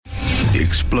the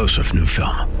explosive new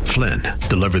film, Flynn,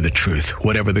 Deliver the Truth,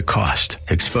 Whatever the Cost,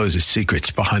 exposes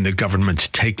secrets behind the government's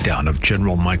takedown of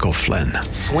General Michael Flynn.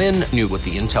 Flynn knew what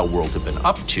the intel world had been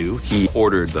up to. He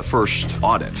ordered the first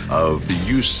audit of the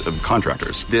use of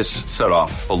contractors. This set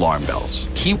off alarm bells.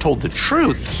 He told the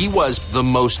truth. He was the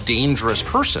most dangerous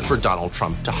person for Donald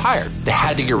Trump to hire. They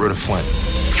had to get rid of Flynn.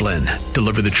 Flynn,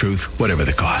 Deliver the Truth, Whatever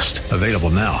the Cost. Available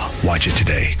now. Watch it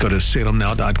today. Go to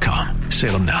salemnow.com.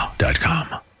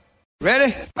 salemnow.com.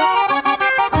 Ready?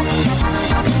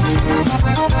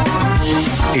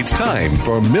 It's time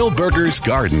for Milberger's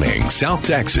Gardening, South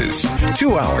Texas.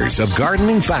 2 hours of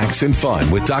gardening facts and fun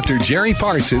with Dr. Jerry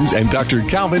Parsons and Dr.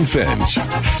 Calvin Finch.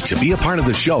 To be a part of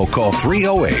the show, call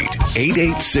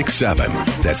 308-8867.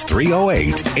 That's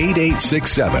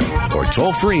 308-8867. Or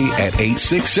toll free at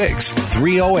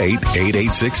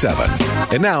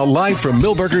 866-308-8867. And now, live from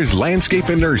Milberger's Landscape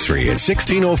and Nursery at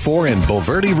 1604 and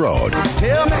Bulverde Road.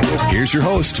 Here's your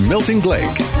host, Milton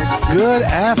Blake. Good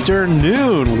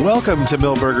afternoon. Welcome to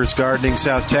Milberger's Gardening,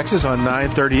 South Texas on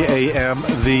 9:30 a.m.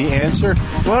 The Answer.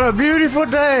 What a beautiful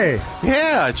day.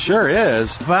 Yeah, it sure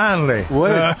is. Finally.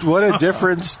 What a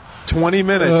difference 20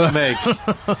 minutes makes.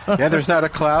 Yeah, there's not a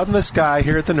cloud in the sky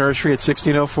here at the nursery at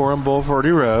 1604 on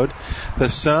Bulverde Road. The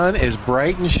sun is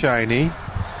bright and shiny.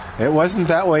 It wasn't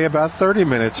that way about 30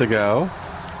 minutes ago,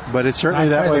 but it's certainly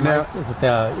that way now. With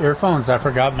the earphones, I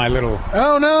forgot my little...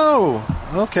 Oh, no.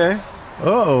 Okay.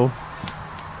 Uh-oh.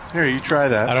 Here, you try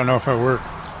that. I don't know if it worked.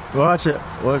 Watch it.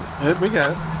 What? We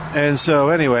got it. And so,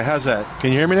 anyway, how's that?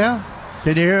 Can you hear me now?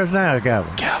 Can you hear us now,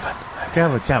 Calvin? Calvin.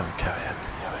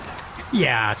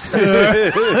 Yeah.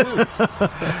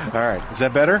 All right. Is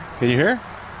that better? Can you hear?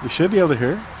 You should be able to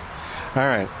hear. All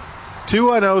right.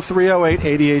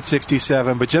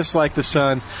 210-308-8867. But just like the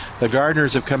sun, the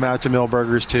gardeners have come out to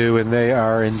Milberger's, too, and they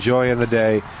are enjoying the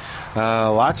day.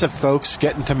 Lots of folks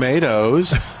getting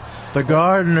tomatoes. The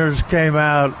gardeners came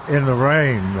out in the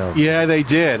rain, though. Yeah, they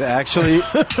did. Actually,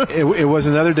 it was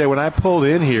another day when I pulled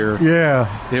in here. Yeah.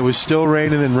 It was still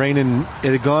raining and raining.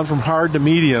 It had gone from hard to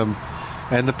medium,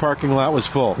 and the parking lot was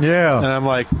full. Yeah. And I'm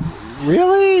like,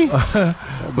 really?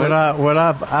 But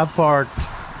I parked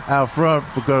out front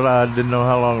because I didn't know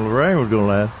how long the rain was going to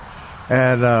last.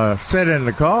 And sat in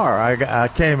the car. I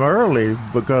came early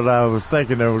because I was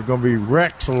thinking there was going to be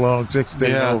wrecks along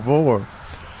 1604. Yeah.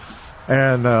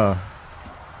 And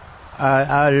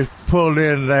I just pulled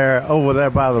in there, over there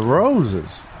by the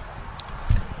roses.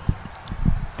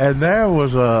 And there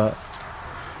was a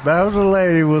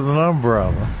lady with an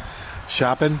umbrella.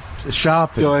 Shopping?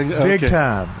 Shopping. Big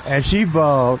time. And she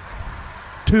bought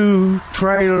 2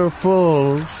 trailer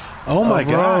fulls of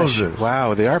gosh. Roses.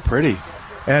 Wow, they are pretty.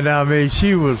 And, I mean,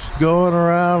 she was going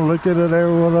around looking at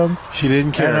every one of them. She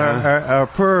didn't care. And her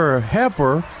poor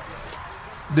helper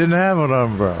didn't have an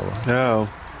umbrella. No.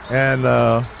 And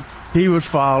he was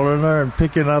following her and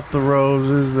picking up the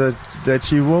roses that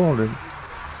she wanted.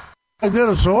 A good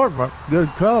assortment, good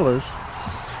colors,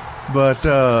 but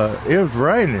it was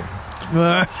raining.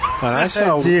 And I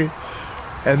saw...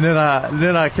 And then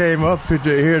I came up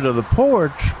here to the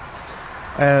porch,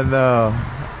 and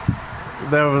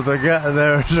there was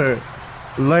a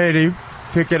lady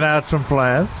picking out some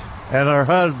plants, and her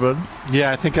husband.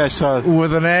 Yeah, I think I saw...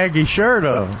 With an Aggie shirt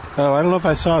on. Oh, I don't know if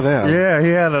I saw that. Yeah, he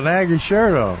had an Aggie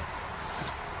shirt on.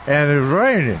 And it was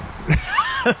raining.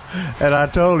 And I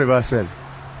told him, I said,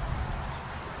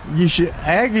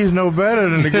 Aggies know better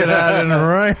than to get out in the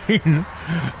rain.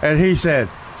 And he said,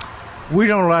 we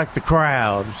don't like the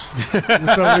crowds. So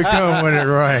we come when it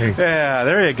rains. Yeah,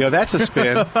 there you go. That's a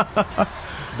spin.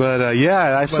 But,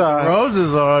 I saw... The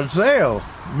roses are on sale.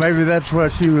 Maybe that's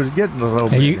what she was getting a little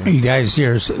bit. You guys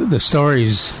hear the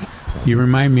stories. You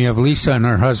remind me of Lisa and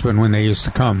her husband when they used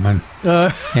to come,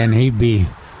 and he'd be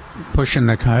pushing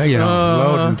the car,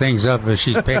 loading things up as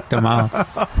she picked them out.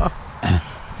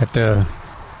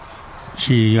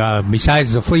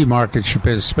 Besides the flea market, she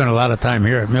spent a lot of time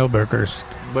here at Milberger's.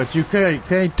 But you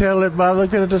can't tell it by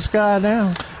looking at the sky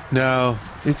now. No,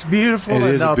 it's beautiful,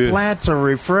 and the plants are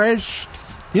refreshed.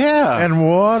 Yeah. And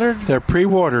watered. They're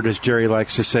pre-watered, as Jerry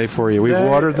likes to say for you. We've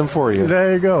watered them for you.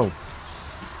 There you go.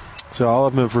 So all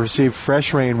of them have received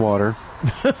fresh rainwater.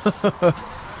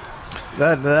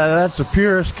 That's the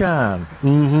purest kind.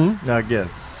 Mm-hmm. I guess.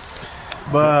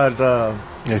 But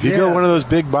if you go to one of those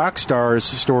big box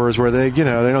stores where they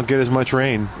don't get as much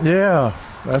rain. Yeah.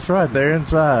 That's right. They're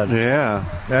inside. Yeah.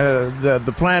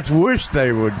 The plants wish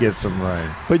they would get some rain.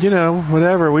 But,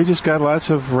 whatever. We just got lots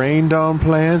of rain-dome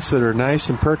plants that are nice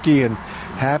and perky and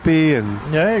happy. And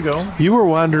there you go. You were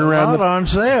wandering around. On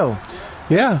sale.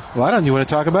 Yeah. Well, you want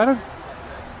to talk about it?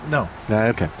 No.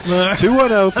 Okay.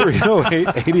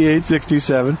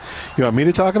 210-308-8867. You want me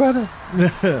to talk about it?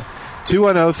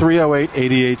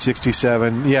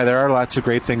 210-308-8867. Yeah, there are lots of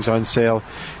great things on sale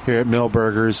here at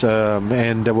Millburgers.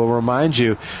 And we'll remind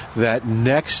you that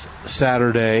next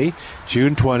Saturday,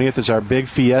 June 20th, is our big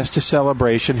Fiesta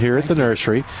celebration here at the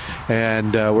nursery.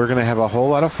 And we're going to have a whole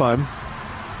lot of fun.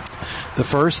 The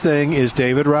first thing is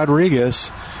David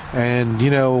Rodriguez. And,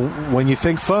 you know, when you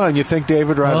think fun, you think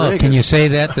David Rodriguez. Oh, can you say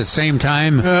that at the same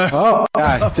time? Oh,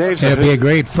 God. Dave's It'll be a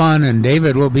great fun, and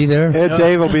David will be there. And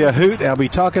Dave will be a hoot. I'll be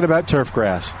talking about turf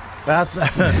grass. I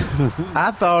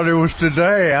thought it was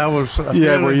today. I was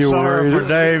feeling sorry for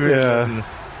David. And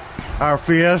our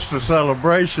Fiesta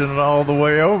celebration all the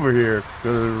way over here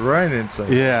because it was raining. So.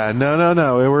 Yeah,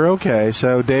 no. We're okay.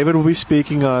 So David will be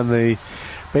speaking on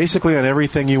basically on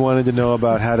everything you wanted to know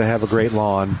about how to have a great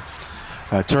lawn.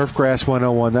 Turf Grass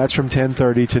 101, that's from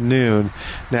 10:30 to noon.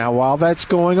 Now, while that's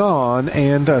going on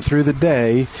and through the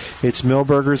day, it's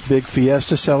Millburgers' big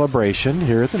Fiesta celebration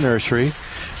here at the nursery.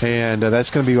 And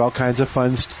that's going to be all kinds of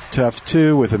fun stuff,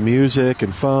 too, with the music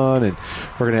and fun. And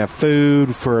we're going to have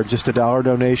food for just $1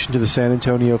 donation to the San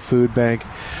Antonio Food Bank.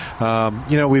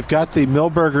 You know, we've got the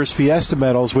Millburgers Fiesta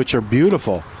medals, which are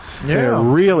beautiful. Yeah, they're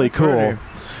really cool. Pretty.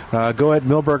 Go at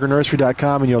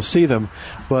millburgernursery.com and you'll see them.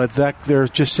 But they're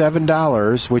just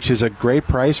 $7, which is a great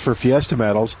price for Fiesta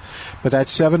medals. But that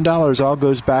 $7 all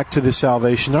goes back to the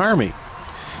Salvation Army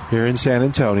here in San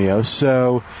Antonio.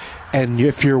 So, and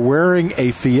if you're wearing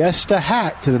a Fiesta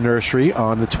hat to the nursery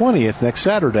on the 20th, next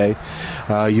Saturday,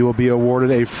 you will be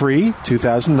awarded a free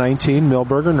 2019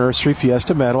 Millburger Nursery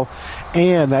Fiesta medal.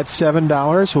 And that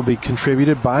 $7 will be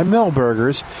contributed by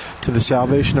Millburgers to the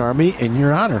Salvation Army in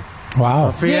your honor.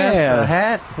 Wow. Fiesta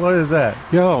hat? What is that?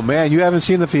 Yo, man, you haven't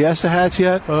seen the Fiesta hats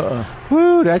yet?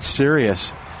 Woo, that's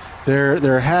serious.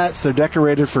 They're hats. They're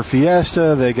decorated for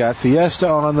Fiesta. They got Fiesta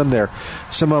on them.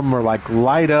 Some of them are like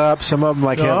light up. Some of them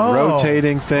like have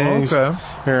rotating things. Okay.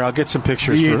 Here, I'll get some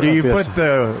pictures. Do you Fiesta. put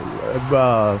the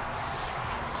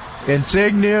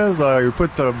insignias or you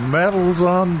put the medals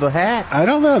on the hat? I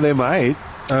don't know. They might.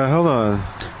 Hold on.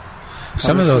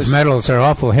 Some of those medals are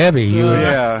awful heavy.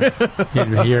 Yeah.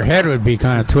 Your head would be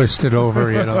kind of twisted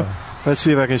over, you know. Let's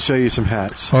see if I can show you some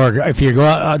hats. Or if you go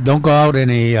out, don't go out in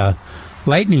a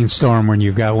lightning storm when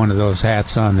you've got one of those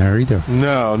hats on there either.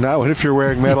 No, not if you're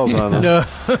wearing medals on them. No.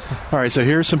 All right, so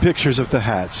here's some pictures of the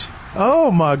hats.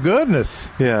 Oh, my goodness.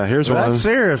 Yeah, here's one. That's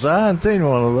serious. I haven't seen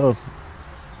one of those.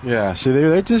 Yeah, see,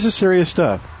 this is serious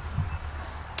stuff.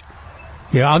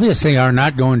 You obviously are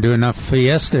not going to enough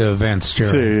Fiesta events,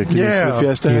 Jerry. See, can you see the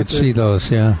Fiesta You'd hats? see those,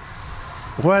 yeah.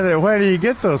 Where do you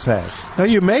get those hats? No,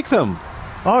 you make them.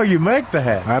 Oh, you make the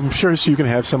hat. I'm sure you can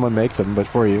have someone make them, but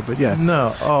for you. But yeah,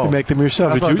 No. Oh, you make them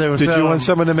yourself. I thought they were Did you selling- want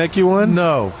someone to make you one?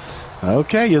 No.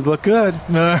 Okay, you look good.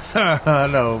 I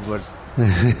know, but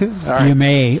You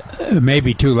may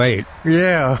be too late.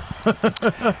 yeah.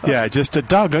 Yeah, just a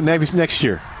doggone maybe next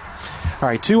year. All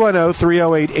right,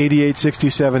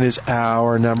 210-308-8867 is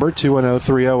our number.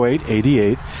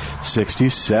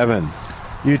 210-308-8867.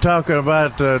 You talking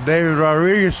about David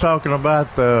Rodriguez talking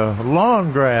about the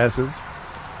lawn grasses.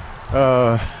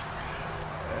 The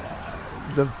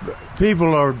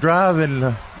people are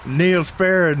driving Neil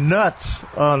Sperry nuts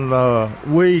on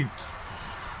weed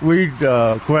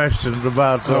questions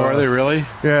about. Oh, are they really?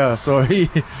 Yeah, so he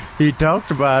talked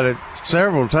about it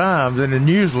several times in the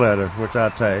newsletter, which I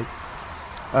take,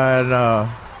 and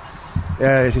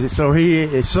so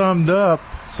he summed up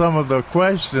some of the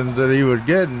questions that he was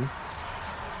getting.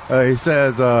 He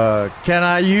says, "Can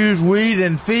I use weed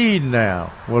in feed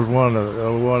now?" Was one of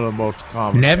the most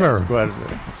common. Never.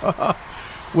 questions.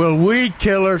 Will weed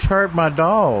killers hurt my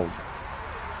dog?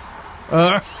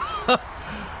 I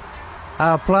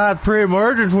applied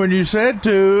pre-emergence when you said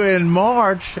to in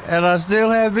March, and I still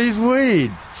have these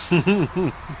weeds.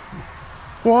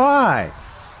 Why?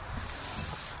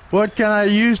 What can I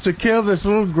use to kill this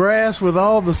little grass with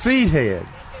all the seed heads?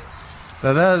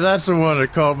 Now that's the one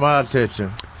that caught my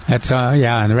attention. That's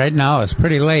yeah, and right now it's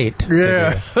pretty late.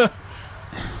 Yeah.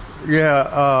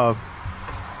 Yeah.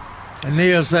 And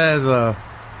Neil says,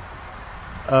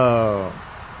 no,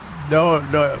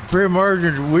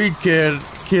 pre-emergent weed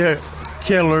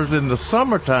killers in the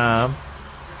summertime,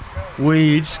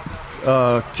 weeds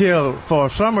kill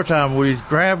for summertime weeds,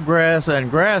 crabgrass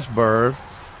and grass burrs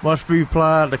must be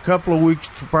applied a couple of weeks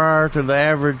prior to the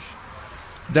average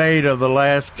date of the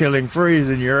last killing freeze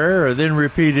in your area, then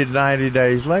repeated 90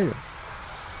 days later.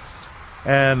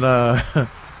 And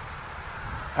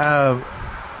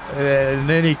and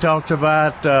then he talked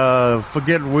about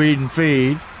forget weed and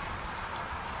feed.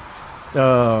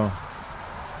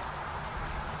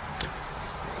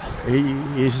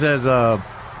 he says,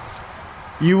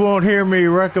 you won't hear me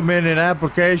recommending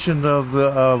applications of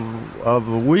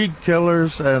the weed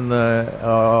killers and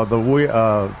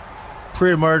the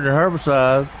pre-emergent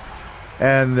herbicides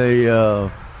and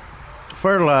the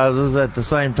fertilizers at the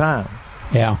same time.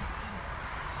 Yeah.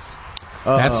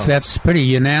 That's pretty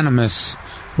unanimous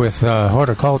with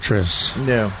horticulturists.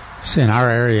 Yeah. In our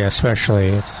area especially.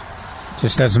 It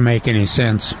just doesn't make any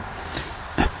sense.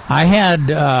 I had,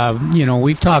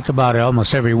 we've talked about it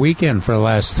almost every weekend for the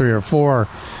last 3 or 4.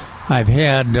 I've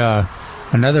had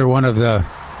another one of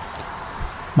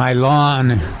my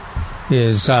lawn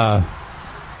is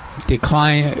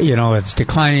decline. It's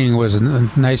declining. Was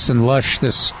nice and lush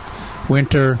this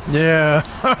winter. Yeah.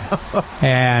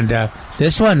 And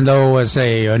this one though was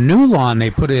a new lawn. They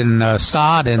put in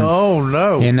sod in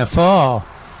the fall.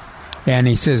 And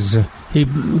he says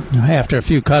after a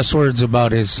few cuss words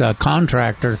about his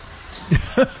contractor,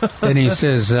 then he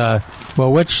says,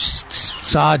 "Well, which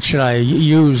sod should I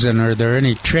use? And are there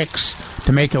any tricks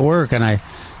to make it work?" And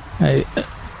I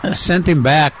sent him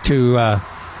back to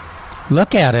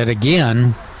look at it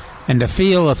again and to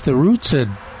feel if the roots had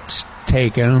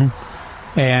taken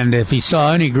and if he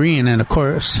saw any green. And of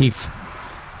course, he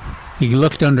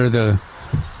looked under the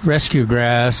rescue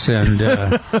grass and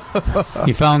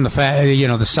he found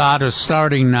the sod is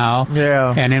starting now.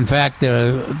 Yeah. And in fact,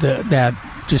 that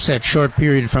short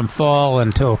period from fall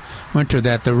until winter,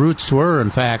 that the roots were in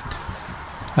fact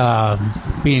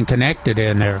being connected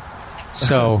in there.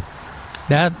 So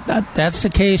that's the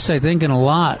case, I think, in a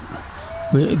lot.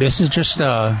 This is just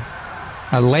a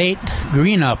late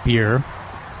green up year,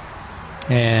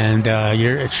 and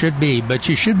it should be, but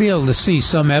you should be able to see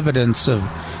some evidence of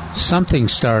something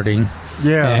starting.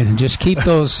 Yeah. And just keep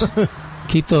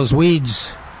those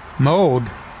weeds mowed.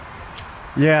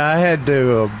 Yeah, I had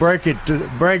to break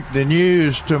the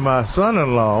news to my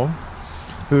son-in-law,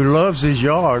 who loves his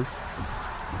yard,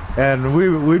 and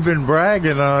we've been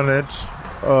bragging on it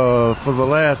for the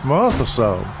last month or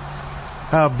so.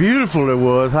 How beautiful it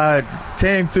was! How it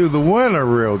came through the winter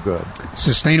real good.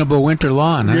 Sustainable winter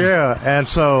lawn. Huh? Yeah, and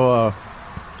so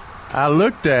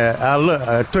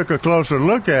I took a closer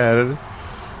look at it,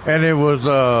 and it was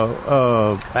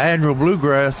annual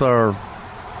bluegrass or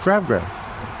crabgrass.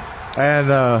 And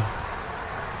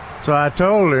so I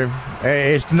told him,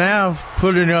 it's now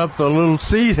putting up the little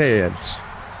seed heads.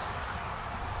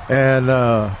 And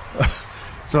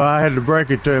so I had to break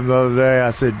it to him the other day.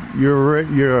 I said,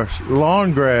 your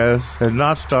lawn grass has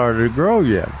not started to grow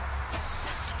yet.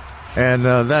 And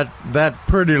that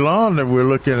pretty lawn that we're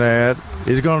looking at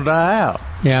is going to die out.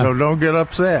 Yeah. So don't get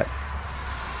upset.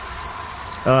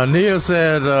 Neil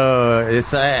said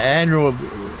it's annual.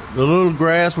 The little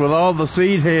grass with all the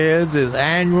seed heads is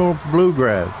annual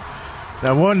bluegrass.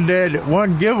 Now, one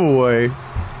giveaway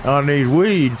on these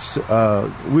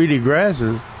weedy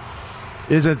grasses,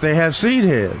 is that they have seed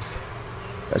heads.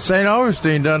 St.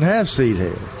 Augustine doesn't have seed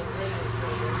heads.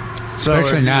 So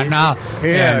especially not now.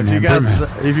 Yeah,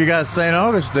 if you got St.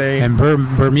 Augustine and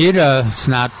Bermuda's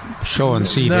not showing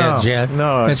seed heads yet.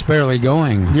 No, it's barely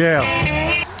going. Yeah.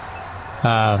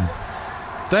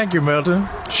 Thank you, Milton.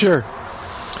 Sure.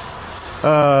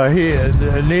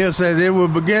 Neil says it will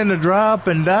begin to drop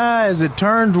and die as it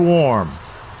turns warm.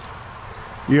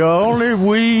 Your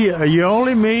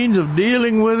only means of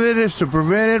dealing with it is to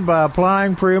prevent it by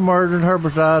applying pre-emergent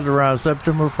herbicides around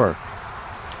September 1st.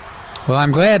 Well,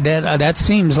 I'm glad that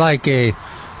seems like a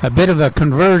bit of a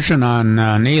conversion on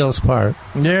Neil's part.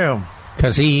 Yeah,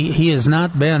 because he has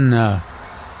not been a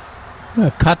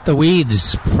cut the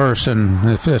weeds person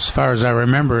as far as I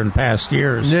remember in past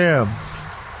years. Yeah.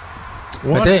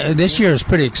 But this year is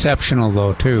pretty exceptional,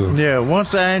 though, too. Yeah,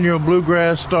 once the annual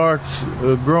bluegrass starts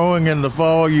growing in the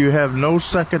fall, you have no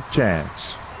second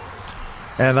chance.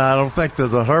 And I don't think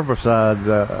there's a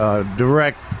herbicide,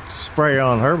 direct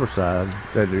spray-on herbicide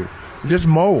that you just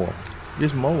mow them.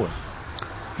 Just mow it.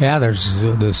 Yeah, there's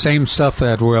the same stuff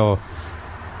that will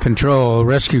control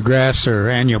rescue grass or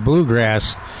annual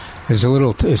bluegrass is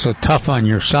a tough on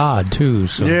your sod, too.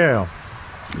 So. Yeah.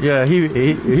 Yeah,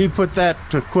 he put that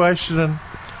to question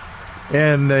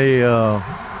in the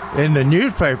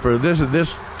newspaper. This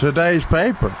is today's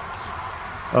paper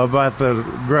about the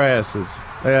grasses,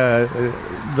 the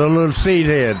little seed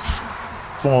heads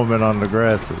forming on the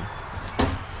grasses.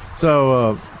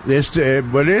 So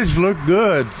but it's looked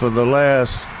good for the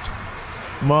last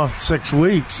month, 6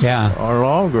 weeks, or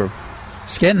longer.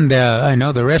 It's getting I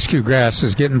know the rescue grass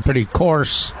is getting pretty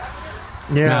coarse.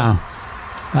 Yeah.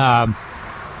 Now.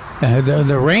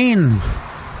 The rain,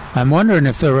 I'm wondering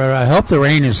if I hope the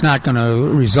rain is not going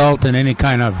to result in any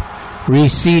kind of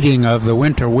reseeding of the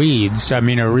winter weeds. I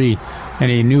mean,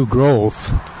 any new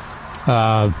growth.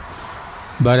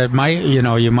 But it might,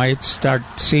 you might start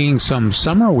seeing some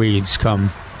summer weeds come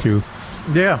through.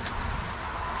 Yeah.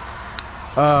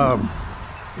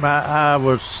 I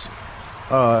was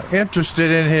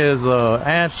interested in his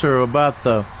answer about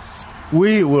the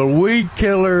weed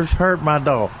killers hurt my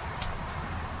dog?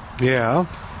 Yeah.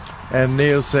 And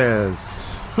Neil says,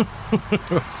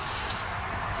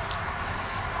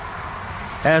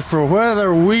 as for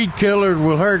whether weed killers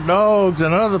will hurt dogs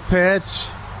and other pets,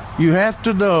 you have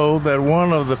to know that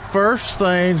one of the first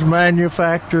things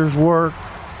manufacturers work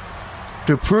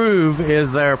to prove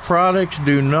is their products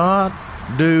do not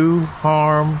do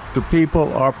harm to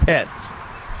people or pets.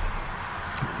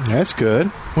 That's good.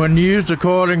 When used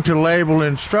according to label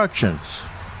instructions.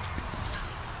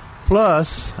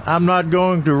 Plus, I'm not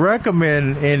going to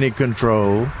recommend any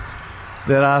control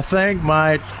that I think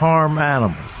might harm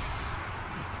animals.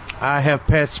 I have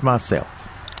pets myself.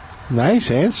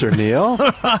 Nice answer, Neil.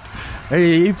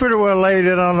 He pretty well laid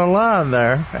it on the line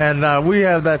there. And we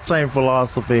have that same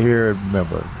philosophy here at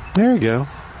Milburger. There you go.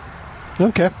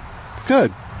 Okay.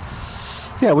 Good.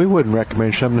 Yeah, we wouldn't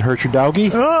recommend something to hurt your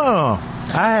doggy. Oh,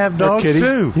 I have dogs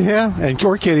too. Yeah,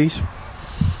 or kitties.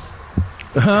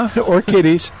 Or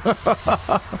kitties.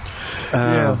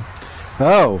 Yeah.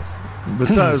 Oh.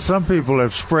 But some people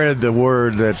have spread the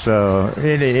word that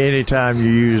anytime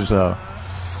you use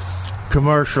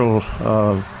commercial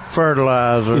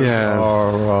fertilizers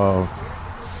or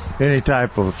any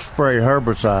type of spray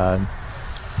herbicide,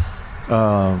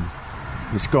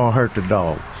 it's going to hurt the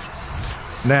dogs.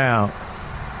 Now,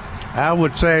 I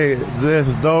would say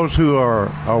this: those who are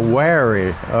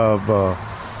wary of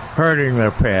hurting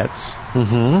their pets,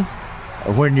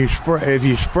 when you spray, if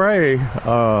you spray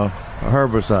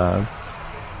herbicide,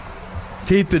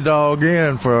 keep the dog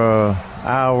in for an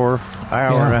hour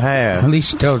and a half. At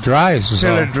least until it dries.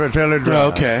 Till it dries.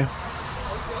 Okay.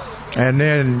 And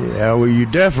then you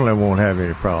definitely won't have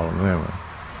any problem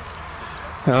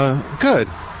then. Good.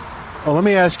 Well, let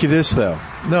me ask you this, though.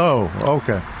 No.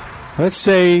 Okay. Let's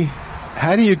say,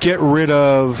 how do you get rid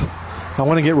of... I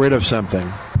want to get rid of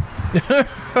something.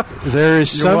 There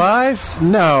is Your wife?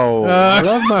 No. I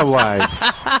love my wife.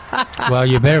 Well,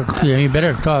 you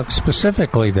better talk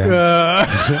specifically then.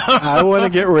 I want to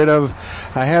get rid of...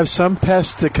 I have some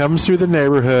pest that comes through the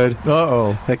neighborhood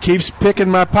that keeps picking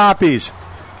my poppies.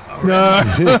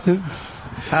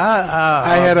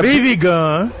 I had a BB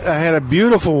gun. I had a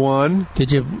beautiful one.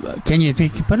 Can you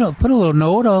put a little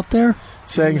note out there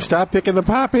saying stop picking the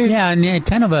poppies? Yeah, and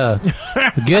kind of a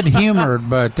good humored,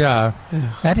 but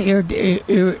that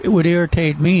it would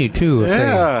irritate me too.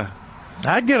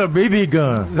 I'd get a BB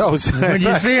gun. When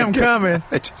you see them coming.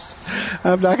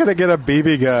 I'm not going to get a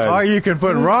BB gun. Or you can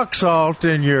put rock salt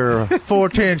in your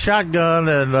 410 shotgun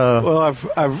and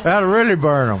that'll really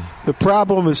burn them. The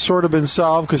problem has sort of been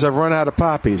solved because I've run out of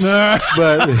poppies.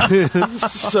 But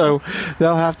so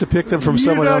they'll have to pick them from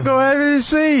someone else. You're not going to have any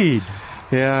seed.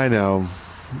 Yeah, I know.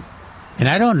 And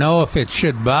I don't know if it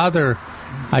should bother.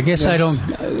 I guess I don't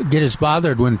get as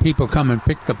bothered when people come and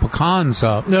pick the pecans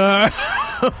up.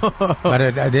 But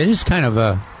it is kind of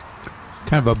a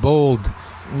bold.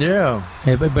 Yeah.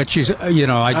 But she's, I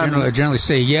generally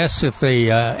say yes if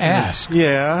they ask.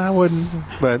 Yeah, I wouldn't.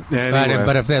 But anyway.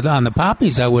 But if they're on the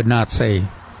poppies, I would not say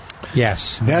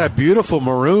yes. You had a beautiful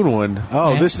maroon one.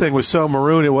 Oh, this thing was so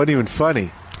maroon it wasn't even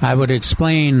funny. I would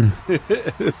explain.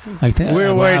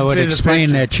 I would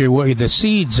explain that the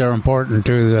seeds are important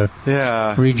to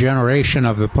the regeneration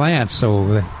of the plants,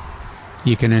 so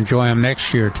you can enjoy them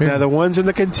next year too. Now the ones in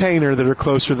the container that are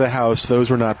closer to the house, those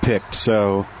were not picked.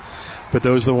 So, but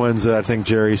those are the ones that I think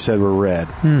Jerry said were red.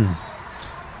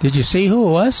 Did you see who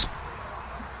it was?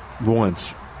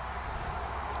 Once.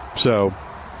 So,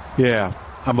 yeah,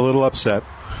 I'm a little upset.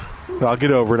 I'll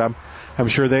get over it. I'm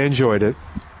sure they enjoyed it.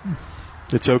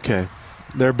 It's okay.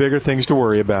 There are bigger things to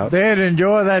worry about. They'd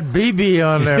enjoy that BB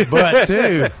on their butt,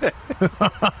 too.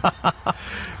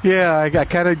 Yeah, I got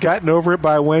kind of gotten over it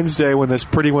by Wednesday when this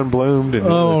pretty one bloomed. And,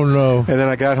 no. And then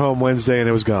I got home Wednesday and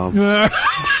it was gone.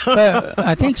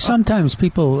 I think sometimes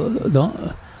people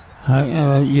don't,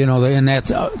 and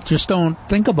that just don't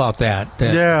think about that.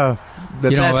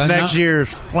 That's next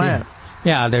year's plant.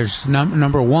 Yeah, there's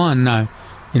number one, a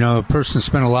person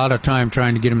spent a lot of time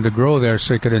trying to get them to grow there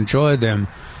so he could enjoy them.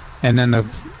 And then the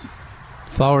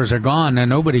flowers are gone, then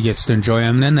nobody gets to enjoy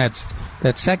them. Then that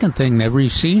second thing, the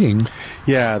reseeding.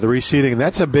 Yeah, the reseeding.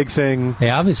 That's a big thing. They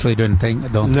obviously don't.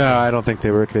 I don't think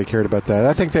they cared about that.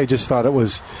 I think they just thought it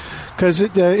was because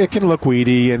it can look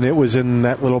weedy, and it was in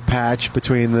that little patch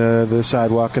between the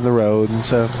sidewalk and the road, and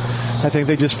so I think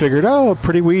they just figured, a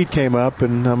pretty weed came up,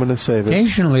 and I'm going to save it.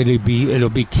 Occasionally, it'll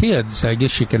be kids. I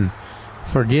guess you can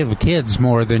forgive kids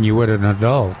more than you would an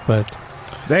adult, but.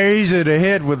 They're easy to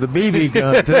hit with the BB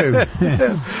gun, too.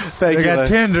 They got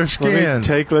tender skin.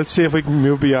 Let's see if we can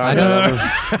move beyond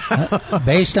that.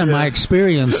 Based on my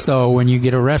experience, though, when you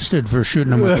get arrested for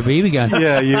shooting them with a BB gun,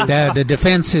 the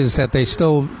defense is that they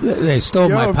stole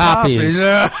my poppies.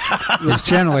 It's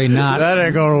generally not. That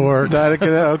ain't going to work.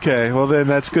 Okay, well, then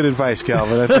that's good advice,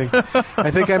 Calvin. I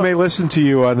think I may listen to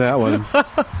you on that one.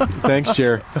 Thanks,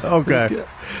 Jer. Okay.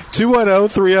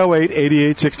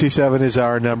 210-308-8867 is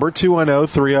our number,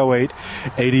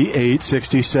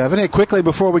 210-308-8867. Hey, quickly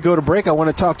before we go to break, I want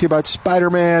to talk to you about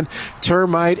Spider-Man,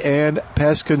 termite, and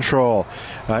pest control.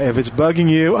 If it's bugging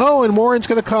you, and Warren's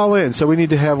going to call in, so we need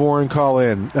to have Warren call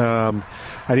in. I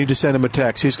need to send him a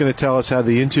text. He's going to tell us how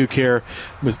the IntuCare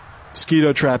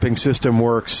mosquito trapping system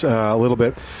works a little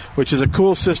bit, which is a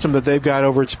cool system that they've got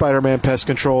over at Spider-Man Pest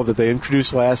Control that they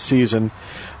introduced last season.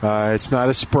 It's not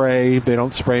a spray. They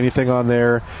don't spray anything on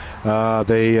there.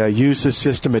 They use this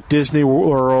system at Disney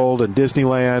World and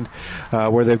Disneyland,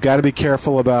 where they've got to be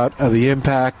careful about the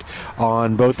impact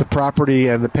on both the property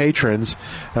and the patrons,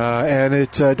 and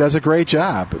it does a great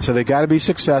job. So they've got to be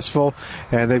successful,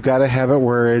 and they've got to have it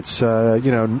where it's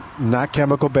not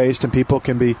chemical based, and people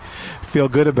can feel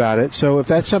good about it. So if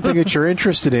that's something that you're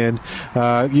interested in,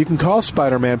 you can call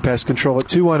Spider-Man Pest Control at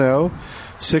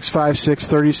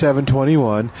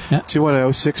 210-656-3721,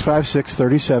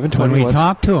 210-656-3721. When we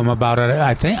talk to them about it,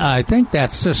 I think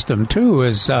that system too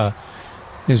is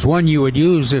one you would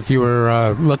use if you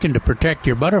were looking to protect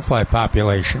your butterfly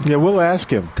population. Yeah, we'll ask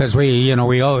him, because we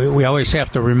always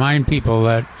have to remind people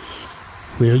that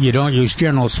you don't use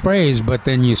general sprays, but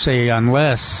then you say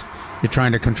unless you're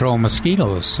trying to control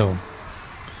mosquitoes. So,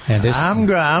 and I'm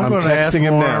going to ask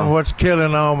him now what's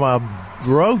killing all my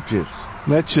roaches.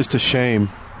 That's just a shame.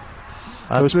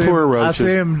 Those poor roaches. I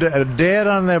see them dead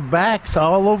on their backs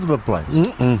all over the place.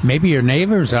 Maybe your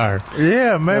neighbors are.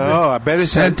 Yeah, maybe. Oh, I bet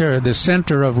it's the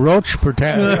center of roach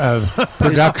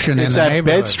production in the neighborhood.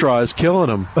 Bed straw is killing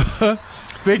them.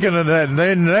 Speaking of that,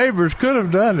 their neighbors could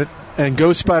have done it. And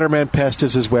Go Spider-Man Pest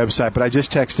is his website, but I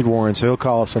just texted Warren, so he'll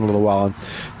call us in a little while and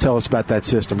tell us about that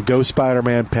system.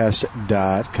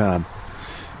 GoSpidermanPest.com.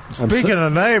 Speaking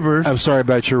of neighbors, I'm sorry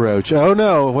about your roach. Oh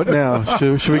no! What now?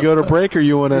 Should we go to break, or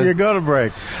you want to? You go to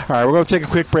break. All right, we're going to take a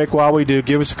quick break. While we do,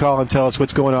 give us a call and tell us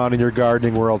what's going on in your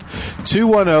gardening world.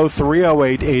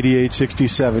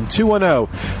 210-308-8867.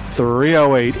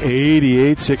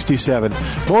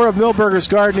 210-308-8867. More of Milberger's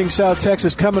Gardening South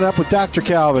Texas coming up with Dr.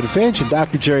 Calvin Finch and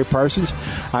Dr. Jerry Parsons.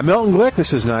 I'm Milton Glick.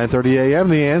 This is 9:30 a.m.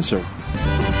 The Answer.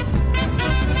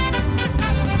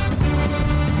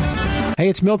 Hey,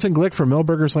 it's Milton Glick from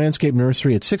Milberger's Landscape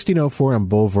Nursery at 1604 on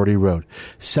Boulevardy Road.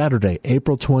 Saturday,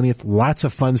 April 20th, lots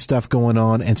of fun stuff going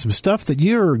on and some stuff that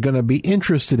you're going to be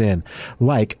interested in,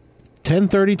 like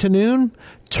 10:30 to noon,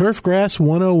 Turfgrass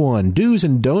 101, do's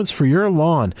and don'ts for your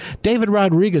lawn. David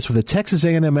Rodriguez with the Texas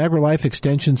A&M AgriLife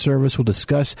Extension Service will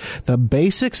discuss the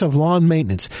basics of lawn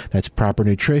maintenance. That's proper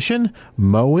nutrition,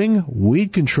 mowing,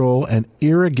 weed control, and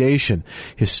irrigation.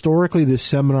 Historically, this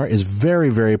seminar is very,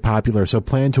 very popular, so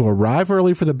plan to arrive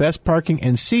early for the best parking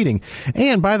and seating.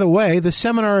 And by the way, the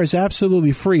seminar is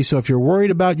absolutely free, so if you're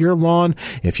worried about your lawn,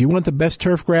 if you want the best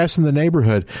turf grass in the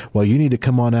neighborhood, well, you need to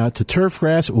come on out to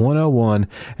Turfgrass 101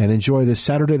 and enjoy this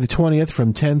Saturday the 20th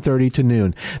from 10:30 to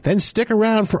noon. Then stick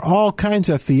around for all kinds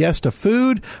of fiesta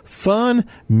food, fun,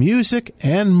 music,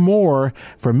 and more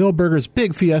for Milberger's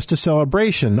big fiesta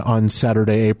celebration on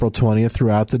Saturday, April 20th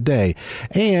throughout the day.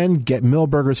 And get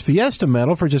Milberger's Fiesta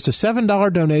Medal for just a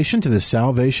 $7 donation to the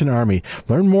Salvation Army.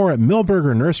 Learn more at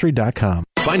milbergernursery.com.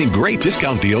 Finding great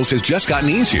discount deals has just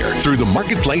gotten easier through the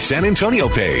Marketplace San Antonio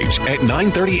page at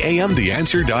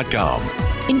 930amtheanswer.com.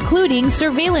 Including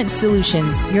surveillance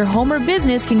solutions. Your home or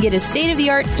business can get a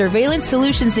state-of-the-art surveillance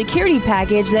solution security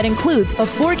package that includes a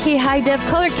 4K high-def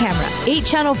color camera,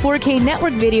 8-channel 4K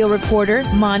network video recorder,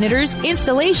 monitors,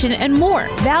 installation, and more.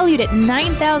 Valued at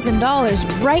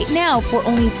 $9,000 right now for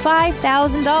only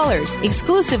 $5,000.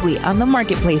 Exclusively on the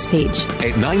Marketplace page.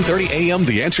 At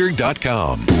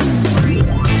 930amtheanswer.com.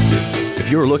 If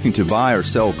you're looking to buy or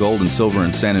sell gold and silver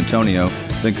in San Antonio,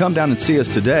 then come down and see us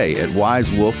today at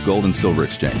Wise Wolf Gold and Silver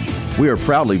Exchange. We are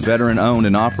proudly veteran-owned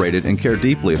and operated and care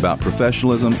deeply about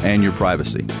professionalism and your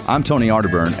privacy. I'm Tony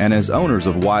Arterburn, and as owners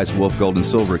of Wise Wolf Gold and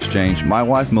Silver Exchange, my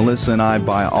wife Melissa and I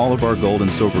buy all of our gold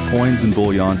and silver coins and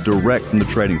bullion direct from the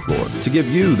trading floor to give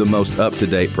you the most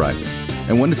up-to-date pricing.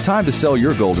 And when it's time to sell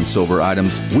your gold and silver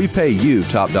items, we pay you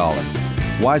top dollar.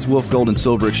 Wise Wolf Gold and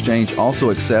Silver Exchange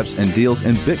also accepts and deals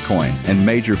in Bitcoin and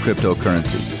major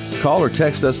cryptocurrencies. Call or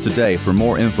text us today for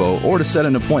more info or to set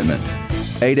an appointment.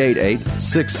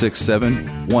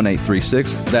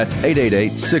 888-667-1836. That's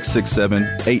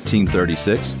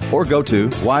 888-667-1836. Or go to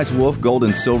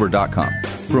wisewolfgoldandsilver.com.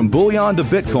 From bullion to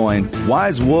Bitcoin,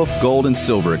 Wise Wolf Gold and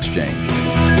Silver Exchange.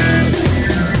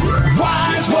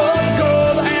 Wise Wolf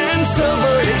Gold and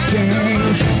Silver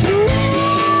Exchange.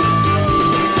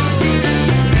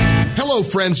 Hello,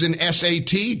 friends in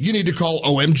SAT. You need to call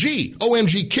OMG.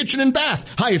 OMG Kitchen and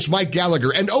Bath. Hi, it's Mike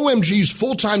Gallagher, and OMG's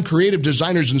full-time creative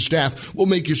designers and staff will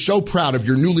make you so proud of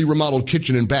your newly remodeled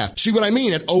kitchen and bath. See what I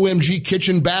mean at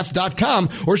OMGKitchenBath.com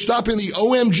or stop in the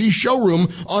OMG showroom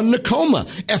on Nakoma.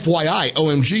 FYI,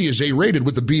 OMG is A-rated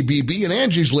with the BBB and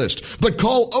Angie's List. But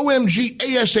call OMG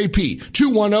ASAP,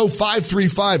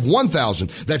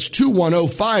 210-535-1000. That's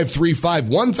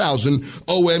 210-535-1000,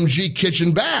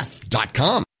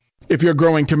 OMGKitchenBath.com. If you're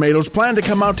growing tomatoes, plan to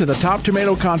come out to the Top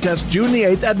Tomato Contest June the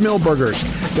 8th at Millburgers.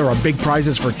 There are big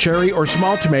prizes for cherry or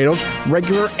small tomatoes,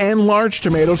 regular and large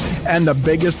tomatoes, and the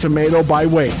biggest tomato by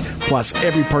weight. Plus,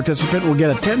 every participant will get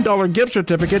a $10 gift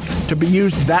certificate to be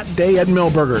used that day at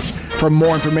Millburgers. For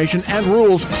more information and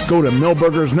rules, go to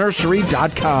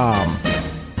millburgersnursery.com.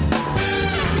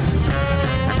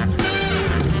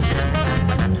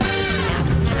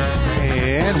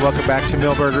 Welcome back to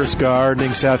Millburgers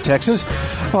Gardening, South Texas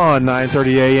on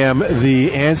 9:30 a.m.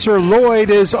 The Answer. Lloyd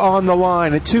is on the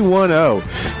line at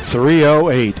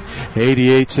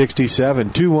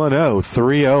 210-308-8867.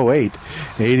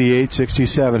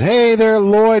 210-308-8867. Hey there,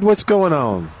 Lloyd. What's going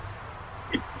on?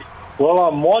 Well,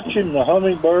 I'm watching the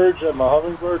hummingbirds at my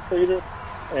hummingbird feeder.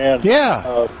 And,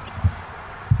 well,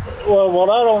 what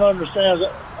I don't understand is,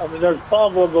 I mean, there's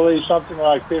probably something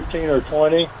like 15 or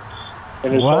 20.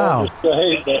 And it's hard to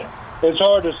say. It's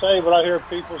hard to say, but I hear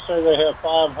people say they have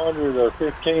 500 or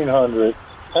 1,500.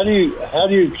 How do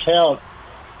you count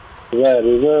that?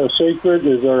 Is there a secret?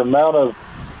 Is there an amount of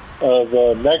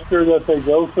nectar that they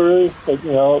go through?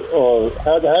 Or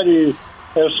how do you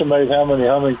estimate how many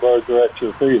hummingbirds are at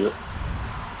your feeder?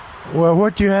 Well,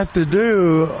 what you have to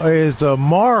do is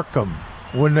mark them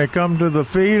when they come to the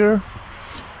feeder.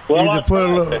 Well, either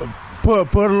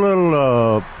put a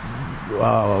little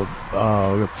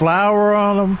flour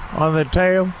on them, on the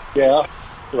tail. Yeah,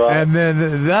 right. And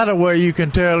then that way you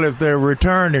can tell if they're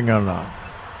returning or not.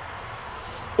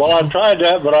 Well, I tried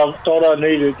that, but I thought I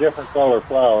needed different color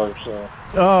flour. So.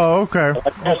 Oh, okay.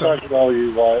 I guess I should all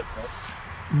use white.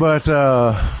 But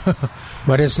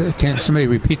what is it? Can somebody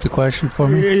repeat the question for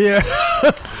me? Yeah.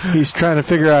 He's trying to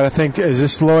figure out, I think, is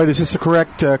this, Lloyd, is this the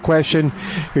correct question?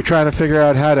 You're trying to figure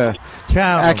out how to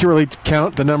accurately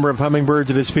count the number of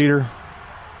hummingbirds at his feeder?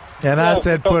 And I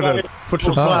said put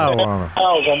some flour on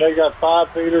them. They got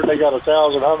 5 feeders. They got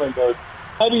 1,000 hummingbirds.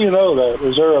 How do you know that?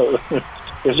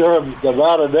 Is there a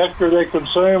amount of nectar they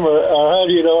consume, or how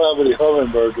do you know how many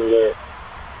hummingbirds are there?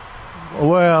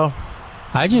 Well,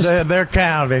 they're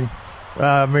counting.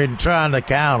 Trying to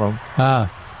count them. I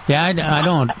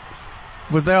don't.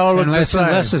 But they all look the same.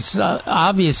 Unless it's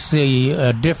obviously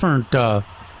a different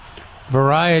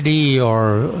variety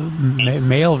or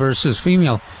male versus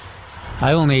female.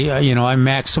 I only, I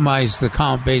maximize the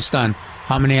count based on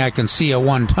how many I can see at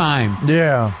one time.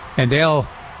 Yeah. And there'll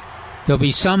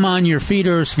be some on your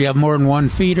feeders. If you have more than one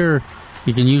feeder,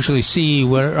 you can usually see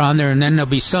what are on there. And then there'll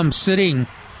be some sitting,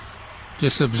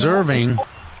 just observing.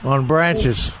 On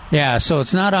branches. Yeah, so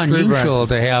it's not unusual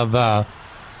to have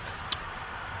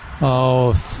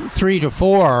 3 to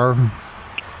 4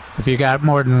 if you got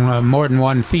more than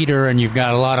one feeder and you've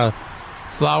got a lot of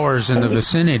flowers in the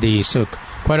vicinity. So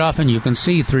quite often you can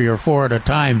see 3 or 4 at a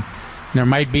time. There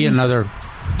might be another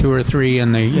 2 or 3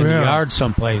 in the yard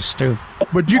someplace too.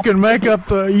 But you can make up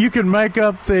the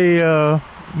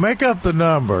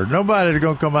number. Nobody's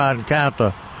going to come out and count the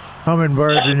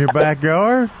hummingbirds in your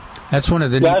backyard. That's one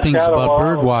of the neat things about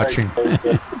bird watching.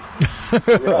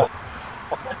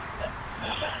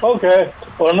 Okay.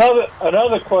 Well,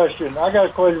 another question. I got a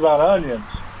question about onions.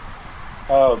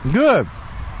 Good.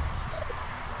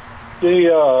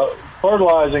 The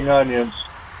fertilizing onions.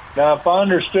 Now, if I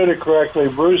understood it correctly,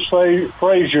 Bruce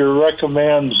Frazier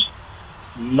recommends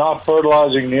not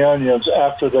fertilizing the onions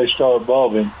after they start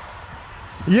bulbing.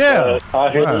 Yeah.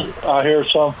 I hear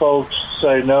some folks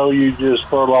say, no, you just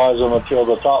fertilize them until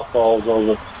the top falls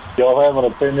over. y'all have an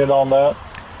opinion on that?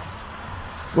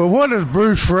 Well, what does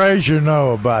Bruce Frazier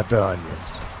know about the onions?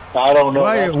 I don't know.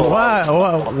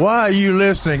 Why are you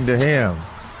listening to him?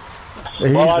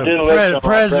 He's the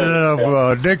president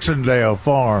of Dixondale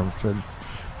Farms and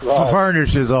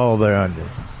furnishes all the onions.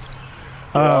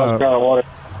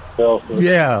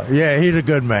 Yeah, he's a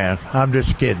good man. I'm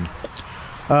just kidding.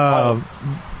 I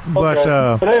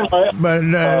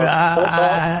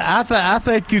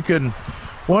think you can,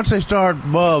 once they start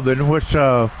bulbing, which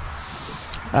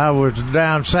I was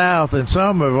down south and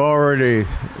some have already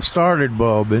started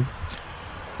bulbing.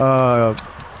 The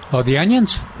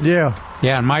onions? Yeah.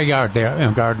 Yeah, in my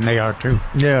garden they are too.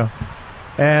 Yeah.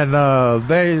 And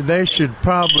they should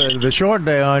probably, the short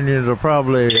day onions will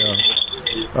probably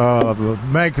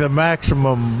make the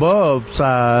maximum bulb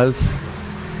size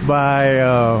by,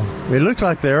 it looks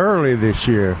like they're early this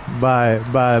year,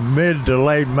 by mid to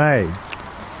late May.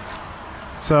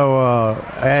 So,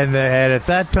 and at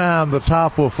that time, the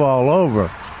top will fall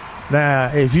over. Now,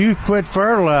 if you quit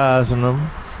fertilizing them,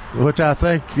 which I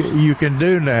think you can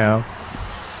do now,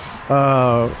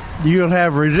 you'll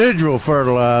have residual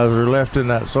fertilizer left in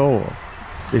that soil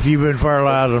if you've been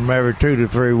fertilizing them every 2 to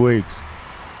 3 weeks.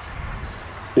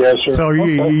 Yes, sir. So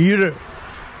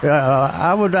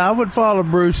I would follow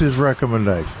Bruce's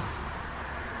recommendation.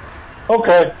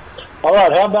 Okay. All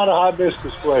right. How about a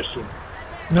hibiscus question?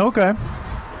 Okay.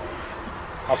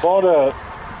 I bought a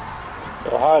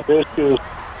hibiscus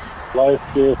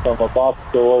last year from a box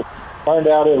store. Turned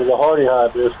out it was a hardy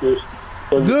hibiscus.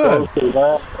 Good.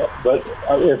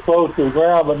 It flows to the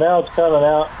ground, but now it's coming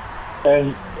out.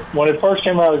 And when it first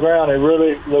came out of the ground, it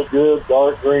really looked good,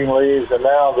 dark green leaves, and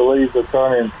now the leaves are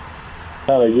turning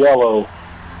kind of yellow.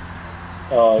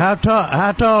 How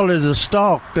tall is the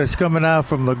stalk that's coming out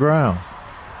from the ground?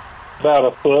 About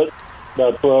a foot,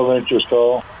 about 12 inches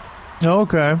tall.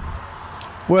 Okay.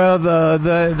 Well,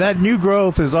 that new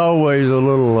growth is always a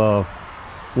little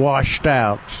washed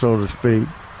out, so to speak.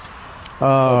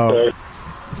 Okay.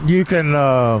 You can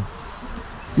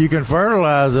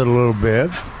fertilize it a little bit,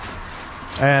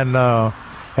 and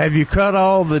have you cut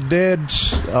all the dead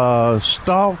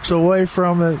stalks away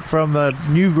from the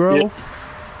new growth?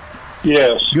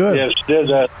 Yes. Good. Yes, did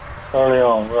that early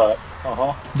on, right?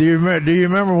 Do you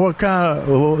remember what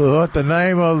the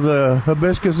name of the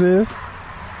hibiscus is?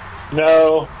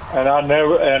 No, I don't.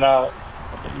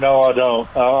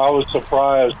 I was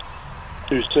surprised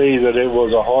to see that it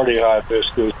was a hardy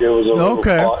hibiscus. It was a little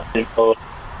pot,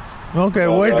 Okay,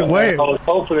 wait. I was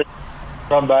hoping it would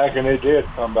come back, and it did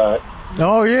come back.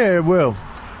 Oh yeah, it will.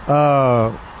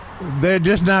 They're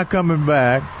just not coming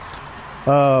back.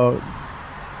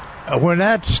 When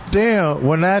that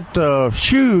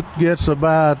shoot gets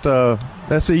about,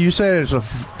 let's see, you said it's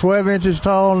 12 inches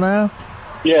tall now?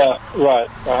 Yeah, right.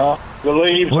 The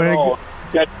leaves are all.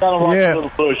 That's kind of like a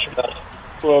little bush.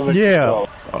 12 inches tall.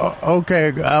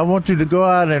 Okay, I want you to go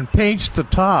out and pinch the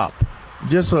top,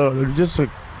 just an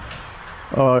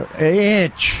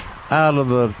inch out of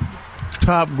the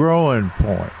top growing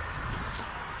point,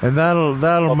 and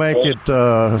that'll make it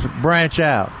branch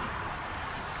out.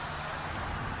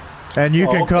 And you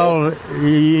can call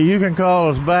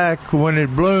us back when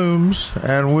it blooms,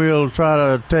 and we'll try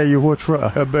to tell you which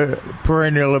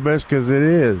perennial hibiscus it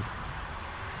is.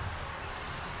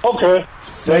 Okay.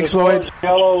 Thanks, Lloyd.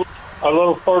 A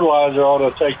little fertilizer ought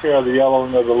to take care of the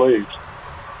yellowing of the leaves.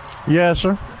 Yes,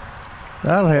 sir.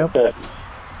 That'll help. Okay.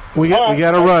 We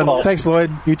got to run. Thanks,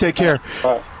 Lloyd. You take care.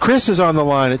 Right. Chris is on the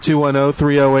line at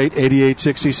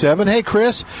 210-308-8867. Hey,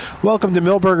 Chris. Welcome to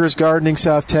Milberger's Gardening,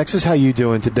 South Texas. How you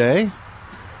doing today?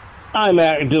 I'm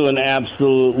doing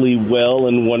absolutely well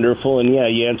and wonderful. And, yeah,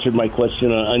 you answered my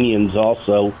question on onions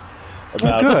also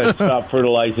about stop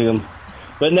fertilizing them.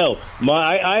 But, no,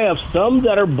 I have some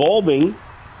that are bulbing,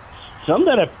 some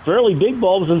that have fairly big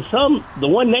bulbs, and some, the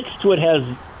one next to it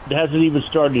hasn't even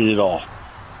started at all.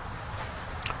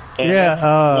 And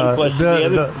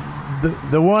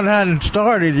the one hadn't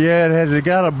started yet. Has it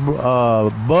got a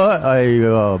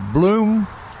bloom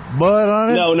bud on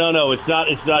it? No. It's not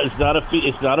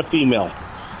a female.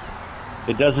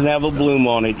 It doesn't have a bloom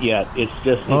on it yet. It's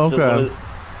okay.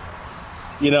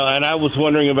 And I was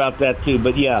wondering about that too.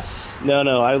 But yeah,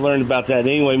 no. I learned about that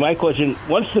anyway. My question: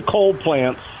 once the cold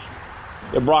plants,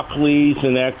 the broccolis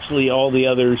and actually all the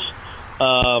others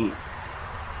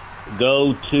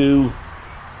go to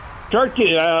start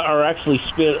getting, or actually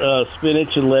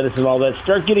spinach and lettuce and all that,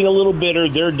 start getting a little bitter,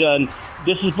 they're done.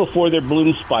 This is before their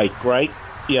bloom spike, right?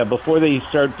 Yeah, before they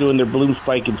start doing their bloom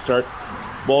spike and start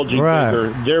bulging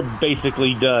bigger, they're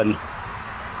basically done.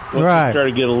 Once they start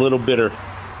to get a little bitter.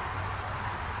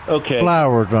 Okay.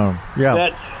 Flowers on them,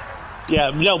 yeah.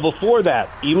 Yeah, no, before that,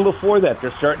 even before that,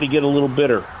 they're starting to get a little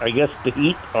bitter. I guess the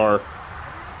heat are...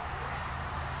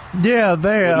 Yeah,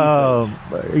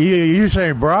 you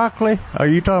saying broccoli? Are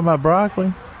you talking about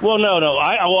broccoli? Well, no.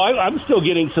 I'm still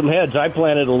getting some heads. I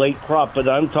planted a late crop, but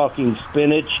I'm talking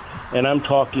spinach and I'm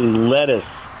talking lettuce.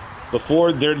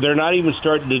 Before they're not even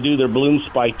starting to do their bloom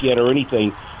spike yet or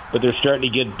anything, but they're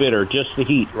starting to get bitter. Just the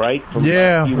heat, right?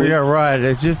 Yeah, right.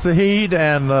 It's just the heat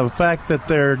and the fact that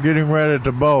they're getting ready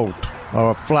to bolt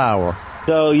or flower.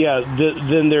 So yeah,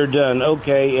 then they're done.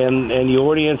 Okay, and you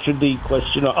already answered the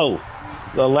question. Oh,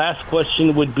 the last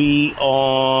question would be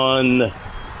on.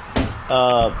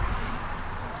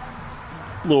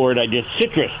 Lord,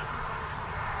 citrus.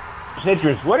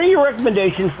 Citrus. What are your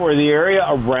recommendations for the area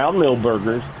around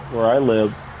Millburgers, where I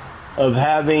live, of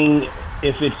having,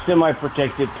 if it's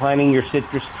semi-protected, planting your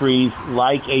citrus trees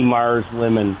like a Myers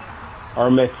lemon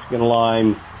or Mexican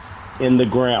lime in the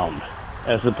ground,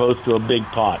 as opposed to a big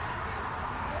pot?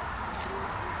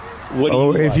 What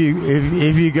do if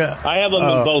you got, I have them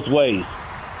in both ways.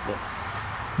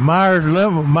 Myers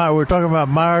lemon. We're talking about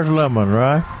Myers lemon,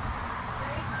 right?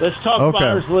 Let's talk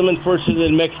Myers lemon first and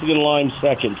then Mexican lime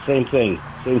second. Same thing.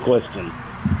 Same question.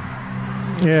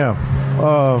 Yeah.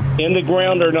 In the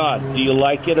ground or not? Do you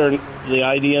like it, or the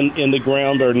idea in the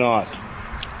ground or not?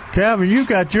 Calvin, you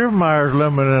got your Myers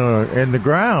lemon in the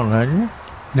ground, haven't you?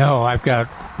 No, I've got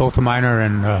both of mine are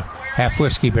in half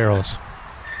whiskey barrels.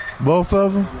 Both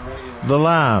of them? The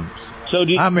limes. So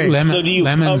do you,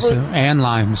 lemons cover, and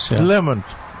limes. Yeah. Lemons.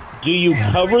 Do you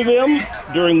cover them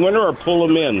during winter or pull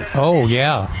them in? Oh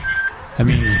yeah, I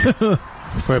mean,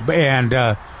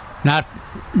 not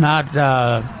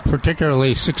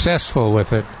particularly successful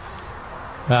with it.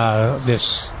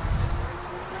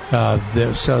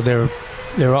 So they're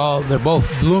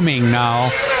both blooming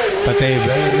now, but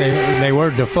they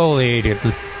were defoliated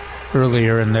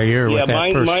earlier in the year with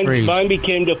that first freeze. Mine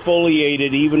became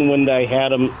defoliated even when I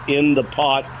had them in the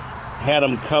pot. Had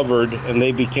them covered, and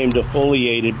they became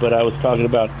defoliated. But I was talking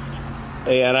about,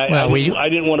 and I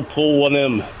didn't want to pull one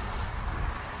of them.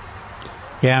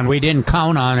 Yeah, and we didn't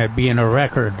count on it being a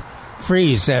record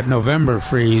freeze, that November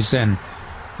freeze. And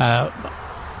if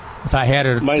I had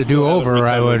it to do over,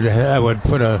 I would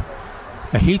put a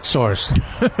heat source.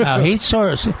 Now, heat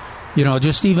source,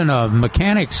 just even a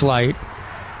mechanic's light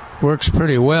works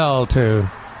pretty well to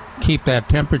keep that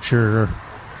temperature.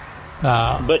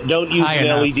 But don't use an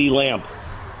LED lamp.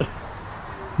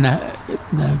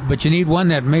 But you need one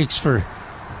that makes for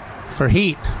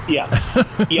heat. Yeah,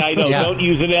 I know. Yeah. Don't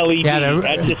use an LED.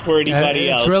 That's just for anybody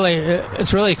else.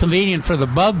 It's really convenient for the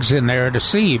bugs in there to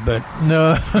see, but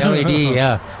no LED.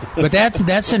 Yeah, but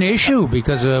that's an issue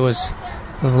because it was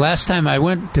the last time I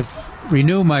went to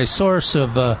renew my source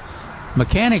of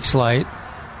mechanic's light.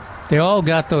 They all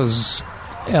got those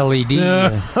LED,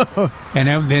 and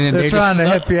then they're trying to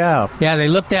help you out. Yeah, they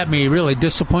looked at me really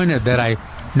disappointed that I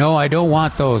don't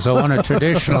want those. I want a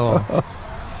traditional.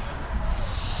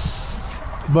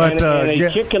 But and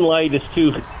a chicken light is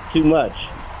too much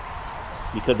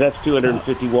because that's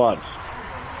 250 watts.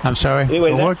 I'm sorry.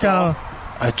 Anyway, what kind of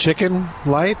a chicken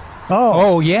light?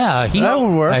 Oh yeah, that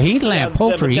would work. A heat lamp,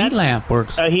 poultry heat lamp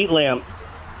works. A heat lamp.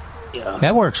 Yeah.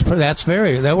 That works.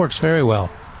 That works very well.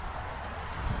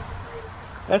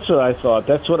 That's what I thought.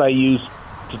 That's what I used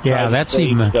to try to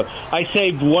save stuff. I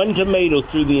saved one tomato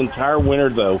through the entire winter,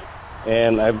 though,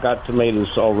 and I've got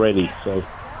tomatoes already. So,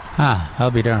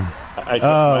 I'll be darned.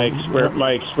 I took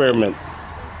my experiment.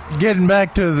 Getting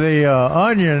back to the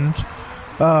onions,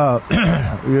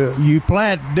 you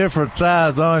plant different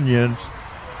size onions,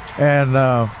 and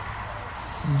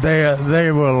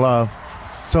they will.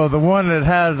 So the one that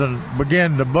hasn't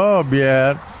begun to bulb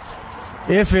yet.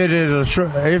 If it is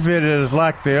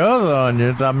like the other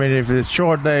onions, I mean, if it's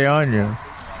short day onion.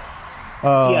 They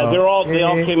all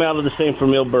came out of the same for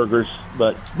Millburgers,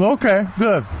 but okay,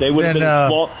 good. They would have been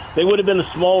small. They would have been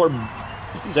a smaller.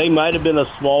 They might have been a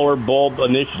smaller bulb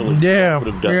initially. Yeah.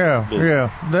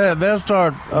 They'll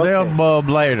start. Okay. They'll bulb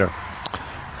later.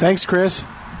 Thanks, Chris.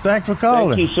 Thanks for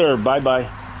calling. Thank you, sir. Bye.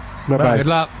 Good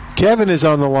luck. Kevin is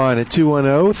on the line at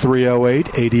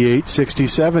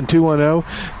 210-308-8867,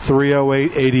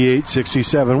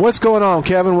 210-308-8867. What's going on,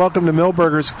 Kevin? Welcome to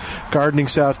Millburgers Gardening,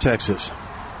 South Texas.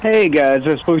 Hey, guys.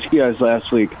 I spoke to you guys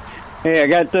last week. Hey, I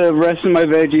got the rest of my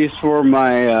veggies for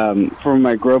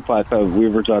my grow pot that we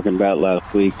were talking about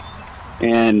last week.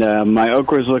 And my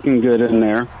oka's looking good in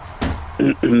there,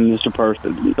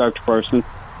 Dr. Parson.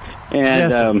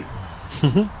 And... Yes.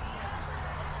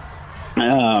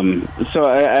 So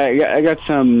I got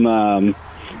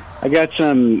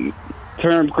some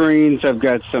turnip greens. I've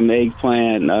got some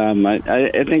eggplant.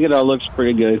 I think it all looks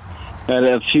pretty good.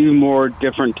 a few more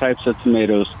different types of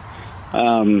tomatoes.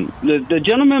 The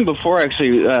gentleman before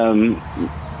actually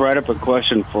brought up a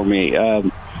question for me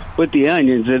with the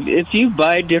onions. If you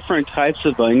buy different types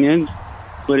of onions,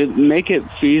 would it make it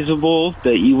feasible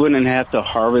that you wouldn't have to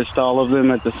harvest all of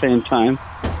them at the same time?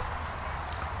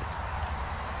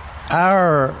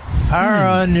 Our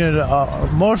onion,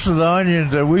 most of the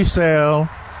onions that we sell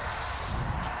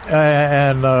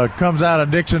and comes out of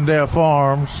Dixondale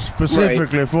Farms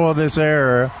specifically for this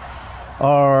area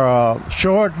are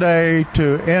short day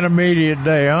to intermediate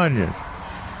day onions.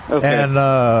 Okay. And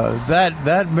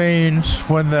that means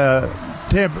when the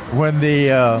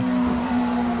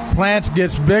plant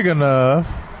gets big enough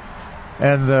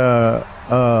and the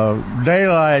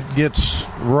daylight gets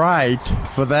right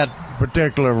for that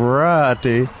particular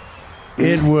variety,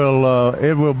 it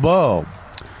will bulb.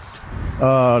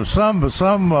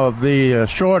 Some of the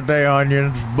short day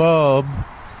onions bulb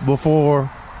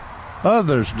before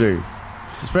others do,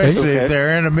 especially if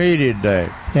they're intermediate day.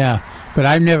 Yeah, but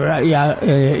I've never,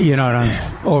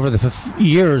 over the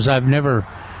years, I've never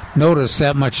noticed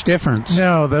that much difference.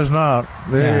 No, there's not.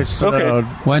 Yeah. It's,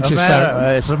 once you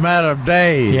start, it's a matter of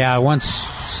days. Yeah, once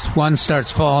one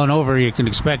starts falling over, you can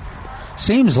expect.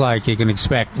 Seems like you can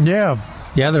expect. Yeah.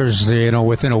 The others,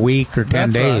 within a week or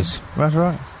 10 days. Right. That's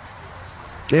right.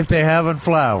 If they haven't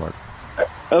flowered.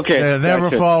 Okay. They'll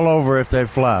never fall over if they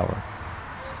flower.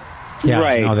 Yeah.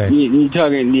 Right. No, you're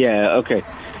talking. Yeah. Okay.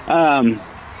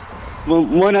 Well,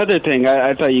 one other thing,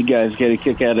 I thought you guys get a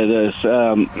kick out of this.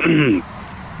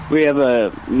 We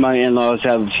have my in-laws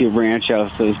have a few ranch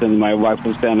houses, and my wife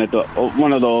was down at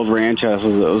one of the old ranch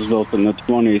houses that was built in the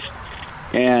 20s.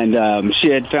 And she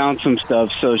had found some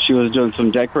stuff, so she was doing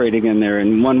some decorating in there.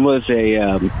 And one was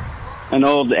an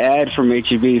old ad from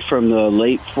H-E-B from the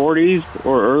late 40s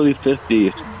or early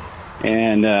 50s.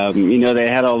 And, they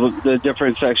had all the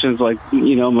different sections, like,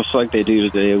 almost like they do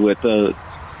today with the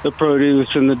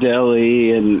produce and the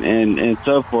deli and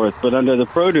so forth. But under the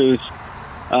produce,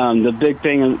 the big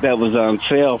thing that was on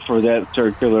sale for that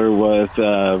circular was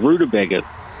rutabaga.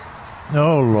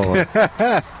 Oh, Lord.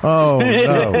 Oh,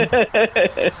 no.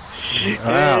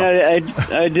 Wow.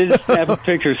 I did snap a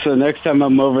picture, so next time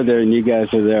I'm over there and you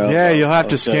guys are there... you'll have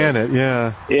to scan it,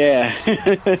 yeah. Yeah.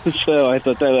 So I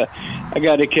thought that I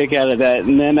got a kick out of that.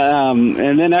 And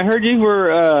then I heard you were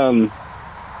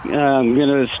going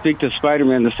to speak to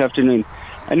Spider-Man this afternoon.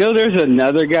 I know there's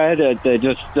another guy that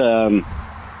just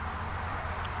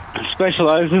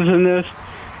specializes in this.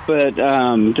 But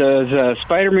does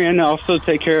Spider-Man also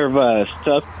take care of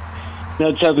stuff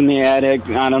that's up in the attic?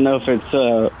 I don't know if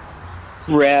it's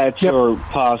rats or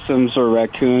possums or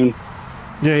raccoon.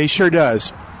 Yeah, he sure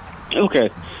does.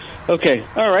 Okay.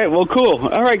 All right. Well, cool.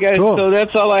 All right, guys. Cool. So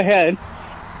that's all I had.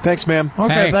 Thanks, ma'am.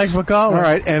 Okay, thanks for calling. All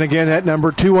right, and again, that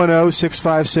number,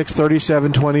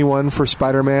 210-656-3721 for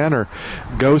Spider-Man, or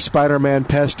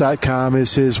GoSpidermanPest.com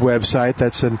is his website.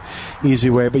 That's an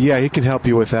easy way, but yeah, he can help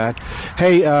you with that.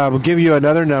 Hey, we'll give you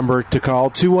another number to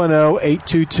call,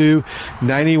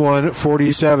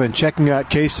 210-822-9147. Checking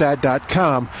out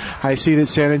KSAT.com, I see that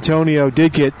San Antonio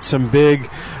did get some big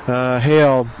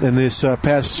hail in this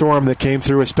past storm that came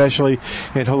through, especially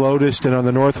in Helotes and on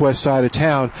the northwest side of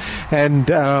town. And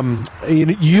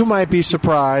you might be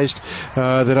surprised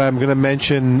that I'm going to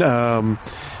mention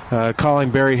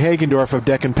calling Barry Hagendorf of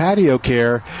Deck and Patio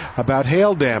Care about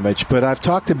hail damage. But I've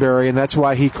talked to Barry, and that's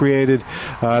why he created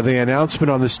the announcement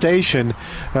on the station.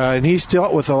 And he's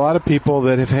dealt with a lot of people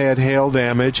that have had hail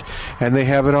damage, and they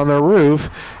have it on their roof,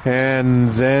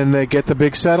 and then they get the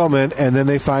big settlement, and then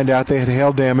they find out they had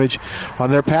hail damage on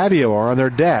their patio or on their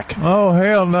deck. Oh,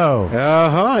 hell no.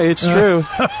 It's true.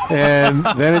 And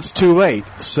then it's too late.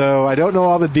 So I don't know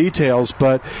all the details,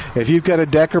 but if you've got a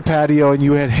deck or patio and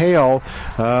you had hail,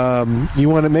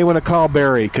 you may want to call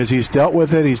Barry, because he's dealt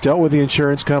with it. He's dealt with the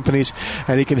insurance companies,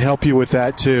 and he can help you with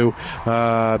that too,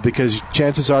 because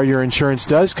chances are your insurance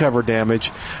does cover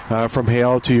damage from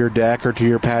hail to your deck or to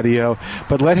your patio.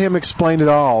 But let him explain it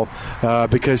all,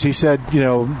 because he said,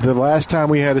 the last time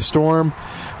we had a storm,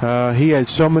 he had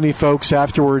so many folks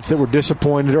afterwards that were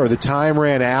disappointed, or the time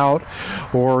ran out,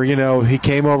 or, he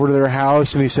came over to their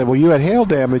house and he said, well, you had hail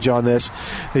damage on this.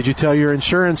 Did you tell your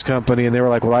insurance company? And they were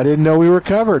like, well, I didn't know we were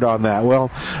covered on that.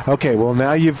 Well, okay, well,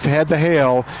 now you've had the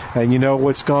hail and you know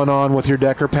what's gone on with your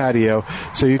deck or patio,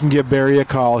 so you can give Barry a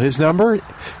call. His number,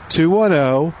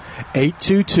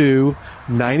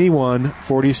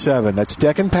 210-822-9147. That's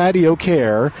Deck and Patio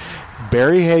Care,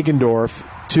 Barry Hagendorf,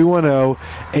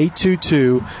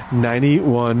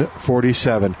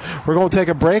 210-822-9147. We're going to take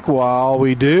a break. While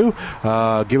we do,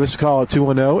 give us a call at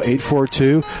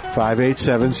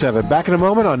 210-842-5877. Back in a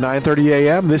moment on 9:30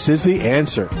 a.m. This is The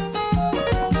Answer.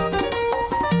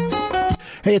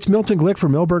 Hey, it's Milton Glick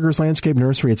from Milberger's Landscape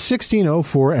Nursery at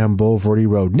 1604 M Boulevardy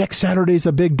Road. Next Saturday's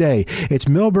a big day. It's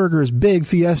Milberger's big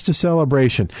Fiesta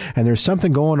celebration, and there's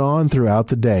something going on throughout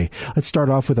the day. Let's start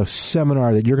off with a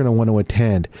seminar that you're going to want to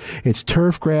attend. It's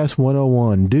Turfgrass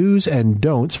 101, Do's and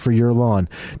Don'ts for Your Lawn.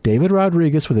 David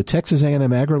Rodriguez with the Texas A&M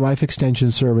AgriLife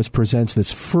Extension Service presents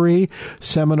this free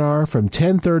seminar from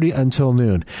 10:30 until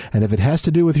noon. And if it has to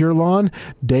do with your lawn,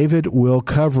 David will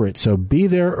cover it. So be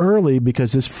there early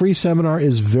because this free seminar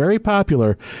is very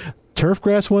popular.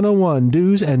 Turfgrass 101,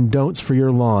 Do's and Don'ts for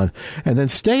Your Lawn. And then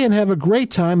stay and have a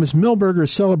great time as Milberger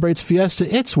celebrates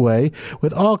Fiesta its way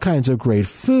with all kinds of great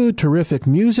food, terrific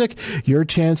music, your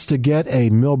chance to get a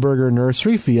Milberger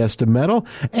Nursery Fiesta medal,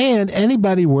 and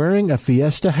anybody wearing a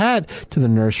Fiesta hat to the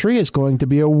nursery is going to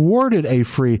be awarded a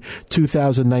free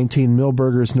 2019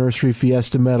 Milberger's Nursery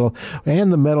Fiesta medal,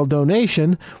 and the medal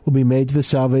donation will be made to the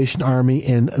Salvation Army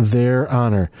in their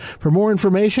honor. For more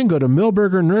information, go to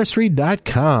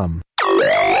milbergernursery.com.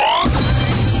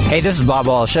 Hey, this is Bob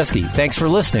Waliszewski. Thanks for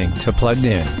listening to Plugged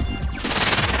In.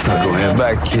 Not gonna have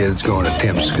black kids going to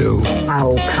temp school.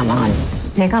 Oh, come on.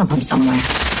 They're gonna put them somewhere.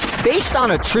 Based on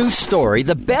a true story,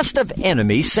 The Best of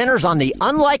Enemies centers on the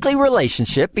unlikely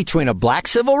relationship between a black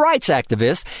civil rights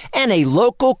activist and a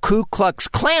local Ku Klux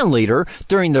Klan leader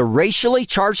during the racially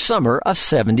charged summer of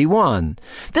 '71.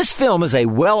 This film is a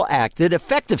well-acted,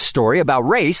 effective story about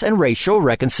race and racial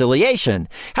reconciliation.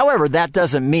 However, that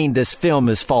doesn't mean this film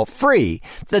is fault-free.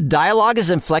 The dialogue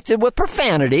is inflected with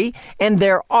profanity, and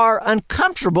there are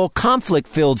uncomfortable,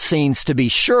 conflict-filled scenes to be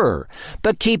sure.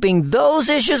 But keeping those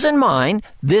issues in mind,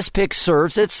 this pick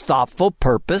serves its thoughtful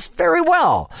purpose very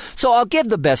well. So I'll give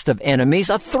The Best of Enemies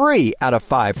a 3 out of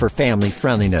 5 for family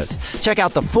friendliness. Check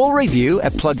out the full review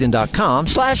at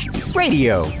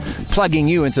pluggedin.com/radio. Plugging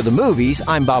you into the movies,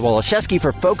 I'm Bob Waliszewski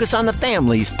for Focus on the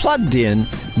Family's Plugged In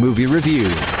Movie Review.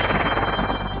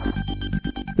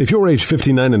 If you're age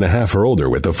 59 and a half or older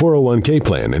with a 401k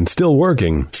plan and still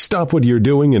working, stop what you're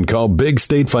doing and call Big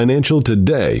State Financial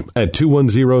today at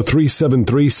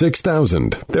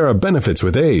 210-373-6000. There are benefits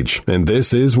with age, and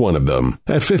this is one of them.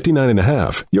 At 59 and a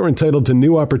half, you're entitled to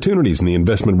new opportunities in the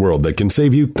investment world that can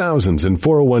save you thousands in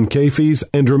 401k fees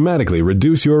and dramatically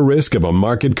reduce your risk of a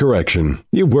market correction.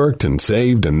 You've worked and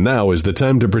saved, and now is the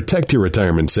time to protect your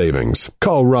retirement savings.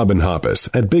 Call Robin Hoppus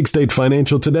at Big State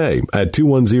Financial today at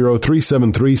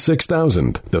 210-373-6000.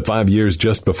 The 5 years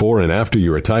just before and after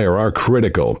you retire are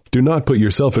critical. Do not put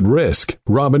yourself at risk.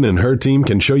 Robin and her team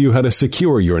can show you how to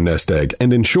secure your nest egg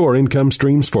and ensure income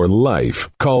streams for life.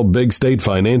 Call Big State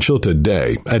Financial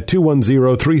today at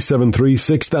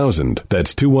 210-373-6000.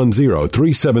 That's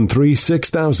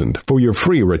 210-373-6000 for your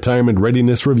free retirement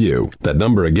readiness review. That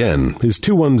number again is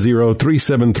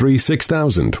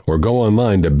 210-373-6000 or go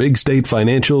online to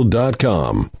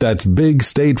bigstatefinancial.com. That's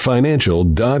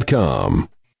bigstatefinancial.com.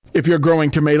 If you're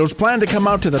growing tomatoes, plan to come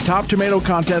out to the Top Tomato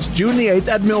Contest June the 8th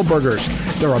at Milberger's.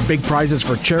 There are big prizes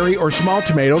for cherry or small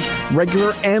tomatoes,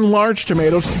 regular and large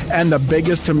tomatoes, and the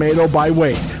biggest tomato by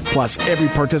weight. Plus, every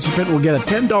participant will get a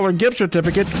 $10 gift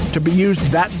certificate to be used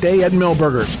that day at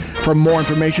Milberger's. For more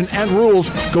information and rules,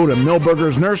 go to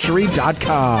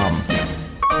milbergersnursery.com.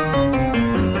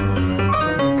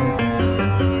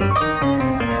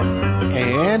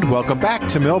 And welcome back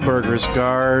to Milberger's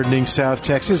Gardening South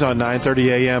Texas on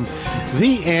 9:30 a.m.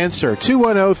 The Answer,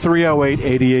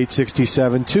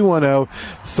 210-308-8867,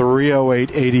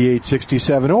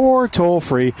 210-308-8867, or toll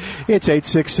free, it's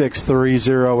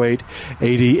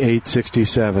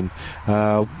 866-308-8867.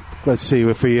 Let's see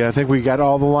if I think we got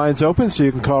all the lines open, so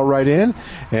you can call right in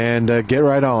and get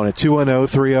right on at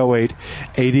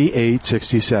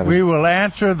 210-308-8867. We will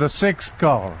answer the sixth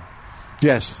caller.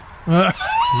 Yes.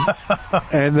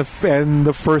 and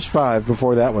the first 5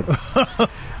 before that one.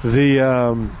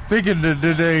 Thinking,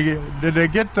 did they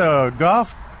get the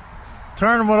golf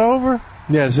tournament over?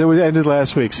 Yes, it ended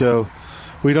last week, so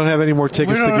we don't have any more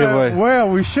tickets to give away. Well,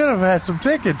 we should have had some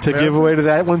tickets to give away to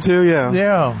that one too. Yeah.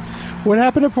 Yeah. What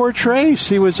happened to poor Trace?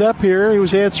 He was up here. He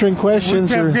was answering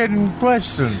questions. We kept getting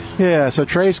questions. Yeah. So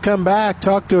Trace, come back,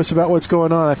 talk to us about what's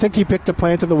going on. I think he picked a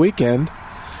plant of the weekend.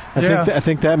 I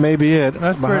think that may be it.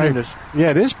 That's behind pretty. us.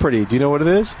 Yeah, it is pretty. Do you know what it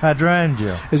is?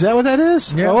 Hydrangea. Is that what that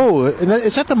is? Yeah. Oh,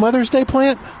 is that the Mother's Day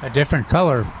plant? A different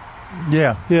color.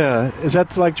 Yeah. Yeah. Is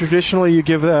that like traditionally you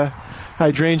give the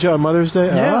hydrangea on Mother's Day?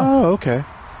 Yeah. Oh, okay.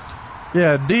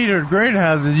 Yeah, Dieter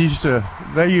greenhouses used to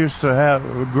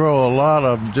grow a lot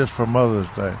of them just for Mother's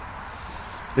Day.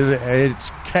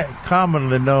 It's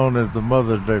commonly known as the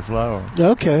Mother's Day flower.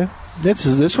 Okay,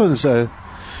 this one's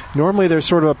normally they're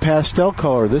sort of a pastel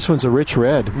color. This one's a rich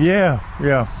red. Yeah.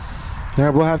 All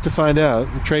right, we'll have to find out.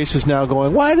 Trace is now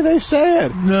going, why do they say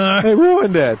it? They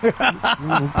ruined it.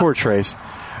 Poor Trace.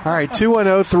 All right,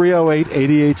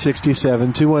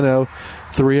 210-308-8867,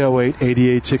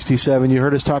 210-308-8867. You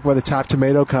heard us talk about the Top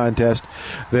Tomato Contest.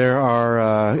 There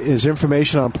is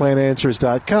information on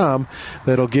plantanswers.com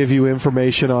that'll give you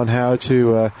information on how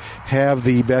to have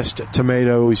the best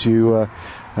tomatoes you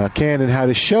can and how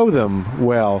to show them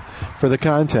well for the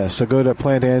contest. So go to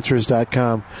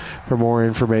plantanswers.com for more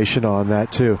information on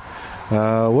that, too.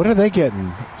 What are they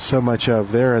getting so much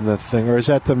of there in the thing? Or is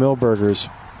that the Milberger's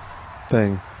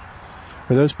thing?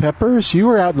 Are those peppers? You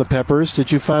were out in the peppers.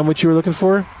 Did you find what you were looking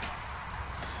for?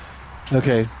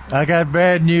 Okay. I got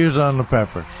bad news on the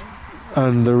peppers.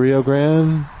 On the Rio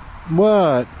Grande?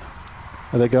 What?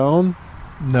 Are they gone?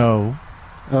 No.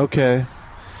 Okay.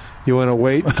 You want to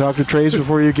wait and talk to Trace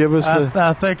before you give us the...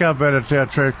 I think I better tell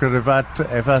Trace, because if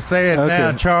I say it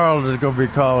now, Charles is going to be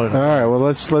calling. All right, well,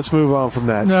 let's move on from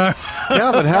that.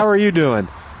 Calvin, how are you doing?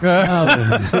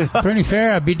 Pretty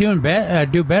fair.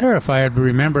 I'd do better if I had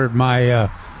remembered my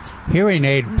hearing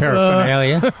aid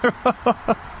paraphernalia.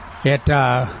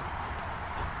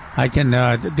 I can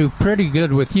do pretty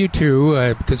good with you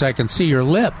two because I can see your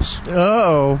lips.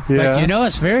 Oh, yeah. But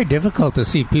it's very difficult to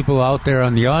see people out there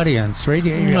on the audience.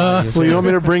 Radio. Well, you want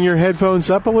me to bring your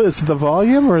headphones up a little? Is it the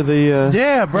volume or the?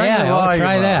 Yeah, bring the volume. I'll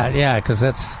try up. that. Yeah, because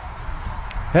that's.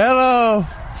 Hello.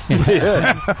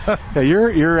 Yeah,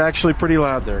 you're actually pretty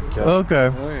loud there, Kelly.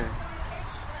 Okay.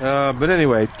 But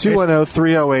anyway,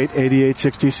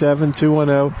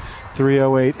 210-308-8867,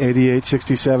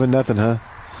 210-308-8867. Nothing, huh?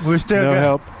 We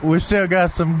still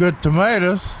got some good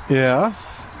tomatoes. Yeah.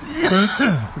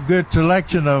 Good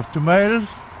selection of tomatoes,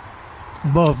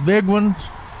 both big ones,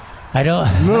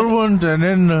 little ones, and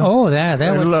then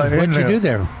what'd you do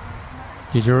there?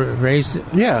 Did you raise it?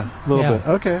 Yeah, a little bit.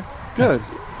 Okay, good.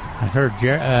 I heard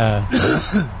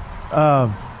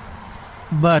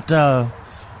but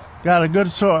got a good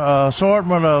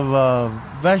assortment of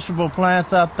vegetable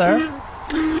plants out there,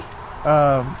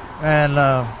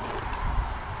 and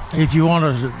if you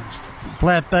want to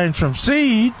plant things from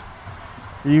seed,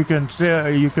 you got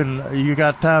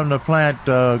time to plant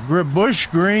bush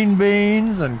green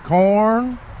beans and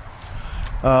corn.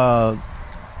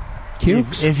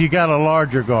 If you got a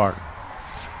larger garden,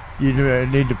 you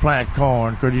need to plant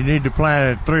corn, because you need to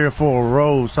plant it 3 or 4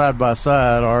 rows side by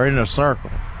side or in a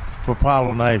circle for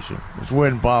pollination. It's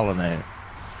wind pollinated.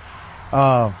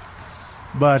 But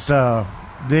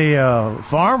the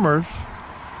farmers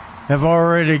have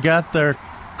already got their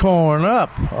corn up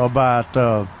about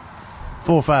 4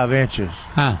 or 5 inches.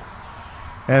 Huh.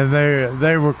 And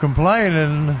they were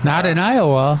complaining. Not in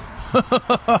Iowa.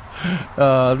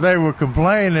 They were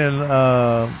complaining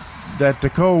that the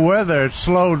cold weather had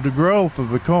slowed the growth of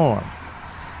the corn.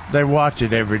 They watch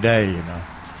it every day,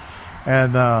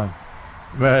 and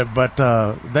but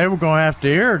they were going to have to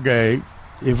irrigate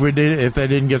if they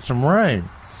didn't get some rain.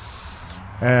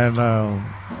 And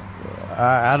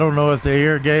I don't know if they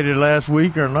irrigated last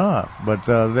week or not, but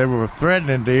they were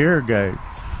threatening to irrigate.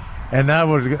 And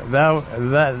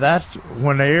that's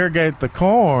when they irrigate the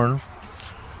corn.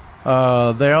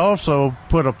 They also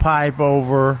put a pipe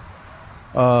over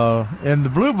in the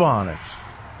bluebonnets,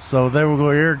 so they were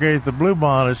going to irrigate the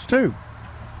bluebonnets too,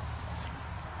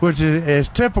 which is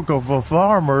typical for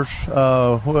farmers.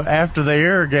 After they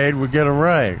irrigate, we get a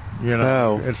rain.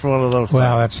 It's one of those things.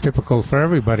 Well, that's typical for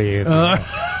everybody.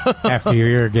 After you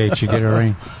irrigate, you get a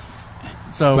rain.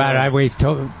 So, but we've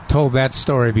told that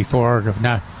story before.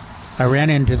 Now, I ran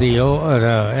into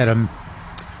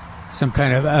some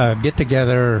kind of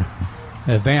get-together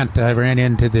event. I ran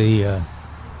into the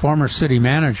former city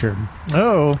manager.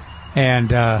 Oh.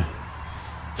 And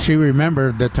she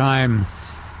remembered the time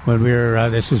when we were,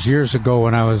 this was years ago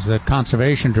when I was the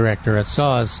conservation director at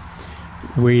SAWS.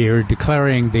 We were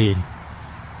declaring the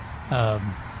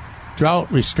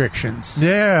drought restrictions.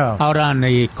 Yeah. Out on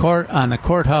the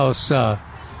courthouse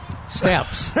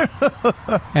steps.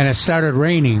 And it started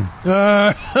raining.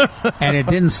 And it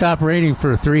didn't stop raining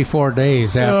for 3-4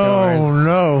 days afterwards. Oh,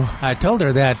 no. I told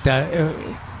her that it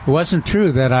wasn't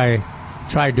true that I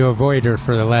tried to avoid her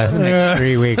for the next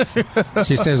 3 weeks.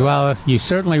 She says, well, I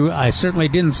certainly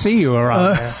didn't see you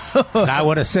around there. I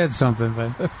would have said something,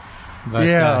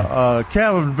 but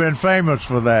Calvin's been famous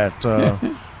for that.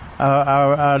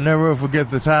 I'll never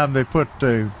forget the time they put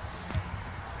the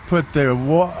put the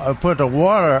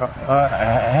water,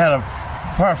 had a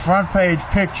front page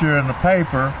picture in the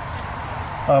paper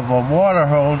of a water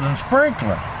hose and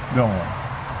sprinkler going.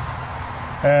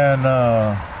 And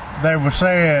they were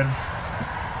saying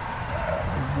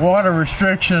water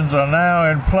restrictions are now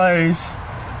in place,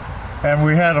 and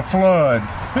we had a flood.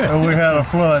 We had a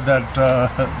flood that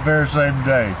very same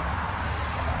day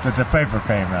that the paper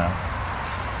came out.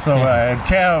 So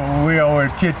and we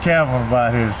always kid Calvin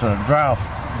about his drought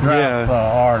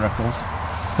articles.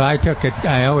 I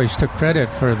always took credit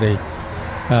for the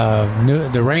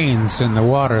rains and the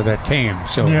water that came.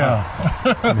 So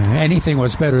anything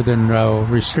was better than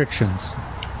restrictions.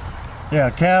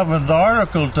 Yeah, Calvin's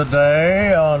article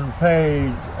today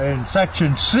in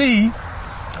section C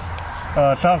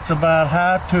talks about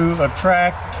how to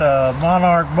attract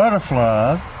monarch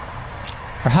butterflies.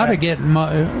 Or how to get.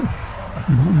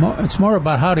 It's more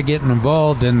about how to get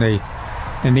involved in the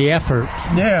effort.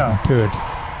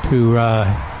 To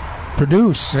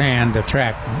produce and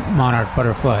attract monarch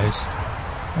butterflies.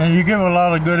 And you give a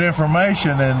lot of good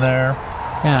information in there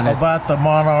about the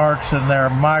monarchs and their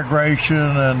migration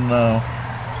and.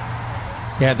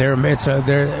 They're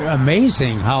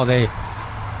amazing how they.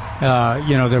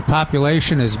 Their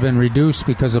population has been reduced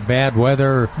because of bad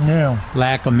weather,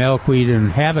 lack of milkweed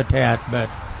and habitat, but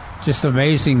just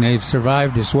amazing they've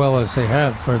survived as well as they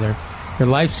have for their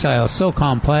lifestyle. So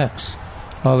complex.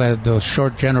 All those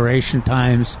short generation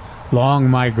times, long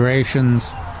migrations,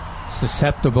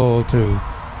 susceptible to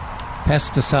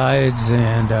pesticides,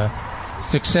 and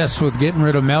success with getting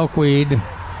rid of milkweed.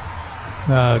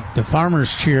 The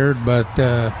farmers cheered, but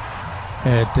the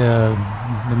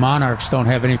monarchs don't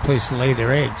have any place to lay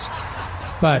their eggs.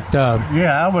 But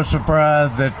I was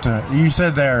surprised that you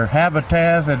said their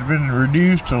habitat had been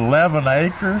reduced to 11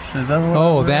 acres. Is that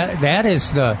what?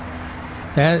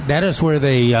 That is where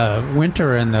they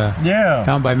winter in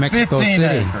down by Mexico 15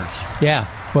 City. Acres. Yeah,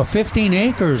 well, 15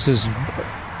 acres is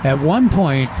at one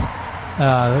point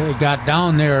it got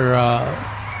down there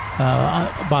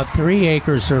about 3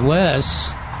 acres or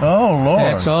less. Oh Lord!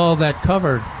 That's all that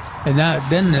covered, and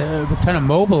then kind of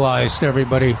mobilized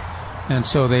everybody, and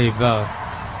so they've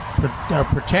are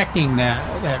protecting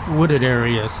that wooded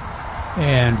areas,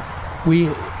 and we.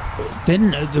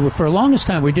 For the longest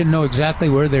time, we didn't know exactly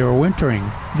where they were wintering.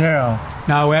 Yeah.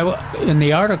 Now, in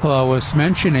the article, I was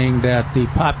mentioning that the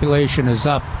population is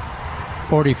up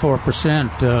 44%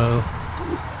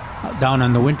 down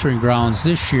on the wintering grounds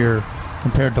this year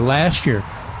compared to last year.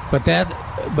 But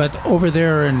over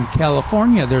there in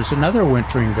California, there's another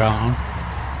wintering ground,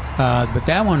 but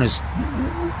that one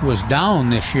was down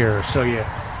this year. So you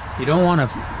don't want to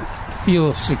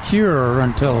feel secure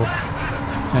until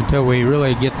we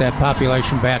really get that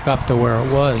population back up to where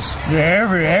it was. Yeah,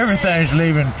 everything's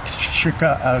leaving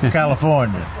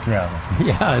California.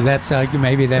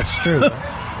 Maybe that's true.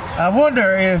 I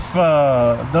wonder if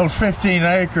those 15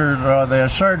 acres, are they a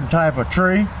certain type of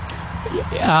tree?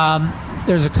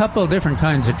 There's a couple of different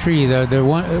kinds of tree. The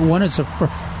one is a fir.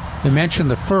 They mention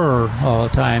the fir all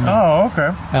the time. Oh,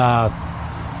 okay.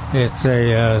 It's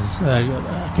I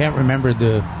can't remember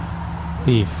the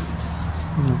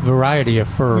variety of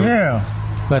fir. Yeah.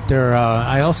 But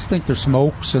I also think there's some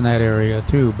oaks in that area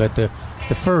too. But the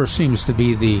fir seems to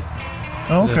be the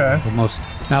most.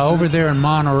 Now over there in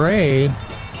Monterey,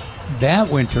 that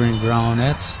wintering ground,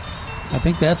 I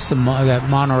think that's that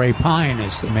Monterey pine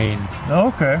is the main.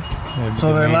 Okay.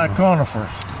 So they like conifers.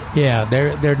 Yeah,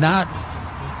 they're not.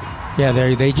 Yeah,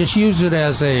 they just use it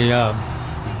as a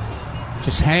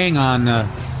just hang on the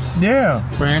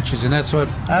branches, and that's what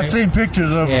I've seen pictures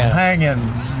of them hanging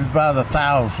by the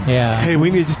thousand. Yeah. Hey,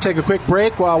 we need to take a quick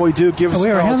break. While we do, give us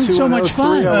a call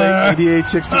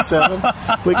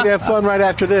 210-308-8867. We can have fun right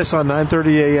after this on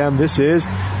 9:30 a.m. This is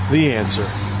The Answer.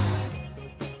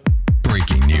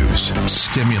 Breaking news,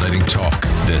 stimulating talk.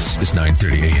 This is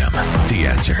 9:30 a.m. The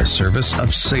Answer, service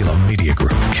of Salem Media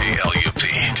Group,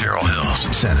 KLUP, Terrell Hills,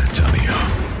 San Antonio.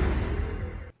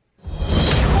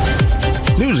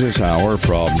 News this hour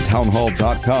from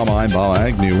townhall.com. I'm Bob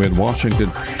Agnew in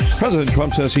Washington. President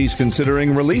Trump says he's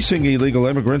considering releasing illegal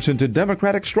immigrants into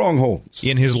Democratic strongholds.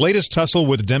 In his latest tussle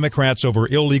with Democrats over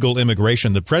illegal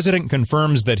immigration, the president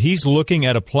confirms that he's looking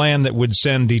at a plan that would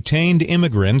send detained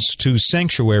immigrants to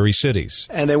sanctuary cities.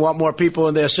 And they want more people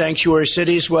in their sanctuary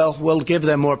cities? Well, we'll give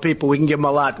them more people. We can give them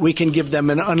a lot. We can give them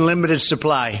an unlimited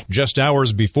supply. Just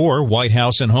hours before, White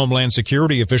House and Homeland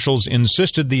Security officials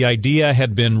insisted the idea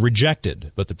had been rejected.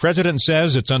 But the president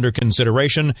says it's under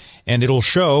consideration, and it'll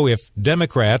show if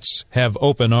Democrats have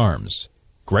open arms.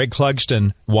 Greg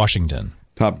Clugston, Washington.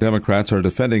 Top Democrats are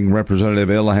defending Representative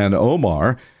Ilhan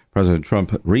Omar, President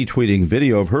Trump retweeting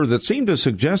video of her that seemed to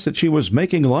suggest that she was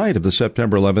making light of the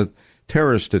September 11th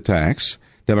terrorist attacks.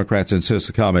 Democrats insist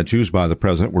the comments used by the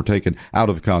president were taken out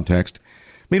of context.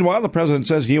 Meanwhile, the president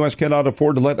says the U.S. cannot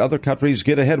afford to let other countries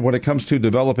get ahead when it comes to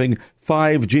developing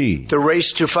 5G. The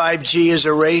race to 5G is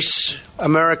a race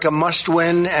America must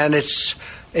win, and it's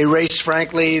a race,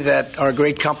 frankly, that our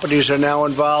great companies are now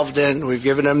involved in. We've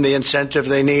given them the incentive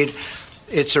they need.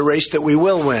 It's a race that we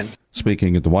will win.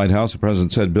 Speaking at the White House, the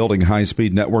president said building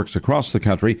high-speed networks across the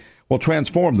country will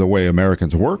transform the way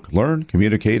Americans work, learn,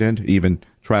 communicate, and even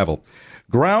travel.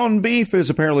 Ground beef is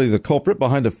apparently the culprit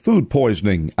behind a food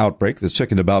poisoning outbreak that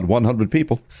sickened about 100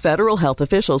 people. Federal health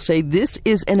officials say this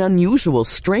is an unusual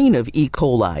strain of E.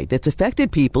 coli that's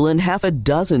affected people in half a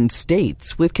dozen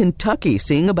states, with Kentucky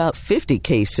seeing about 50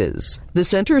 cases. The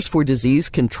Centers for Disease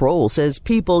Control says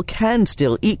people can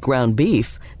still eat ground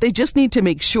beef. They just need to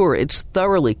make sure it's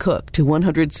thoroughly cooked to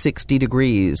 160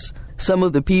 degrees. Some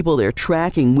of the people they're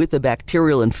tracking with the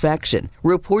bacterial infection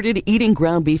reported eating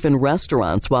ground beef in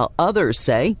restaurants, while others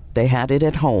say they had it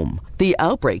at home. The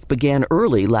outbreak began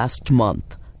early last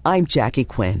month. I'm Jackie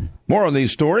Quinn. More on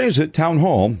these stories at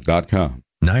townhall.com.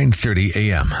 9:30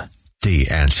 a.m.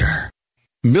 The Answer.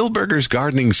 Millburgers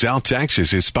Gardening South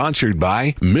Texas is sponsored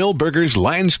by Millburgers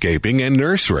Landscaping and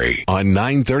Nursery on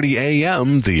 9:30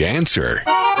 a.m. The Answer.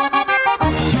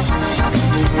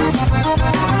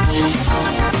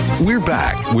 We're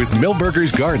back with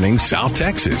Millburgers Gardening South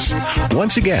Texas.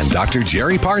 Once again, Dr.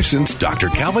 Jerry Parsons, Dr.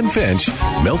 Calvin Finch,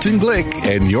 Milton Glick,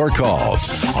 and your calls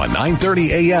on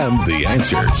 9:30 a.m. The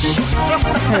Answer.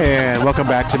 And welcome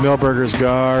back to Millburgers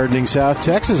Gardening South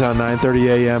Texas on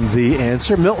 9:30 a.m. The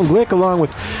Answer. Milton Glick along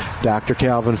with Dr.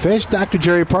 Calvin Finch, Dr.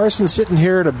 Jerry Parsons sitting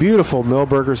here at a beautiful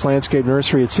Millburgers Landscape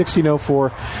Nursery at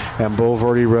 1604 and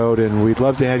Boulevardy Road. And we'd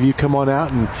love to have you come on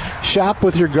out and shop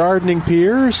with your gardening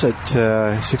peers at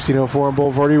 1604 on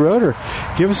Boulevardy Road, or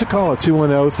give us a call at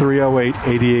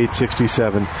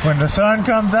 210-308-8867. When the sun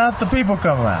comes out, the people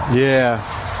come out. Yeah.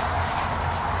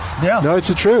 No, it's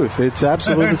the truth. It's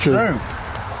absolutely It's true.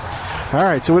 All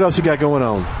right, so what else you got going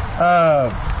on? I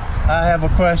have a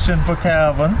question for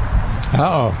Calvin.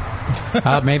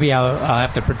 Maybe I'll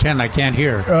have to pretend I can't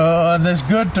hear. On this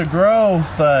good to grow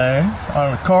thing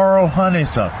on coral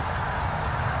honeysuckle,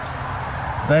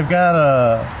 they've got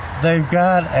a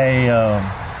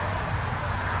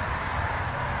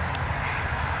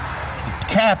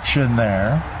caption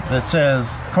there that says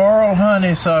coral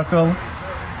honeysuckle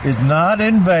is not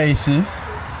invasive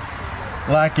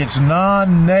like its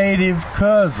non-native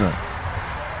cousin.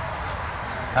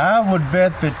 I would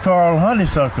bet that coral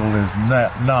honeysuckle is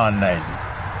non-native.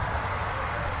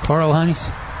 Coral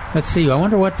honeysuckle? Let's see. I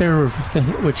wonder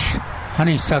which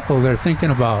honeysuckle they're thinking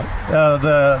about.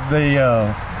 The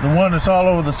one that's all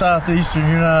over the southeastern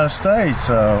United States.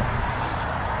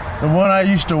 The one I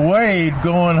used to wade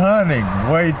going hunting,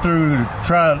 wade through to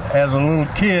try as a little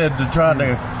kid to try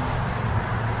to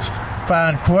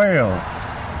find quail.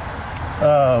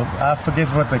 I forget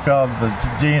what they call the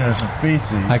genus and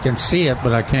species. I can see it,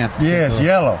 but I can't. Yes,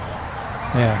 yellow.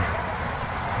 Yeah.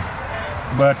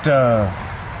 But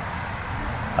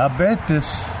I bet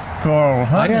this coral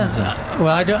honeysuckle.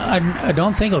 I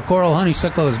don't think a coral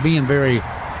honeysuckle is being very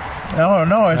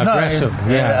aggressive. Not.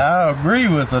 Yeah, I agree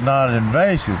with the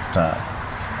non-invasive type.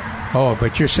 Oh,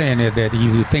 but you're saying that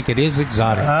you think it is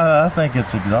exotic. I think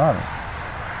it's exotic.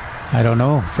 I don't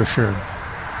know for sure.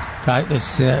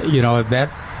 It's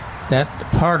that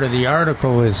part of the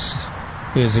article is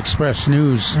Express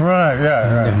News, right?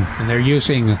 Yeah, and they're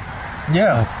using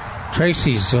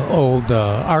Tracy's old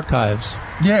archives.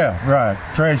 Yeah, right,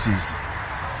 Tracy's.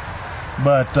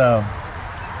 But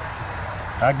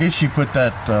I guess you put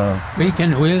that. It's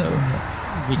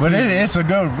a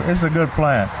good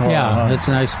plant. Yeah, it's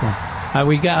a nice one.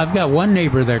 I've got one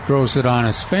neighbor that grows it on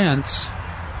his fence,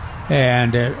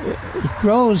 and it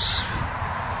grows.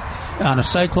 On a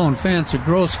cyclone fence, it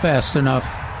grows fast enough.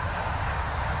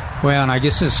 Well, and I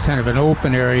guess it's kind of an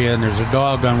open area, and there's a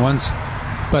dog on one side.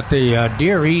 But the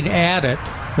deer eat at it,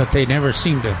 but they never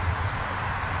seem to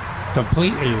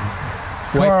completely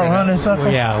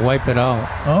wipe it out.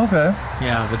 Okay.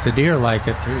 Yeah, but the deer like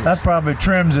it too. That probably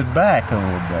trims it back a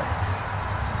little bit.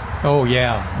 Oh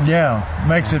yeah. Yeah,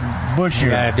 makes it bushier.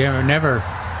 Yeah, it never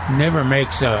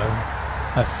makes a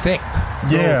thick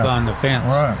growth on the fence.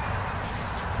 Right.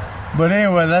 But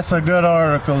anyway, that's a good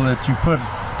article that you put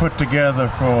together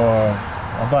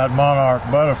about monarch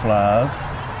butterflies.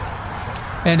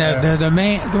 And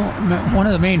one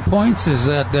of the main points is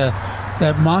that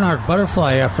that monarch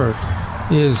butterfly effort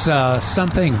is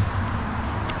something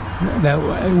that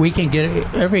we can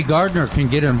get, every gardener can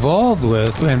get involved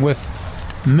with, and with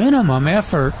minimum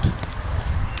effort,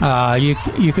 you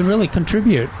can really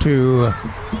contribute to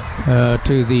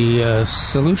the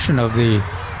solution of the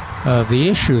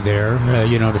issue there.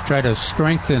 To try to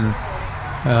strengthen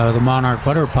the monarch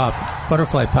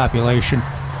butterfly population.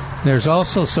 There's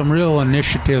also some real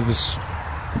initiatives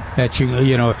that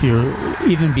if you're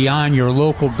even beyond your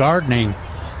local gardening,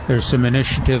 there's some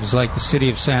initiatives like the city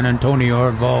of San Antonio are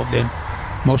involved in.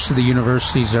 Most of the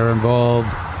universities are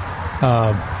involved.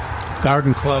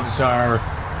 Garden clubs are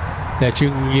that you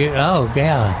oh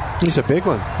yeah, he's a big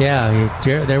one. Yeah,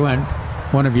 there went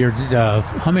one of your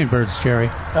hummingbirds, Jerry.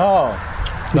 Oh,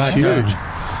 he's huge.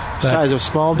 Size of a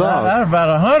small dog. That's about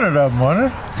 100 of them,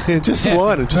 wasn't it? Just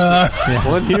one.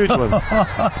 One huge one.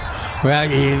 Well,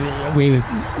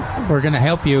 we're going to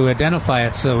help you identify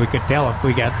it so we could tell if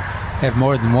we have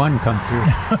more than one come through.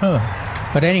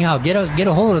 But anyhow, get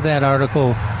a hold of that article.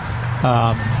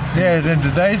 Yeah, it's in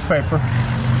today's paper.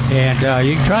 And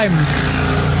you can try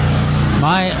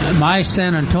my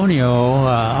San Antonio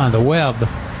on the web.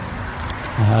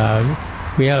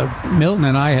 Milton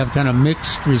and I have kind of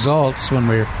mixed results when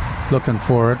we're looking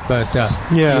for it, but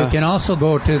you can also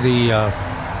go to the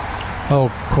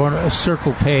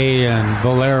Circle K and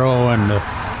Valero and the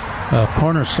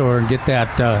corner store and get that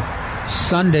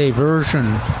Sunday version,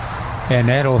 and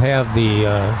that'll have the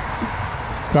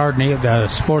gardening, the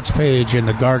sports page, and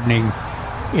the gardening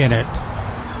in it.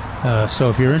 So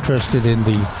if you're interested in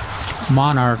the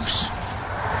monarchs,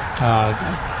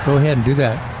 go ahead and do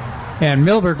that. And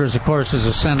Milberger's, of course, is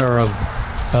a center of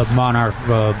monarch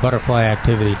butterfly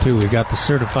activity too. We got the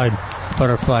certified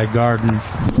butterfly garden,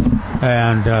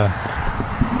 and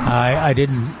I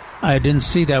didn't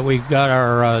see that we got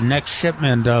our next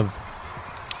shipment of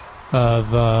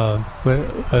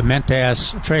I meant to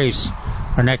ask Trace,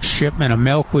 our next shipment of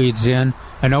milkweeds in.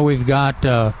 I know we've got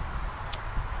the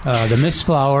mist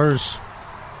flowers,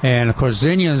 and of course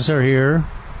zinnias are here.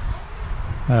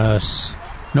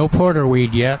 No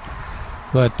porterweed yet.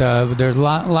 But there's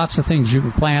lots of things you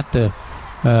can plant to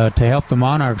help the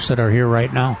monarchs that are here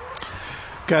right now.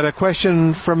 Got a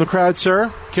question from the crowd,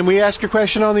 sir. Can we ask your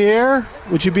question on the air?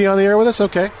 Would you be on the air with us?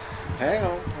 Okay. Hang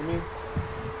on.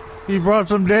 He brought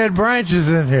some dead branches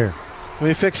in here. Let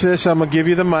me fix this. I'm going to give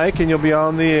you the mic, and you'll be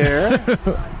on the air.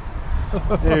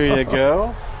 There you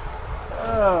go.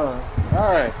 Oh,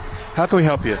 all right. How can we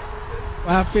help you?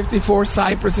 I have 54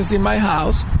 cypresses in my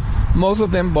house. Most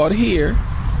of them bought here.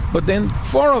 But then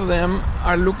 4 of them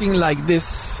are looking like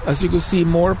this, as you can see,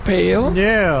 more pale.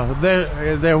 Yeah,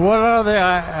 they're what are they?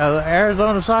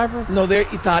 Arizona cypress? No, they're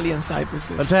Italian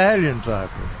cypresses. Italian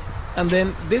cypress. And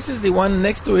then this is the one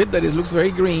next to it that it looks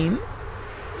very green.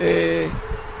 They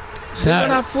don't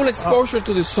have full exposure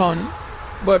to the sun,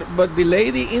 but the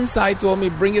lady inside told me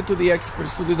bring it to the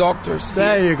experts, to the doctors.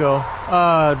 There you go.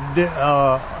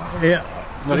 Yeah.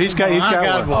 No, he's got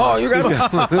one. Oh, you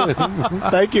got one.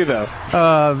 Thank you, though.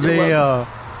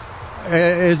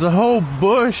 Is the whole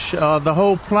bush, the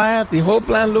whole plant? The whole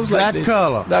plant looks like this.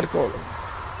 Color. That color.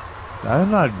 That's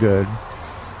not good.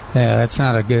 Yeah, that's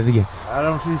not a good. I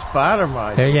don't see spider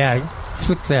mites. Yeah,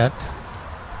 flick that.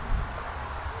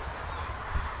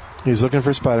 He's looking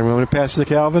for spider. Want me to pass it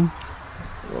to Calvin?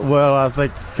 Well, I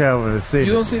think Calvin has seen it.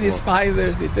 You don't see the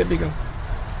spiders, the typical.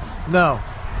 No.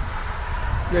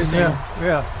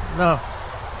 Yeah, no.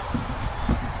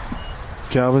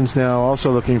 Calvin's now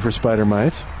also looking for spider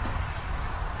mites.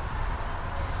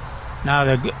 Now,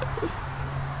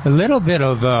 a little bit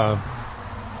of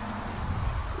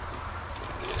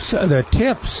the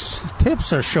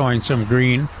tips are showing some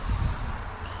green,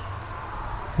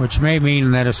 which may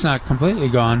mean that it's not completely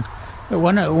gone. But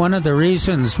one of the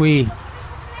reasons we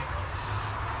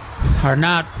are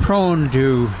not prone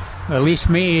to, at least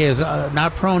me, is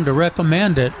not prone to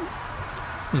recommend it,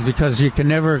 is because you can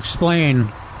never explain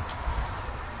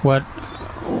what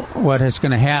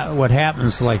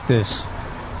happens like this.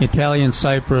 Italian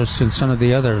cypress and some of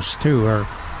the others too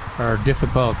are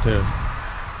difficult to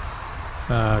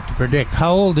predict.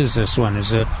 How old is this one?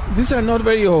 Is it? These are not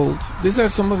very old. These are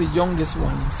some of the youngest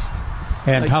ones.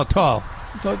 And how tall?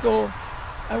 How tall?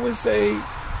 I would say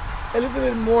a little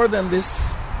bit more than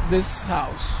this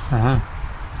house. Uh-huh.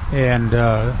 And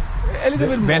a little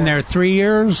bit more. Been there 3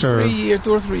 years or 3 years,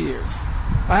 2 or 3 years.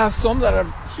 I have some that are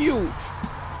huge.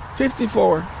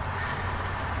 54.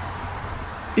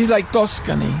 It's like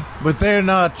Tuscany. But they're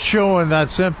not showing that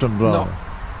symptom, though. No,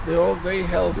 they're all very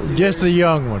healthy. Just the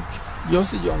young ones.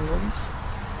 Just the young ones.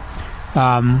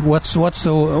 What's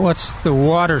the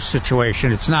water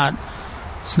situation? It's not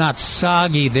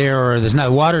soggy there, or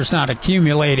water's not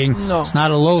accumulating. No, it's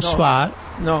not a low spot.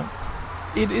 No,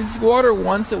 it's water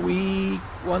once a week,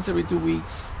 once every 2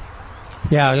 weeks.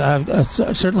 Yeah, I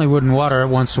certainly wouldn't water it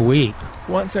once a week.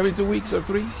 Once every 2 weeks or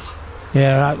 3?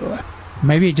 Yeah,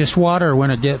 maybe just water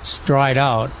when it gets dried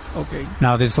out. Okay.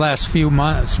 Now, these last few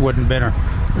months wouldn't have been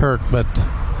hurt, but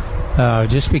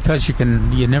just because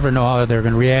you never know how they're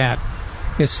going to react.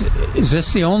 Is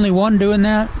this the only one doing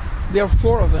that? There are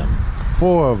 4 of them.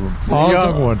 4 of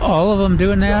them. All of them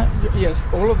doing that? Yes,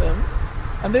 all of them.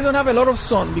 And they don't have a lot of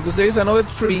sun because there is another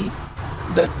tree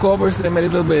that covers them a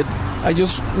little bit. I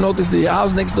just noticed the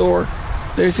house next door.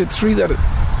 There is a tree that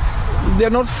they're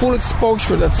not full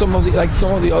exposure that some of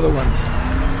the other ones.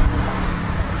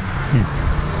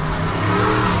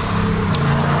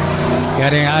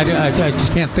 I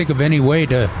just can't think of any way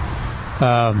to.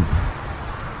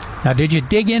 Now, did you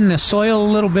dig in the soil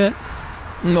a little bit?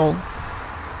 No.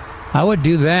 I would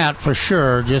do that for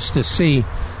sure, just to see.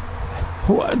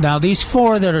 Now, these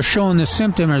 4 that are showing the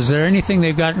symptom, is there anything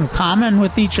they've got in common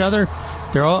with each other?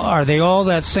 Are they all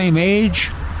that same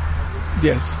age?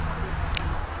 Yes.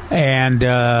 And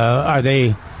are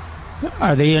they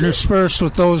interspersed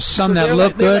with those some that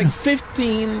look they're good? Like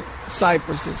 15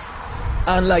 cypresses,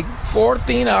 and like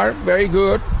 14 are very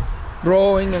good,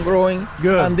 growing and growing.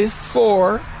 Good. And these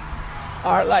 4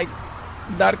 are like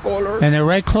dark color. And they're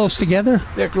right close together?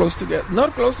 They're close together.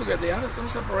 Not close together. They have some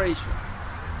separation.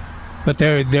 But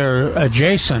they're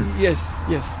adjacent. Yes.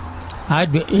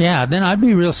 Then I'd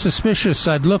be real suspicious.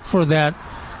 I'd look for that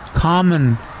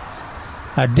common.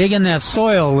 I'd dig in that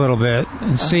soil a little bit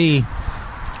and see.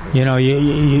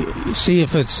 You see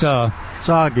if it's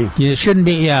soggy. It shouldn't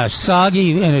be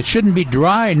soggy, and it shouldn't be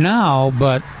dry now.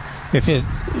 But if it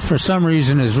for some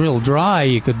reason is real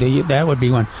dry, that would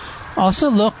be one. Also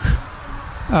look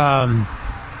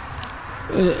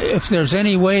if there's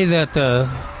any way that the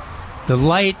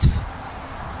light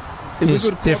is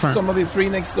we could different. Cut some of the tree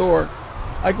next door.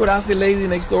 I could ask the lady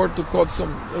next door to cut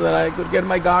some. That I could get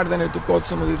my gardener to cut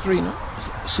some of the tree. No.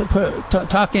 So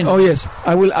talking. Oh yes,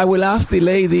 I will ask the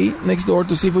lady next door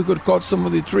to see if we could cut some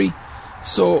of the tree,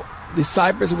 so the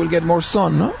cypress will get more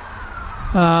sun. No.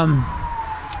 I'm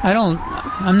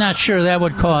not sure that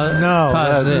would cause. No.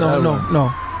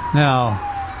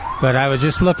 But I was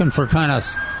just looking for kind of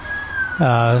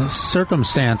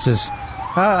circumstances.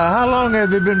 How long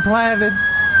have they been planted?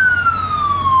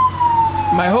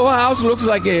 My whole house looks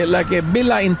like a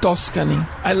villa in Tuscany.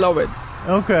 I love it.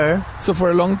 Okay. So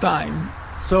for a long time.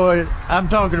 So I'm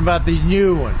talking about these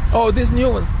new ones. Oh, these new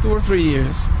ones, 2 or 3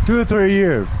 years. 2 or 3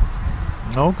 years.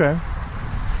 Okay.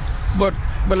 But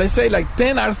let's say like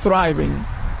 10 are thriving,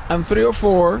 and 3 or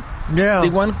 4, the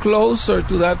one closer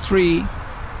to that tree,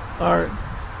 are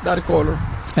that color.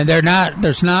 And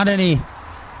there's not any.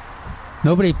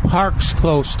 Nobody parks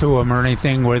close to them or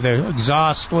anything where the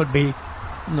exhaust would be.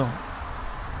 No.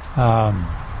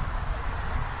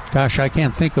 Gosh, I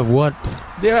can't think of what.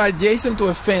 They are adjacent to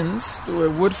a fence, to a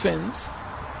wood fence.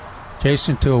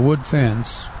 Adjacent to a wood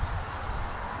fence.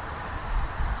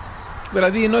 But I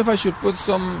didn't know if I should put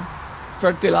some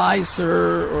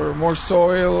fertilizer or more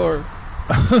soil or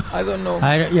I don't know.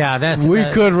 We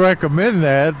could recommend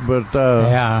that, but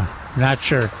not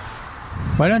sure.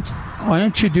 Why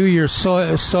don't you do your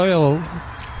soil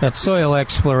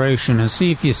exploration and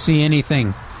see if you see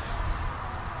anything.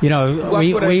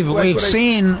 We've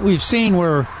seen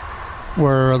where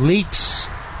leaks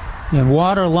in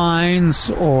water lines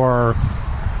or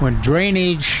when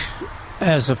drainage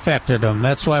has affected them.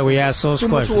 That's why we ask those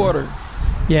questions. Too much water.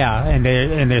 Yeah, and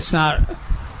it's not.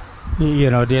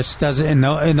 Just doesn't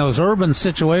in those urban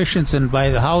situations and by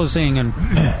the housing and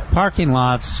parking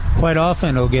lots. Quite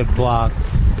often it'll get blocked.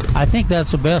 I think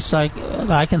that's the best I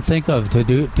can think of to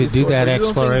do that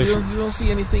exploration. You don't see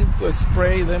anything to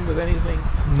spray them with anything?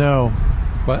 No.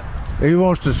 What? He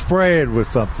wants to spray it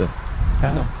with something.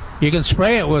 No. You can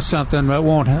spray it with something, but it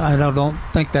won't. I don't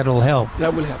think that'll help.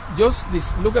 That will help. Just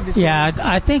this. Look at this. Yeah,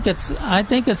 I think it's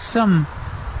some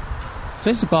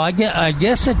physical. I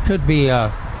guess it could be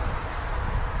a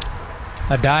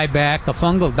dieback, a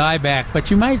fungal dieback,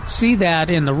 but you might see that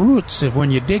in the roots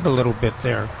when you dig a little bit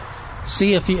there.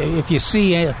 See if you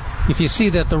see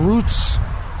that the roots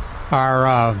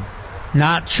are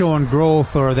not showing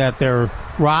growth or that they're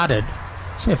rotted.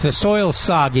 So if the soil's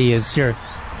soggy,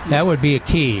 that would be a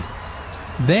key.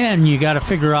 Then you got to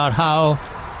figure out how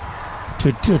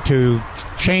to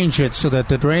change it so that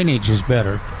the drainage is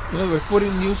better. We're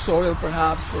putting new soil,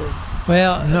 perhaps, or.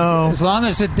 Well, no. As long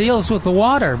as it deals with the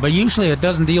water, but usually it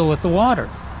doesn't deal with the water.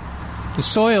 The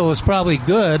soil is probably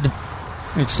good,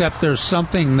 except there's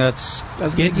something that's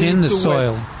getting in the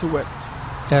soil. Too wet.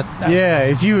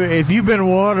 If you've been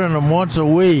watering them once a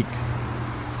week.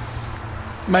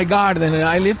 My garden,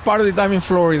 I live part of the time in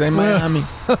Florida, in Miami.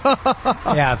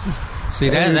 Yeah, See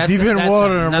that? If you've been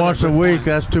watering them once a week,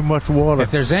 that's too much water.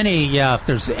 If there's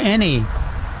any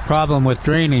problem with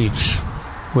drainage,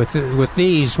 with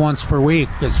these once per week,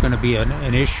 it's going to be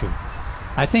an issue.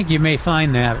 I think you may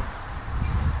find that.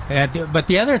 But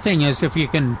the other thing is, if you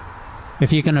can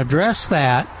address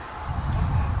that,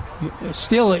 it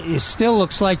still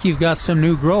looks like you've got some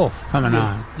new growth coming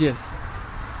on. Yes.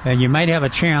 And you might have a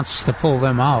chance to pull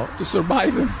them out. To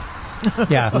survive them.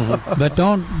 Yeah. But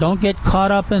don't get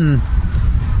caught up in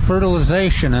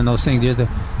fertilization and those things. The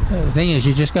thing is,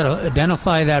 you just got to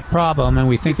identify that problem, and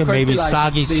we think it may be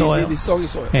soggy soil, the soggy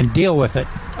soil, and deal with it.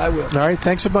 I will. All right,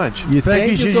 thanks a bunch. You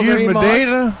think you should use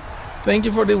Medina? Thank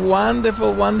you for the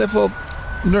wonderful, wonderful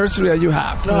nursery that you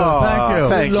have. Oh,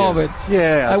 thank you. Love it.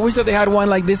 Yeah. I wish that they had one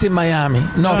like this in Miami.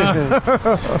 No.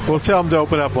 We'll tell them to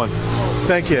open up one.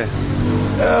 Thank you.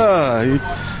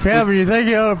 Calvin, you think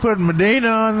you ought to put Medina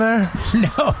on there?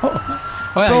 No.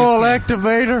 Soil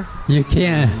activator? You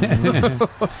can.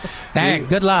 Hey,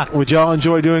 good luck. Would y'all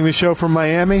enjoy doing the show from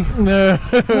Miami? Well,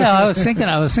 I was thinking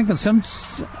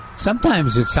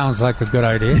sometimes it sounds like a good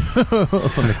idea. In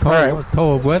the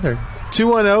cold weather.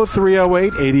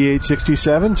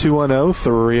 210-308-8867.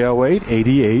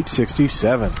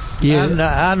 210-308-8867.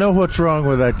 Yeah. I know what's wrong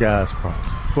with that guy's problem.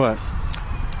 What?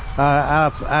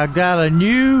 I got a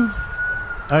new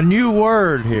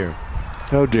word here.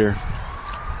 Oh dear.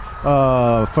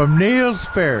 From Neil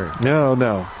Sperry.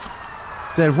 No.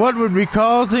 Said, what would be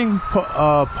causing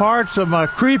parts of my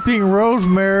creeping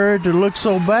rosemary to look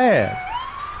so bad?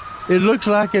 It looks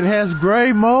like it has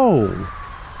gray mold.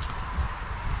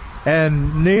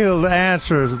 And Neil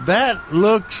answers, that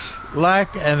looks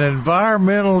like an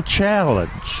environmental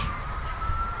challenge.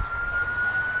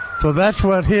 So that's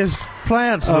what his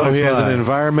plants look like. Oh, he has an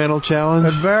environmental challenge?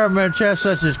 Environmental challenge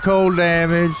such as cold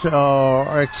damage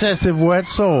or excessive wet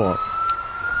soil.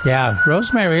 Yeah,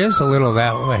 rosemary is a little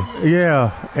that way.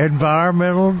 Yeah,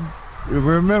 environmental,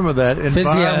 remember that,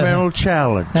 environmental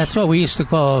challenge. That's what we used to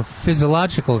call a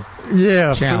physiological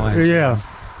challenge. Yeah.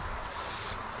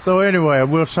 So anyway,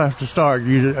 we'll have to start.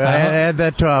 Add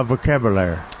that to our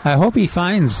vocabulary. I hope he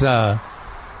finds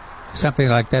something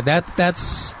like that.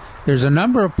 There's a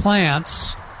number of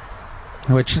plants,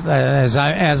 which, as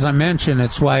I mentioned,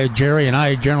 it's why Jerry and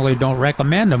I generally don't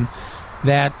recommend them,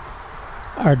 that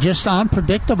are just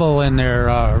unpredictable in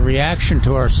their reaction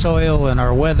to our soil and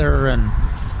our weather, and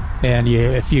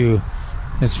you're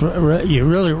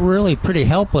really pretty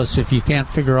helpless if you can't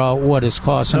figure out what is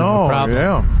causing the problem.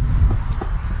 Yeah.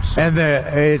 And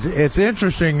it's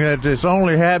interesting that it's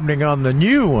only happening on the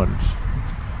new ones.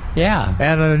 Yeah.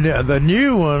 And the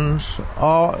new ones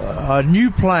are a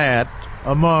new plant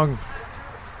among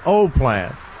old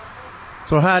plants.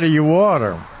 So how do you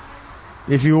water them?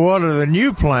 If you water the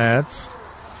new plants,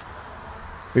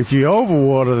 if you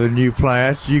overwater the new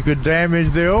plants, you could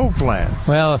damage the old plants.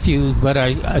 Well, but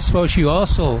I suppose you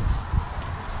also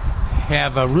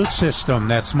have a root system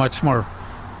that's much more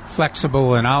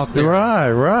flexible and out there.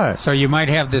 Right. So you might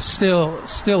have this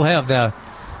still have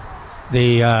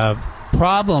the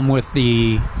problem with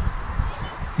the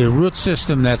root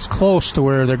system that's close to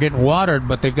where they're getting watered,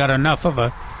 but they've got enough of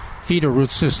a feeder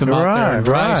root system out there in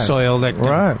dry soil that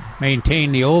can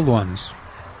maintain the old ones.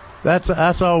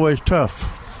 That's always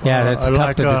tough. Yeah, that's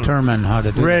tough to determine how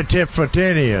to do. Red tip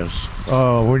photinias.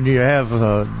 When you have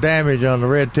damage on the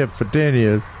red tip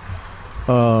photinias,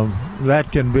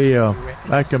 that can be a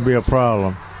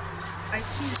problem.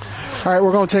 All right,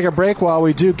 we're going to take a break. While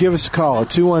we do, give us a call at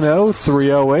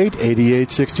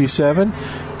 210-308-8867.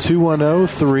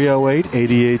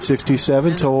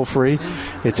 210-308-8867, toll free.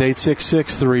 It's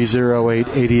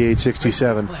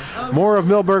 866-308-8867. More of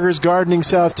Milberger's Gardening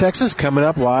South Texas coming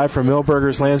up live from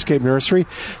Milberger's Landscape Nursery,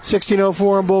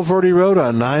 1604 on Boulevardy Road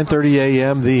on 9:30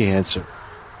 a.m. The Answer.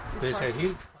 There's a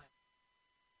huge...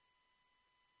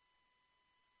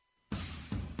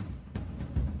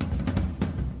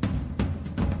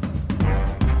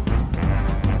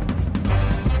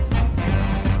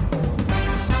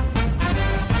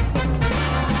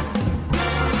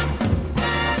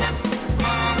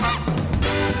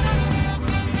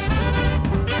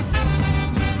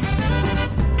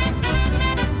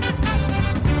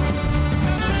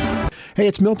 Hey,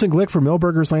 it's Milton Glick from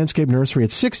Milberger's Landscape Nursery at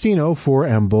 1604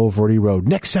 on Boulevardy Road.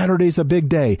 Next Saturday's a big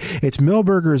day. It's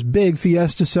Milberger's big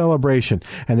Fiesta celebration,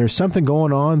 and there's something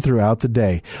going on throughout the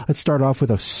day. Let's start off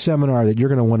with a seminar that you're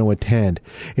going to want to attend.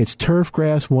 It's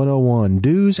Turfgrass 101,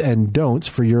 Do's and Don'ts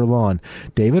for Your Lawn.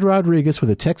 David Rodriguez with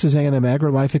the Texas A&M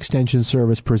AgriLife Extension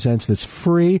Service presents this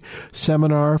free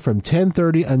seminar from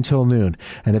 10:30 until noon.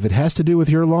 And if it has to do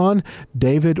with your lawn,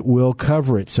 David will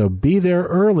cover it. So be there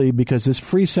early because this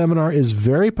free seminar is is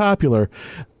very popular.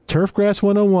 Turfgrass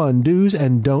 101, do's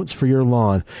and don'ts for your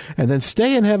lawn. And then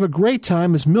stay and have a great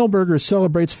time as Milberger's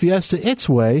celebrates Fiesta its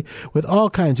way with all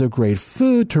kinds of great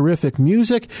food, terrific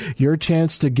music, your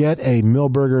chance to get a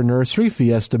Milberger Nursery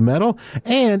Fiesta medal,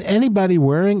 and anybody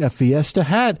wearing a Fiesta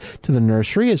hat to the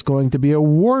nursery is going to be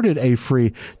awarded a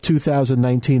free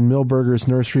 2019 Milberger's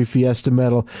Nursery Fiesta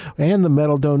medal, and the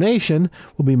medal donation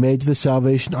will be made to the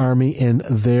Salvation Army in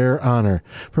their honor.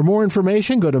 For more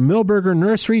information, go to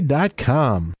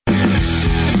milbergernursery.com.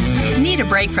 Need a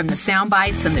break from the sound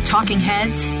bites and the talking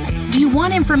heads? Do you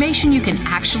want information you can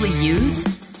actually use?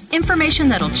 Information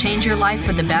that'll change your life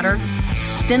for the better?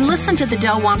 Then listen to the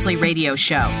Del Walmsley Radio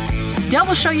Show. Del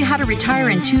will show you how to retire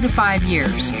in 2 to 5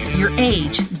 years. Your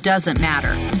age doesn't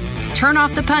matter. Turn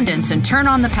off the pundits and turn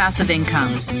on the passive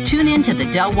income. Tune in to the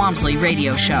Del Walmsley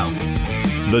Radio Show.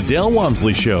 The Del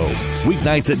Walmsley Show,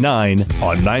 weeknights at 9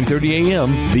 on 9:30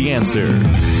 a.m. The Answer.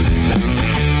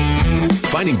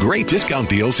 Finding great discount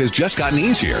deals has just gotten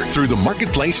easier through the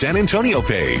Marketplace San Antonio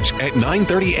page at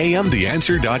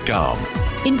 930amtheanswer.com.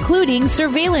 Including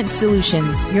surveillance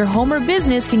solutions. Your home or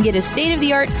business can get a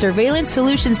state-of-the-art surveillance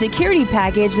solution security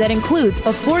package that includes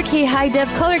a 4K high-def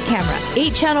color camera,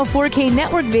 8-channel 4K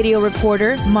network video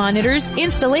recorder, monitors,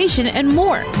 installation, and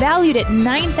more. Valued at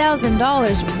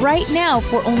 $9,000 right now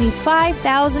for only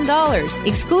 $5,000.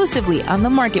 Exclusively on the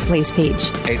Marketplace page.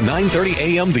 At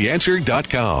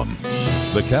 930amtheanswer.com.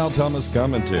 The Cal Thomas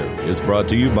Commentary is brought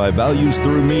to you by Values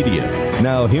Through Media.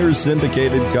 Now here's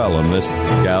syndicated columnist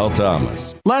Cal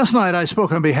Thomas. Last night I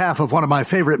spoke on behalf of one of my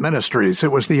favorite ministries.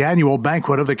 It was the annual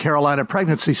banquet of the Carolina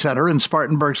Pregnancy Center in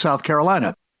Spartanburg, South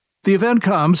Carolina. The event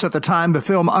comes at the time the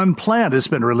film Unplanned has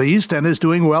been released and is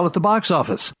doing well at the box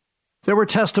office. There were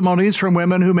testimonies from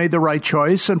women who made the right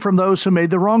choice and from those who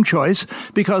made the wrong choice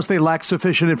because they lacked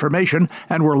sufficient information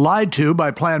and were lied to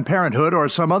by Planned Parenthood or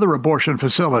some other abortion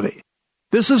facility.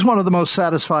 This is one of the most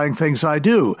satisfying things I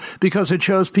do, because it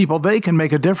shows people they can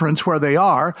make a difference where they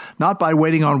are, not by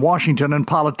waiting on Washington and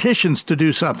politicians to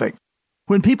do something.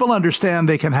 When people understand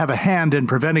they can have a hand in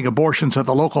preventing abortions at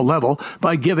the local level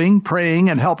by giving, praying,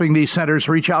 and helping these centers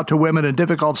reach out to women in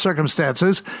difficult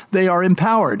circumstances, they are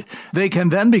empowered. They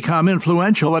can then become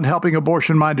influential in helping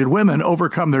abortion-minded women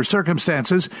overcome their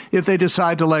circumstances if they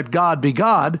decide to let God be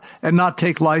God and not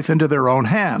take life into their own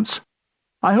hands.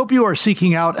 I hope you are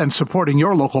seeking out and supporting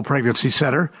your local pregnancy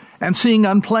center and seeing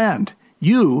Unplanned.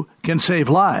 You can save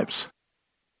lives.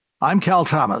 I'm Cal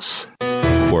Thomas.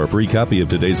 For a free copy of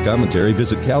today's commentary,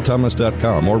 visit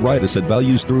calthomas.com or write us at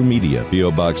Values Through Media,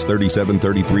 P.O. Box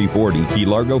 373340, Key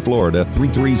Largo, Florida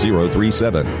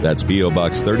 33037. That's P.O.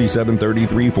 Box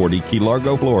 373340, Key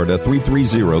Largo, Florida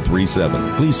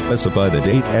 33037. Please specify the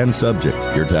date and subject.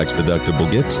 Your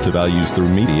tax-deductible gifts to Values Through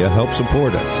Media help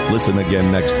support us. Listen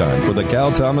again next time for the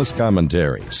Cal Thomas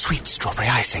Commentary. Sweet strawberry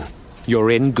icing.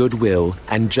 You're in Goodwill,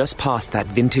 and just past that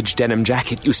vintage denim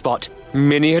jacket you spot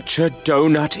miniature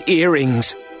donut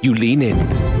earrings. You lean in.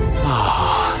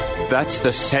 Ah, that's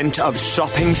the scent of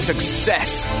shopping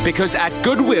success. Because at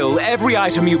Goodwill, every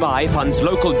item you buy funds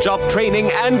local job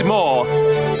training and more.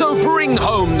 So bring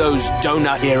home those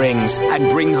donut earrings and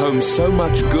bring home so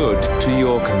much good to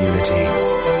your community.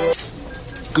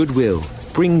 Goodwill.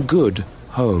 Bring good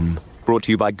home. Brought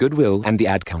to you by Goodwill and the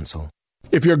Ad Council.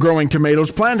 If you're growing tomatoes,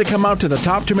 plan to come out to the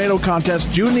Top Tomato Contest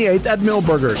June the 8th at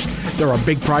Milberger's. There are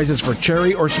big prizes for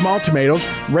cherry or small tomatoes,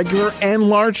 regular and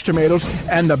large tomatoes,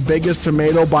 and the biggest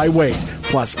tomato by weight.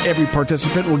 Plus, every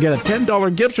participant will get a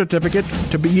 $10 gift certificate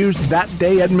to be used that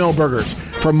day at Milberger's.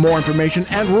 For more information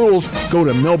and rules, go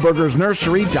to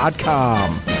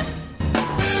milbergersnursery.com.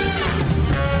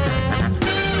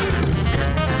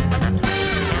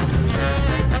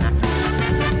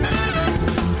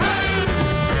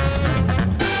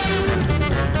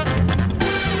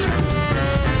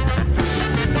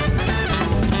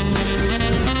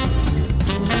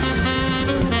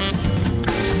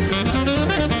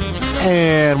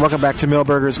 And welcome back to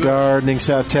Milberger's Gardening,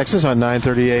 South Texas on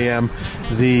 9:30 a.m.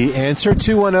 The Answer,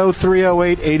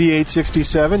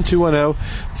 210-308-8867,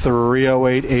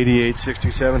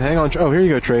 210-308-8867. Hang on. Oh, here you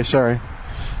go, Trey. Sorry.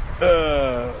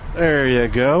 There you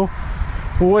go.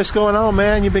 Well, what's going on,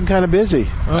 man? You've been kind of busy.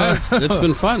 It's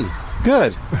been fun.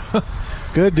 Good.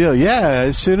 Good deal. Yeah,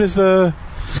 as soon as the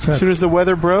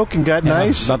weather broke and got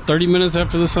nice. About 30 minutes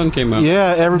after the sun came up.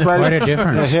 Yeah, everybody Quite a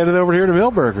difference. headed over here to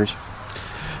Milberger's.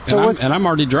 So and I'm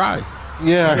already dry.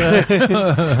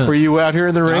 Yeah. Were you out here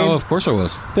in the rain? Oh, of course I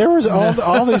was. There was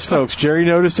all these folks. Jerry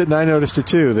noticed it, and I noticed it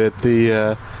too, that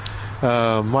the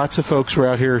lots of folks were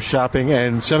out here shopping,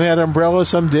 and some had umbrellas,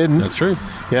 some didn't. That's true.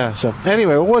 Yeah. So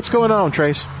anyway, what's going on,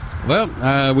 Trace?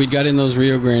 Well, we got in those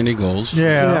Rio Grande Golds.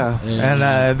 Yeah.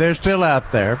 And they're still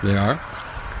out there. They are.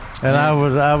 And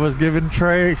I was giving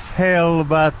Trey hell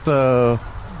about the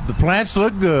plants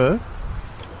look good,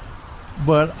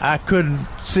 but I couldn't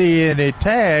see any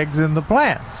tags in the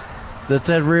plants that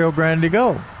said Rio Grande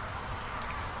Gold.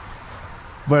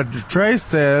 But Trey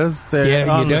says they're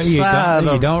on the side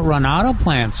you don't run out of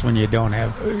plants when you don't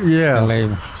have the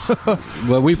label.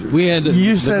 Well, we had...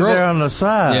 You said they're on the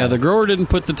side. Yeah, the grower didn't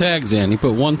put the tags in. He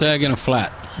put one tag in a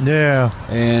flat. Yeah.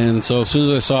 And so as soon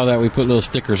as I saw that, we put little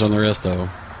stickers on the rest of them.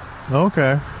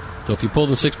 Okay. So if you pull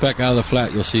the 6-pack out of the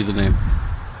flat, you'll see the name.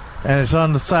 And it's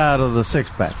on the side of the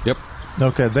 6-pack. Yep.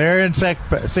 Okay, they're in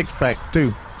 6-pack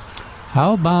too.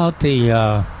 How about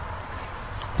the...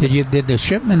 Did the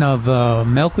shipment of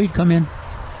milkweed come in?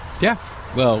 Yeah.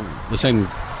 Well, the same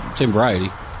variety.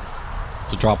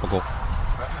 The tropical.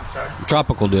 The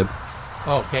tropical did.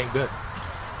 Okay, good.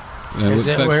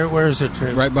 Yeah, where is it?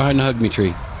 Right behind the Hug Me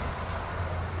tree.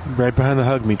 Right behind the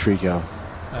Hug Me tree, Cal.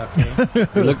 Okay.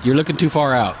 You're looking too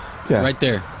far out. Yeah. Right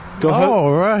there.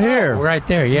 Right here. Right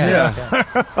there, yeah.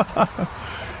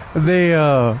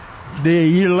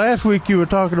 Last week you were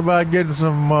talking about getting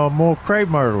some more crepe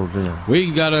myrtles in.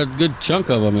 We got a good chunk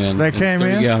of them in. They came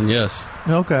in? Gallon, yes.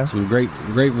 Okay. Some great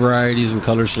varieties and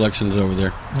color selections over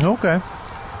there. Okay.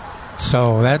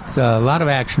 So that's a lot of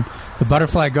action. The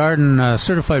butterfly garden,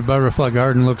 certified butterfly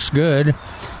garden, looks good,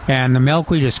 and the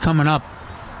milkweed is coming up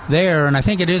there, and I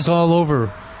think it is all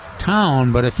over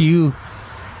town. But if yours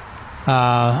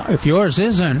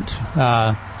isn't,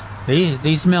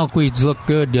 these milkweeds look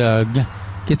good.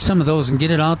 Get some of those and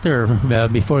get it out there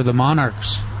before the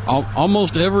monarchs.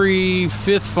 Almost every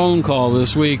fifth phone call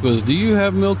this week was, "Do you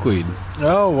have milkweed?"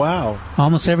 Oh, wow.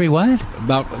 Almost every what?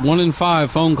 About 1 in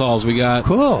 5 phone calls we got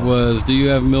was, "Do you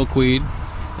have milkweed?"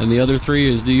 And the other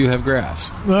 3 is, "Do you have grass?"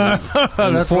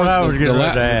 That's what I was getting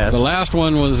ready to ask. The last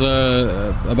one was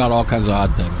about all kinds of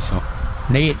odd things. So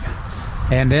neat.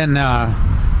 And then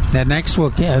the next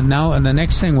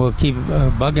thing we'll keep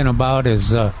bugging about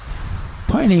is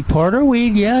any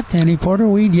porterweed yet? Any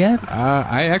porterweed yet?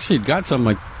 I actually got some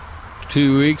like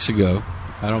 2 weeks ago.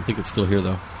 I don't think it's still here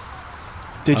though.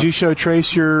 Did you show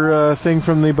Trace your thing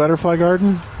from the butterfly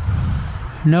garden?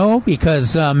 No,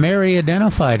 because Mary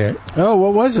identified it. Oh,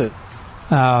 what was it?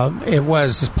 It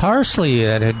was parsley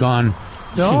that had gone.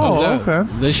 Okay.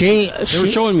 They were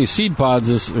showing me seed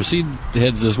pods or seed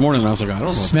heads this morning, and I was like, I don't know.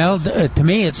 Smelled to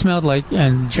me. It smelled like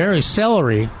Jerry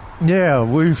celery. Yeah,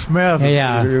 we smelled it.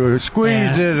 Yeah. We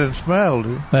squeezed it and smelled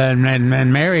it.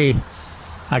 And Mary,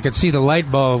 I could see the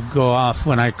light bulb go off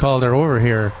when I called her over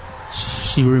here.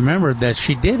 She remembered that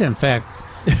she did, in fact,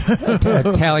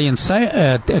 Italian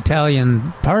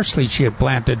parsley she had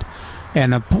planted.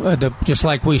 And just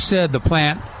like we said, the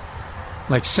plant,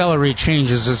 like celery,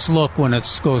 changes its look when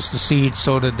it goes to seed.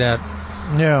 So did that.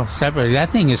 Yeah. Separately. That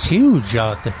thing is huge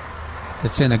out there.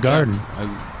 It's in the garden.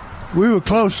 We were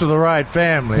close to the right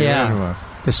family. Yeah. Anyway.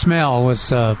 The smell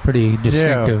was pretty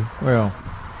distinctive. Yeah, well.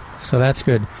 So that's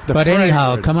good. The But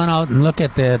anyhow, fragrance. come on out and look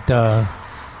at that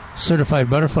certified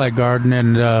butterfly garden.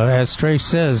 And as Trace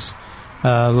says,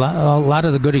 a lot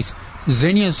of the goodies.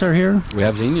 Zinnias are here. We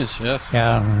have zinnias, yes.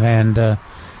 Yeah, and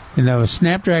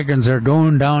snapdragons are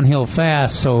going downhill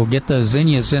fast, so get the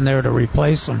zinnias in there to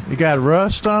replace them. You got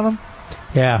rust on them?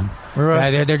 Yeah.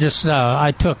 Right. They're just,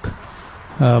 I took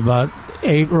about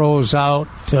 8 rows out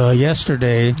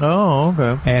yesterday. Oh,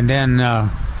 okay. And then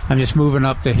I'm just moving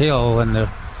up the hill, and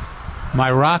my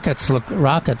rocket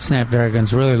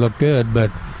snapdragons really look good,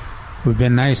 but it would have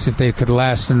been nice if they could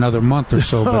last another month or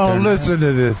so. But listen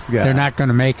to this guy. They're not going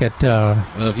to make it. Well,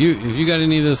 if you got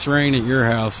any of this rain at your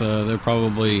house, they're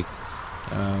probably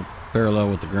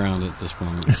parallel with the ground at this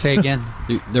moment. Say again?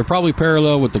 They're probably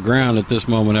parallel with the ground at this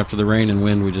moment after the rain and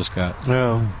wind we just got.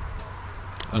 No.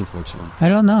 Unfortunately. I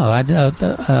don't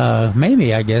know.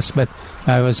 Maybe, I guess. But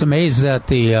I was amazed that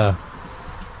the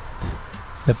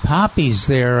poppies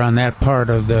there on that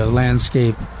part of the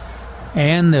landscape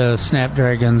and the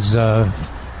snapdragons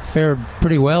fared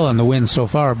pretty well in the wind so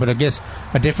far. But I guess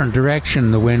a different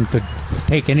direction, the wind could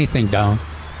take anything down.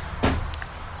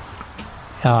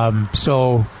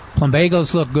 So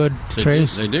plumbagos look good,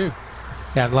 Trace. They do.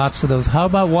 Got lots of those. How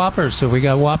about whoppers? So we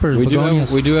got whoppers. We do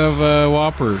have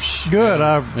whoppers. Good.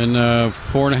 And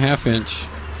 4.5 inch.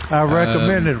 I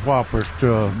recommended whoppers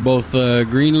to both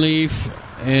green leaf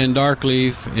and dark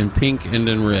leaf, and pink and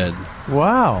in red.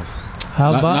 Wow.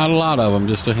 Not a lot of them,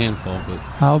 just a handful. But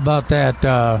how about that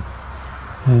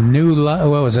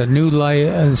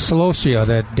Celosia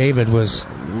that David was?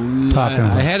 talking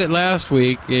about? I had it last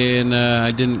week, and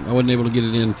I wasn't able to get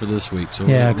it in for this week. So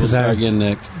Yeah, we'll because try again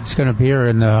next. It's going to be here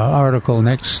in the article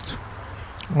next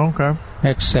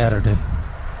Saturday.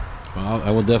 Well,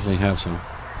 I will definitely have some.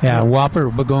 Yeah, Whopper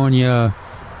begonia.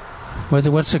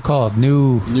 What's it called?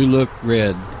 New look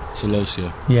red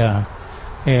celosia. Yeah,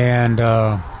 and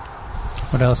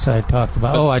what else I talked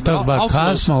about? I talked about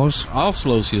Cosmos. All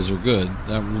celosias are good.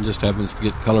 That one just happens to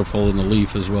get colorful in the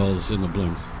leaf as well as in the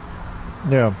bloom.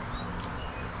 Yeah.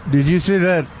 Did you see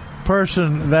that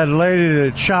lady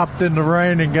that shopped in the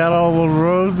rain and got all those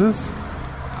roses?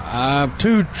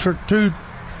 Two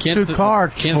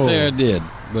carts. Can't full. say I did,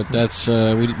 but that's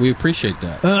we appreciate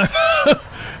that.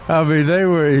 I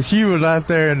mean, she was out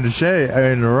there in the shade,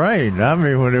 in the rain. I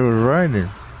mean, when it was raining.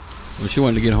 Well, she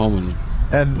wanted to get home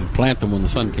and plant them when the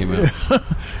sun came out.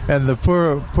 And the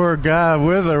poor guy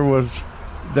with her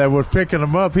that was picking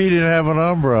them up. He didn't have an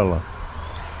umbrella.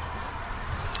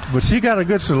 But she got a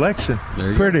good selection.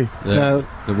 Pretty. The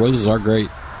roses are great.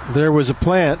 There was a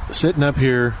plant sitting up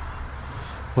here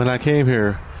when I came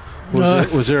here.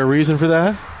 Was there a reason for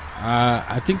that?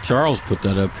 I think Charles put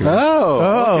that up here.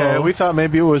 Oh, okay. We thought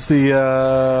maybe it was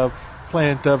the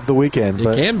plant of the weekend.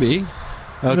 It can be.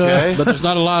 Okay. But there's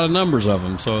not a lot of numbers of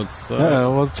them, so it's...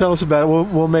 well, tell us about it.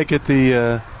 We'll make it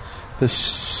the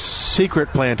secret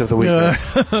plant of the weekend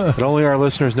that only our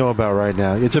listeners know about right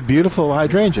now. It's a beautiful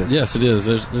hydrangea. Yes, it is.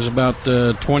 There's about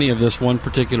 20 of this one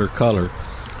particular color.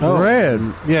 Oh, red.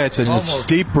 Yeah, it's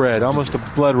deep red, almost a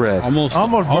blood red. Almost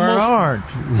burnt orange.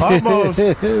 Almost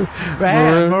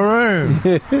maroon.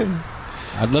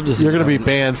 I'd love to. You're going to be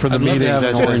banned from the meetings.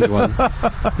 I'd love to have an orange one.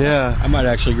 Yeah, I might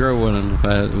actually grow one if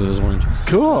it was orange.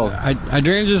 Cool.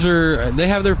 Hydrangeas they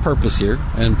have their purpose here,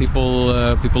 and people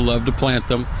love to plant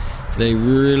them. They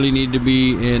really need to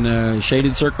be in a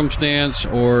shaded circumstance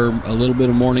or a little bit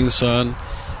of morning sun.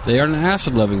 They are an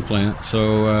acid-loving plant,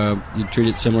 so you treat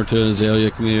it similar to an azalea,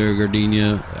 camellia, or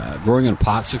gardenia. Growing in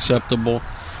pots acceptable,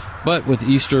 but with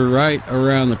Easter right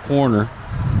around the corner,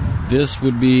 this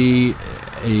would be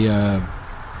a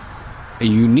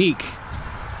unique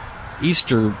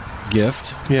Easter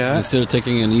gift. Yeah. Instead of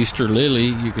taking an Easter lily,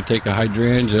 you could take a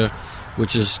hydrangea,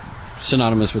 which is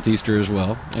synonymous with Easter as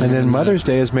well. And then Mother's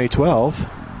Day is May 12th.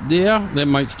 Yeah, they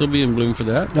might still be in bloom for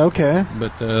that. Okay.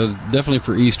 But definitely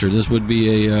for Easter, this would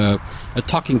be a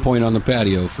talking point on the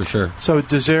patio for sure. So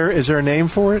is there a name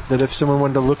for it, that if someone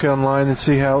wanted to look online and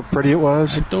see how pretty it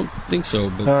was? I don't think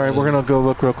so. But, all right, we're going to go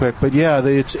look real quick. But yeah,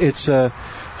 it's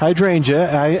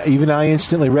hydrangea. I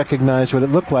instantly recognized what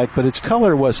it looked like, but its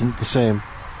color wasn't the same.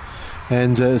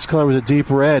 And its color was a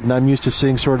deep red, and I'm used to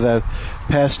seeing sort of the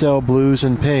pastel blues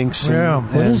and pinks.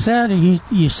 What is that? Are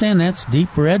you saying that's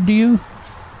deep red to you?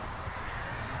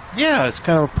 Yeah, it's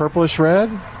kind of a purplish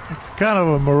red. It's kind of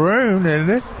a maroon, isn't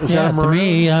it? Is that a maroon? To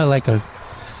me, like a...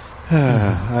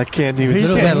 I can't even... A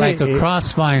little bit like a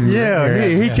crossvine. Yeah,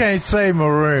 he can't say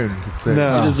maroon.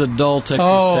 No. It is a dull Texas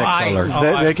Tech color.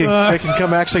 They can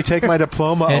come actually take my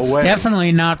diploma it's away. It's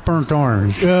definitely not burnt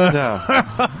orange. No.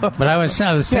 But I was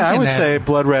thinking I would say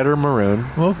blood red or maroon.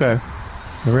 Okay.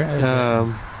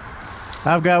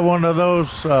 I've got one of those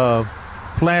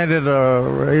planted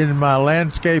in my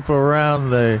landscape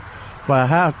around my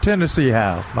house, Tennessee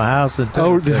house. My house in Tennessee.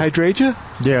 Oh, the hydrangea?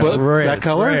 Yeah, red. That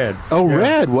color? Red. Oh, yeah.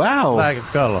 Red. Wow. Like a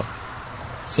color.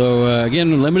 So,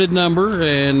 again, limited number,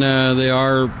 and they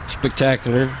are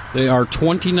spectacular. They are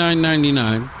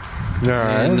 $29.99. All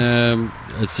right. And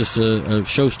it's just a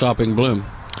show-stopping bloom.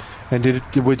 And did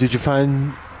you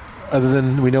find, other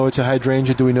than we know it's a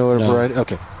hydrangea, do we know a variety?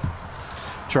 Okay.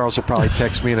 Charles will probably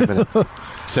text me in a minute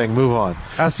saying move on.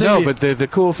 But the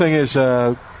cool thing is,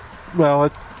 is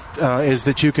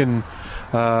that you can,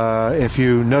 if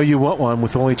you know you want one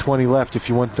with only 20 left, if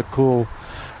you want the cool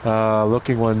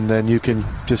looking one, then you can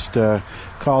just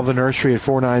call the nursery at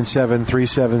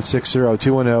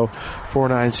 497-3760,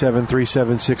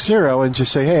 210-497-3760, and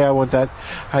just say, hey, I want that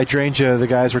hydrangea the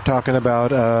guys were talking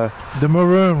about. The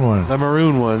maroon one. The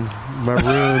maroon one.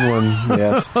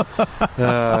 Yes.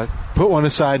 Put one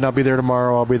aside, and I'll be there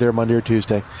tomorrow. I'll be there Monday or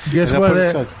Tuesday. Guess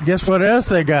what else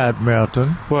they got,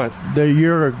 Milton? What?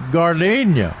 Your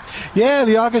gardenia. Yeah,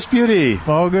 the August Beauty.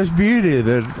 August Beauty.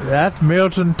 That's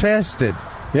Milton tested.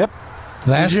 Yep.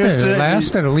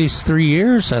 Lasted at least 3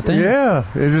 years, I think. Yeah.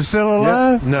 Is it still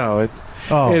alive? Yep. No.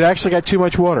 It actually got too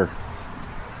much water.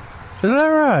 Is that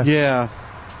right? Yeah.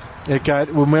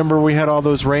 Remember we had all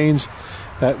those rains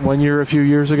that 1 year, a few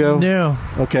years ago? Yeah.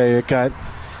 Okay, it got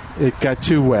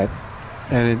too wet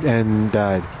and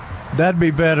died. That'd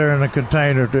be better in a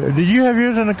container. Did you have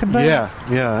yours in a container?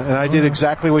 Yeah. And I did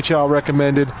exactly what y'all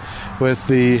recommended with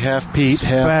the half peat,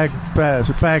 half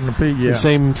bag and peat. Yeah. The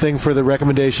same thing for the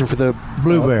recommendation for the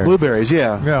blueberries. Blueberries,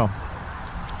 yeah. Yeah.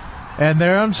 And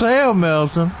they're on sale,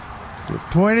 Milton.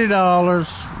 $20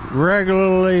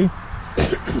 regularly,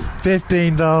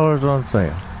 $15 on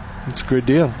sale. It's a good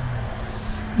deal.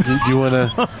 Do you want to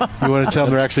tell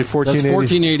them they're actually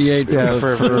 $14.88? That's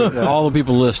 $14.88 for all the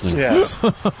people listening. Yes.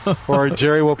 Or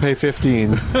Jerry will pay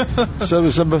 $15. So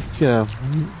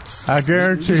I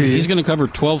guarantee you. He's going to cover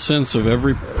 12 cents of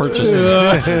every purchase.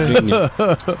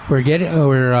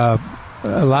 A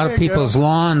lot of people's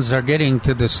lawns are getting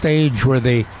to the stage where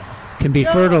they can be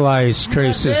fertilized.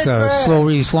 Traces, slow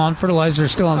release lawn fertilizer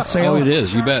is still on sale. Oh, it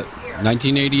is. You bet.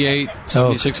 1988,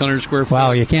 7,600 square feet.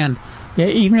 Wow, you can. Yeah,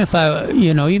 even if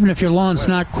your lawn's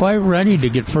not quite ready to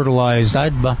get fertilized,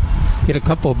 I'd get a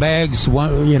couple of bags.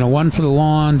 One for the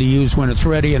lawn to use when it's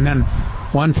ready, and then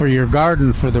one for your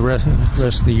garden for the rest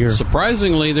of the year.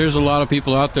 Surprisingly, there's a lot of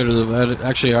people out there that have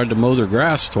actually had to mow their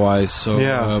grass twice. So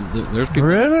there's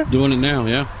people doing it now.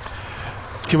 Yeah.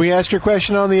 Can we ask your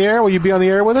question on the air? Will you be on the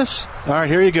air with us? All right,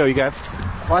 here you go. You got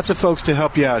lots of folks to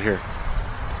help you out here.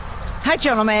 Hi,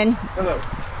 gentlemen. Hello.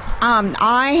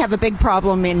 I have a big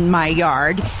problem in my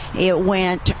yard. It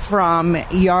went from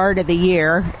yard of the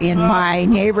year in my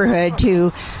neighborhood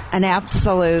to an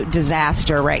absolute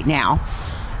disaster right now.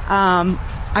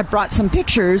 I brought some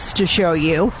pictures to show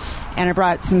you, and I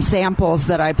brought some samples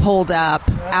that I pulled up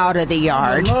out of the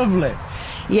yard. Lovely.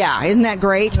 Yeah, isn't that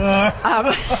great?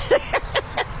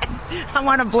 I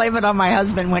want to blame it on my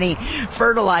husband when he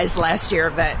fertilized last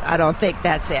year, but I don't think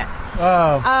that's it.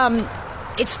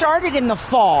 It started in the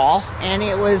fall, and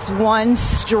it was one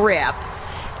strip,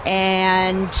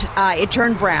 and it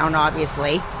turned brown,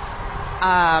 obviously.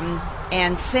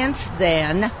 And since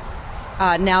then,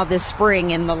 now this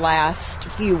spring, in the last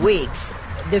few weeks,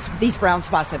 these brown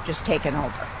spots have just taken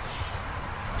over.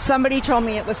 Somebody told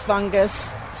me it was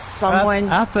fungus. Someone,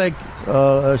 I think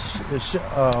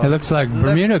it looks like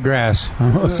Bermuda grass.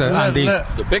 On these,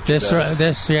 the picture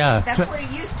this, yeah. That's what it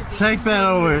used to be. Take that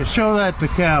over. Show that to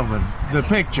Calvin. The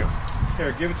picture.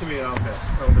 Here, give it to me and I'll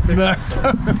pass. Oh, the picture.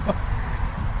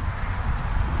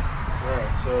 All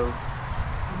right, so.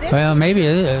 Well, maybe.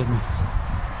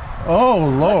 Oh,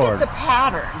 Lord. Look at the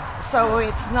pattern. So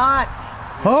it's not.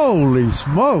 Holy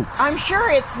smokes. I'm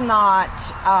sure it's not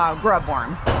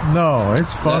grubworm. No,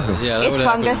 it's fungus. That it's would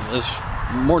fungus. happen. It's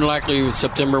more than likely it was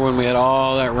September when we had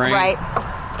all that rain. Right.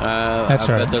 That's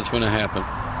I right. bet that's going to happen.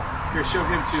 Here, show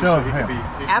him too, Show so he him. can be.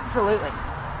 Absolutely.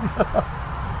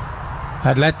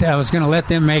 I was going to let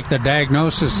them make the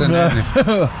diagnosis, and then if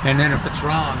it's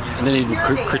wrong, and then he'd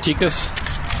critique us.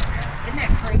 Isn't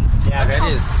that crazy? Yeah, that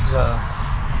is.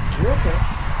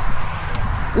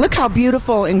 Look how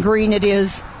beautiful and green it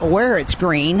is where it's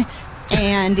green,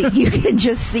 and you can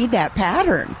just see that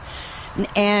pattern.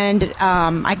 And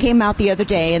I came out the other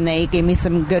day, and they gave me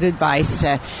some good advice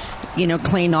to,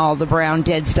 clean all the brown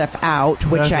dead stuff out,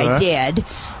 which That's I right. did.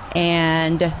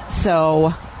 And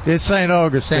so It's St.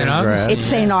 Augustine grass. it's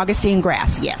St. Augustine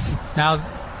grass, yes. Now,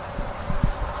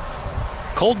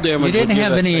 cold damage. you didn't would give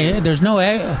have that any. same- There's no.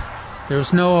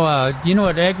 Do you know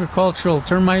what agricultural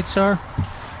termites are?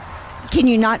 Can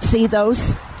you not see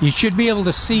those? You should be able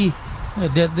to see.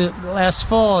 The last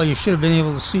fall, you should have been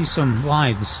able to see some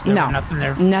lines. There No, was nothing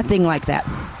there. nothing like that.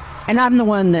 And I'm the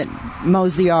one that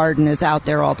mows the yard and is out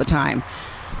there all the time.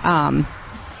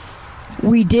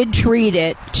 We did treat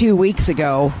it 2 weeks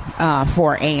ago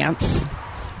for ants,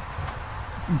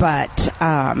 but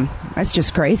that's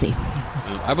just crazy.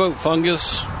 I vote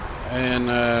fungus, and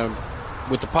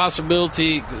with the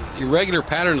possibility, irregular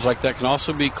patterns like that can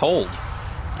also be cold.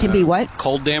 Can be what?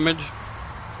 Cold damage.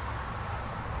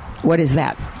 What is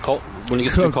that? Cold, when it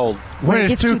gets too cold. When it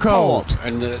gets too cold.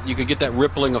 And you could get that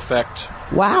rippling effect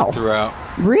Wow. throughout.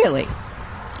 Really?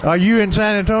 Are you in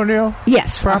San Antonio?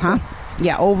 Yes.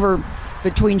 Yeah, over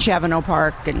between Chavano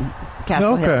Park and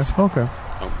Castle Hills. Okay.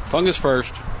 Fungus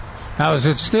first. Now, is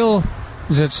it still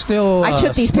I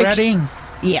took these spreading? pictures.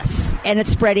 Yes, and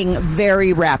it's spreading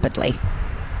very rapidly.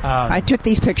 I took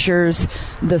these pictures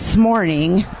this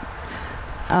morning,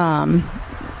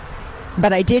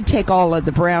 but I did take all of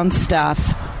the brown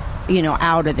stuff,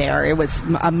 out of there. It was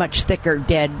a much thicker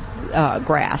dead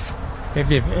grass.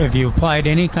 Have you applied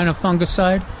any kind of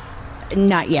fungicide?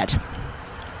 Not yet.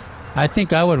 I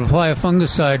think I would apply a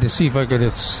fungicide to see if I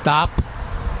could stop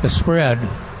the spread.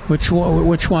 Which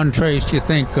one, Trace, do you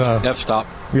think? F-stop.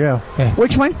 Yeah.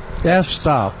 Which one?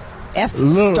 F-stop.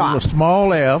 F-stop.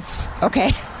 Small F.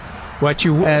 Okay. What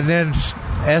you and then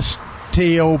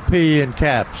TOP in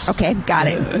caps. Okay, got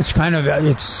it.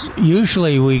 It's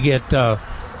usually we get the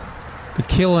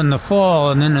kill in the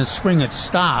fall, and then in the spring it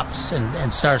stops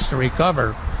and starts to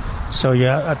recover. So,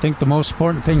 yeah, I think the most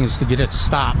important thing is to get it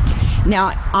stopped.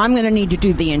 Now, I'm going to need to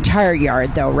do the entire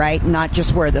yard, though, right? Not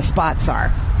just where the spots are.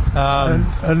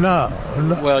 No.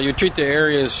 Well, you treat the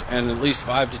areas and at least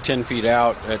 5 to 10 feet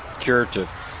out at curative.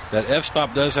 That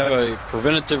F-stop does have a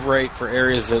preventative rate for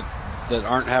areas that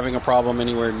aren't having a problem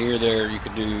anywhere near there. You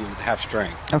could do half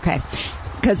strength. Okay.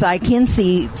 Because I can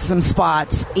see some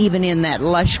spots, even in that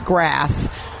lush grass,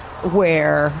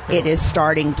 where it is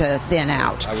starting to thin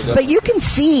out. But you can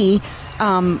see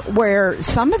where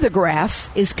some of the grass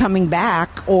is coming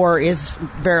back or is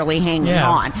barely hanging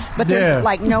on. But there's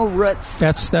like no roots.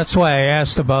 That's why I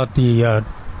asked about the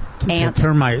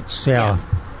termites. Yeah.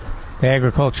 The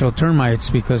agricultural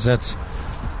termites, because that's...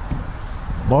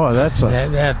 Boy, that's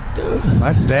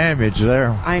damage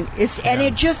there.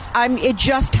 It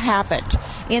just happened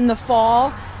in the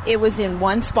fall. It was in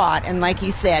one spot, and like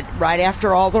you said, right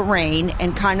after all the rain,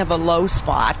 and kind of a low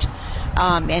spot,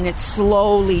 and it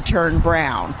slowly turned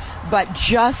brown. But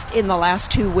just in the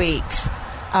last 2 weeks,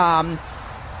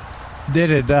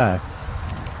 did it die?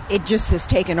 It just has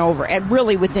taken over, and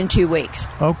really within 2 weeks.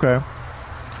 Okay.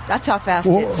 That's how fast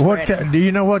it's spreading. Do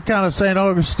you know what kind of St.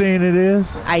 Augustine it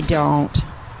is? I don't.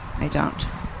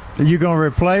 Are you going to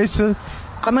replace it?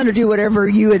 I'm going to do whatever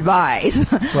you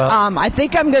advise. Well, I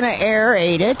think I'm going to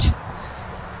aerate it.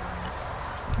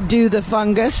 Do the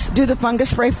fungus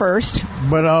spray first.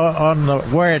 But on the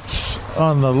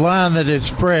line that it's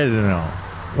spreading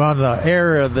on the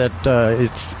area that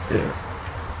it's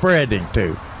spreading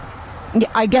to. Yeah,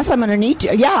 I guess I'm going to need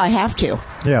to. Yeah, I have to.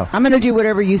 Yeah. I'm going to do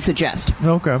whatever you suggest.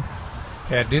 Okay.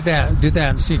 Yeah, do that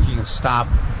and see if you can stop.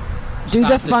 Do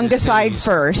the fungicide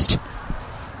first.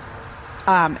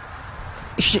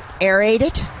 Aerate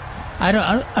it? I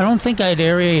don't think I'd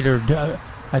aerate or.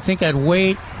 I think I'd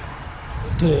wait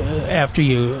after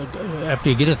you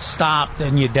get it stopped,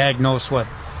 then you diagnose what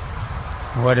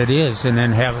it is, and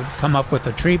then have it come up with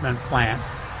a treatment plan.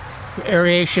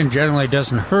 Aeration generally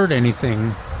doesn't hurt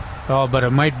anything at all, but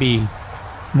it might be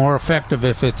more effective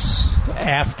if it's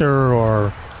after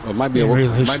or. Well, it might be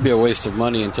a waste of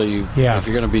money until if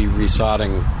you're going to be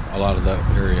resodding a lot of that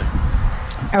area.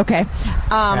 Okay.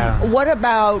 What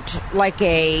about like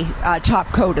a top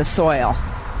coat of soil?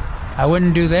 I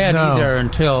wouldn't do that either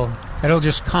until it'll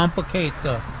just complicate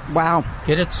the. Wow.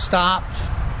 Get it stopped,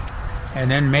 and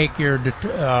then make your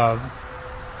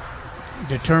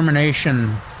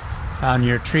determination on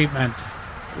your treatment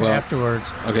afterwards.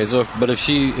 Okay, so if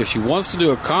she wants to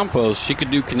do a compost, she could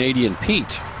do Canadian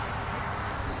peat,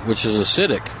 which is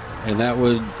acidic, and that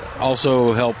would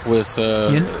also help with a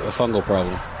fungal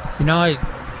problem.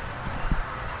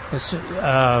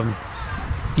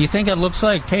 Do you think it looks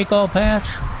like take-all patch?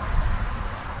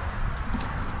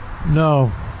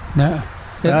 No.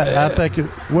 I think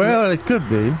it could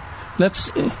be.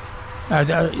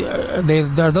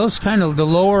 Are those kind of the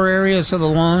lower areas of the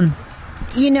lawn?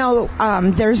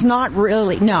 There's not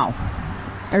really. No.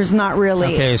 There's not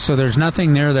really. Okay, so there's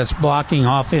nothing there that's blocking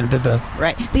off into the...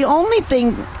 Right. The only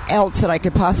thing else that I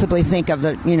could possibly think of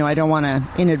that, I don't want to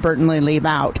inadvertently leave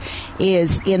out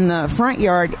is in the front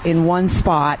yard in one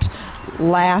spot,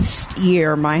 last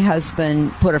year my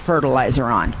husband put a fertilizer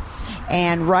on.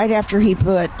 And right after he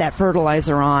put that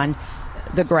fertilizer on,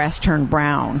 the grass turned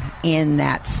brown in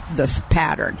this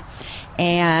pattern.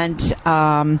 And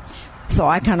so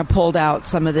I kind of pulled out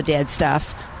some of the dead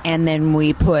stuff, and then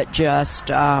we put just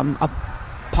a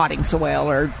potting soil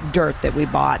or dirt that we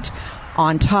bought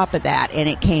on top of that, and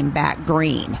it came back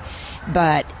green.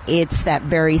 But it's that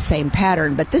very same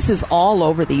pattern. But this is all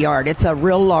over the yard. It's a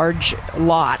real large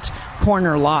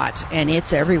corner lot, and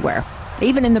it's everywhere,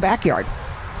 even in the backyard.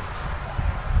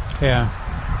 Yeah.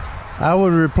 I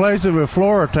would replace it with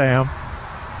Floratam,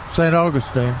 St.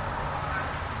 Augustine.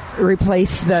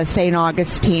 Replace the St.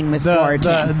 Augustine with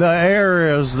Floratam. The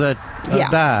areas that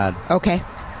died. Okay.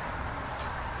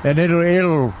 And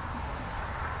it'll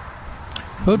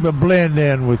blend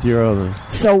in with your other.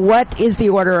 So what is the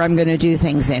order I'm going to do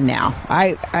things in now?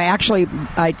 I actually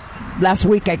last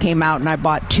week I came out and I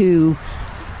bought 2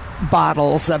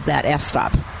 bottles of that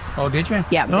F-stop. Oh, did you?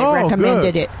 Yeah, they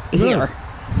recommended it here.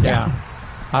 Yeah.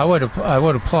 I would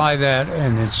apply that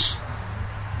and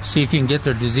see if you can get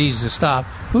their disease to stop.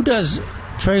 Who does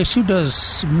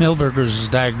Milberger's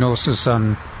diagnosis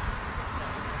on?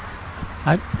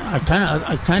 I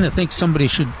kind of think somebody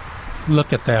should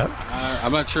look at that.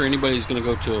 I'm not sure anybody's going to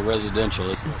go to a residential.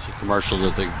 It's mostly commercial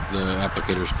that the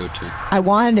applicators go to. I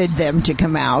wanted them to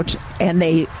come out, and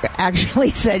they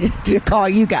actually said to call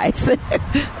you guys.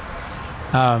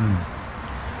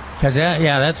 Because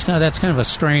that's kind of a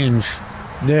strange.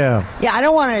 Yeah. Yeah, I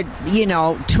don't want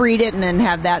to, treat it and then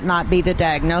have that not be the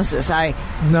diagnosis. I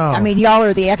mean, y'all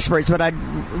are the experts, but I'd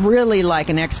really like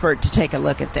an expert to take a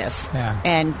look at this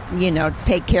and,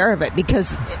 take care of it,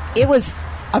 because it was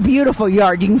a beautiful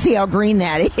yard. You can see how green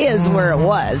that is where it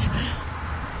was.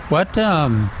 What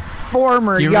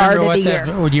former yard of the year?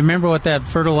 Do you remember what that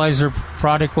fertilizer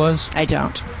product was? I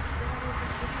don't.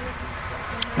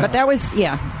 But that was,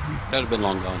 That'd have been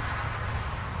long gone.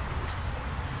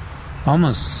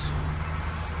 Almost.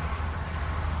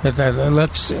 It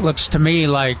looks to me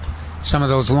like some of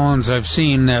those lawns I've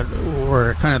seen that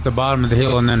were kind of at the bottom of the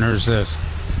hill, and then there's this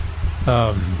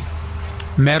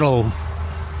metal,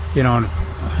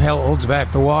 holds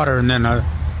back the water, and then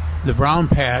the brown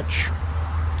patch.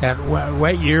 That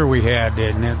wet year we had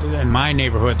in my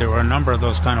neighborhood, there were a number of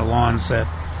those kind of lawns that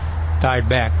died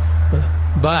back,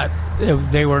 but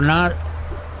they were not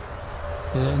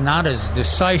as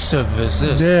decisive as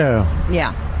this. Yeah.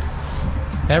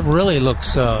 That really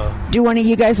looks... Do one of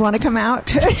you guys want to come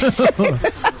out?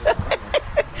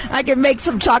 I can make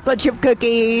some chocolate chip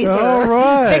cookies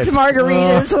or fix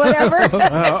margaritas,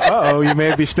 whatever. You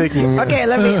may be speaking. Okay,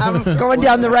 I'm going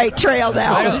down the right trail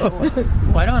now.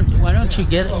 Why don't you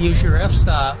use your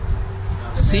f-stop,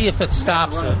 see if it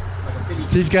stops it.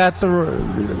 She's got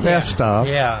the f-stop.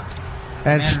 Yeah.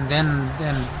 And then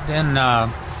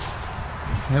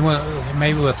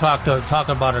maybe we'll talk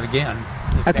about it again.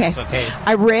 Okay.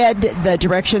 I read the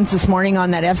directions this morning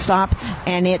on that f-stop,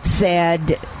 and it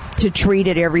said to treat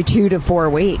it every 2 to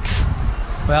 4 weeks.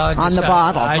 Well, on the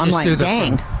bottle. I'm like,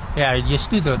 dang.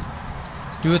 Just do it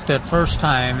that first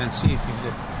time and see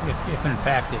if in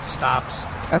fact it stops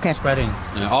spreading.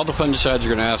 All the fungicides are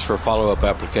going to ask for a follow-up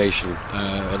application,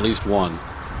 at least one.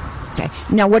 Okay.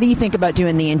 Now, what do you think about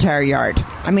doing the entire yard?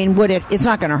 I mean, it's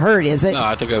not going to hurt, is it? No,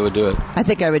 I think I would do it. I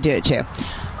think I would do it, too.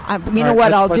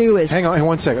 I'll do is... Hang on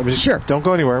 1 second. Sure. Don't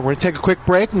go anywhere. We're going to take a quick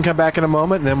break and come back in a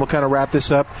moment, and then we'll kind of wrap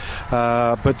this up.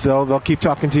 But they'll keep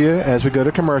talking to you as we go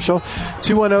to commercial.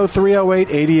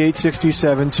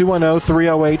 210-308-8867.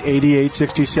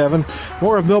 210-308-8867.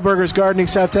 More of Milberger's Gardening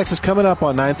South Texas coming up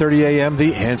on 9:30 a.m.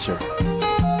 The Answer.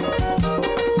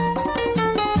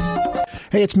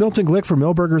 Hey, it's Milton Glick from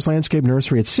Milberger's Landscape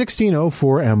Nursery at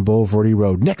 1604 and Boulevardy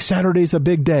Road. Next Saturday's a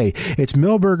big day. It's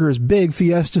Milberger's big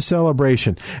Fiesta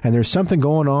celebration, and there's something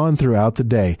going on throughout the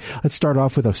day. Let's start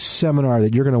off with a seminar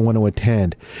that you're going to want to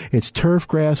attend. It's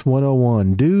Turfgrass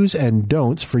 101, Do's and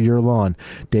Don'ts for Your Lawn.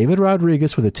 David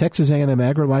Rodriguez with the Texas A&M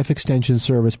AgriLife Extension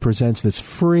Service presents this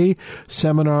free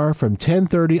seminar from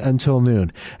 10:30 until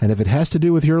noon. And if it has to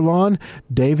do with your lawn,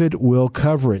 David will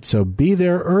cover it. So be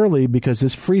there early, because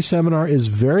this free seminar is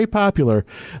very popular.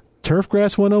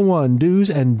 Turfgrass 101,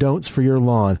 Do's and Don'ts for Your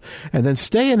Lawn. And then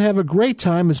stay and have a great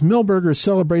time as Milberger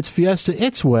celebrates Fiesta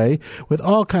its way with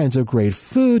all kinds of great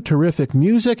food, terrific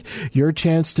music, your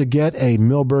chance to get a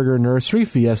Milberger Nursery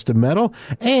Fiesta medal,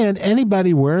 and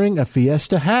anybody wearing a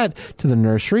Fiesta hat to the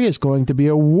nursery is going to be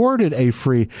awarded a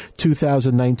free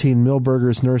 2019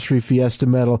 Milberger's Nursery Fiesta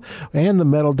medal, and the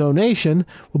medal donation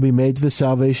will be made to the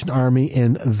Salvation Army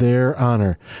in their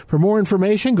honor. For more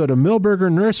information, go to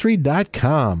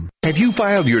milbergernursery.com. Have you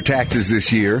filed your taxes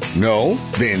this year? No?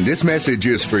 Then this message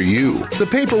is for you. The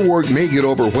paperwork may get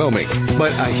overwhelming,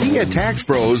 but AHIA Tax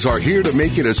Pros are here to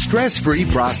make it a stress-free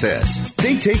process.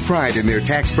 They take pride in their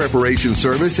tax preparation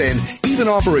service and even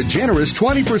offer a generous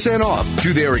 20% off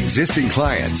to their existing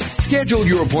clients. Schedule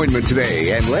your appointment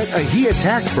today and let AHIA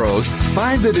Tax Pros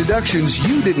find the deductions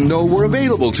you didn't know were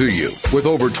available to you. With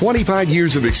over 25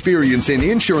 years of experience in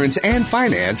insurance and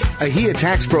finance, AHIA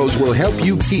Tax Pros will help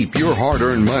you keep your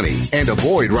hard-earned money and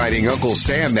avoid writing Uncle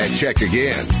Sam that check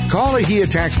again. Call AHIA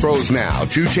Tax Pros now,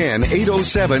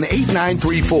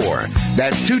 210-807-8934.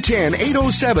 That's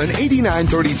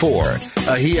 210-807-8934.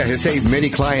 AHIA has saved many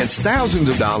clients thousands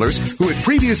of dollars who had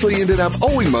previously ended up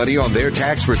owing money on their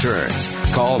tax returns.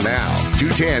 Call now,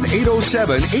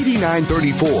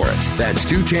 210-807-8934. That's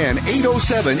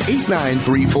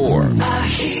 210-807-8934.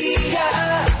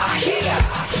 AHIA,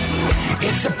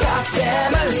 it's about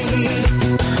family.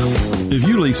 If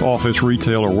you lease office,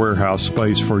 retail, or warehouse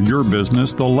space for your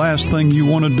business, the last thing you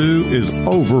want to do is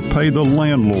overpay the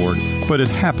landlord, but it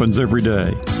happens every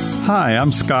day. Hi,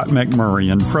 I'm Scott McMurray,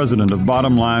 and president of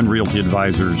Bottom Line Realty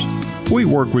Advisors. We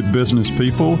work with business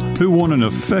people who want an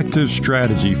effective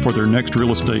strategy for their next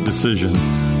real estate decision.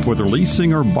 Whether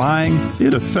leasing or buying,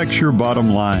 it affects your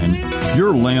bottom line.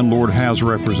 Your landlord has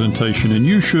representation, and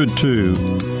you should too.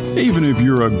 Even if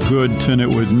you're a good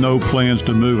tenant with no plans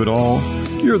to move at all,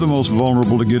 you're the most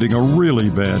vulnerable to getting a really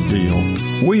bad deal.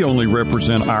 We only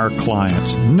represent our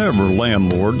clients, never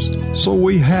landlords, so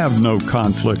we have no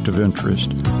conflict of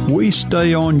interest. We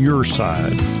stay on your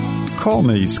side. Call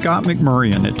me, Scott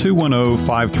McMurrian, at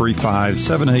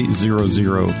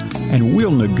 210-535-7800, and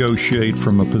we'll negotiate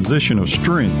from a position of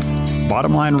strength.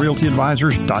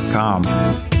 BottomLineRealtyAdvisors.com.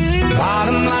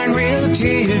 Bottom Line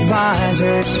Realty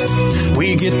Advisors.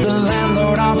 We get the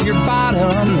landlord off your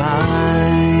bottom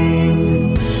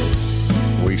line.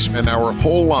 We spend our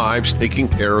whole lives taking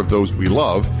care of those we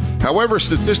love. However,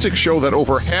 statistics show that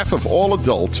over half of all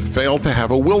adults fail to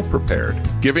have a will prepared.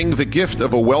 Giving the gift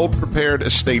of a well-prepared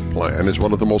estate plan is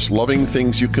one of the most loving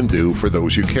things you can do for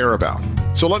those you care about.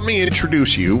 So let me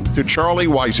introduce you to Charlie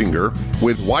Weisinger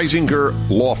with Weisinger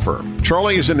Law Firm.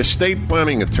 Charlie is an estate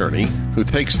planning attorney who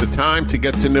takes the time to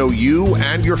get to know you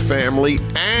and your family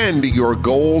and your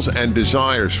goals and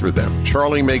desires for them.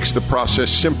 Charlie makes the process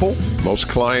simple. Most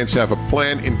clients have a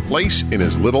plan in place in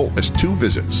as little as 2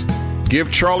 visits. Give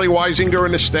Charlie Weisinger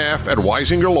and the staff at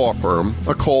Weisinger Law Firm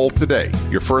a call today.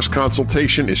 Your first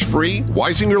consultation is free.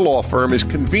 Weisinger Law Firm is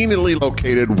conveniently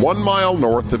located 1 mile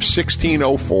north of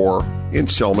 1604 in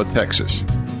Selma, Texas.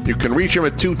 You can reach them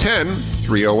at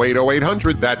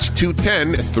 210-308-0800. That's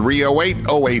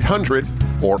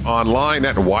 210-308-0800. Or online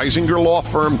at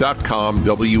weisingerlawfirm.com,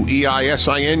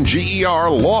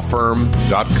 WEISINGER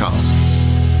lawfirm.com.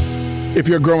 If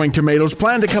you're growing tomatoes,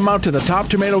 plan to come out to the Top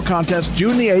Tomato Contest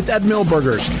June the 8th at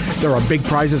Millburgers. There are big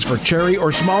prizes for cherry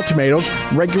or small tomatoes,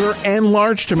 regular and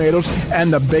large tomatoes,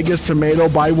 and the biggest tomato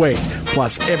by weight.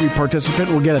 Plus, every participant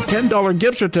will get a $10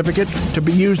 gift certificate to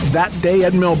be used that day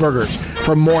at Millburgers.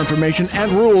 For more information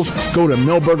and rules, go to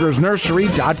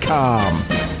millburgersnursery.com.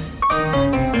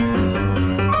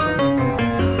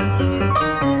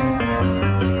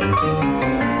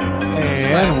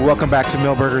 And welcome back to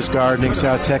Millburgers Gardening,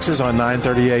 South Texas on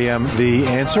 9:30 a.m. The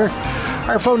Answer.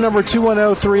 Our phone number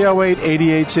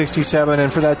 210-308-8867.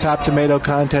 And for that Top Tomato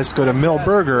Contest, go to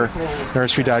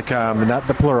millburgernursery.com. Not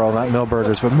the plural, not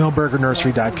Millburgers, but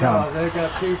millburgernursery.com.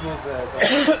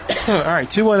 All right,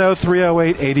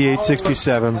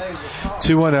 210-308-8867.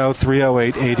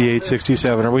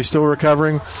 210-308-8867. Are we still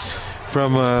recovering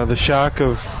from the shock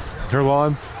of her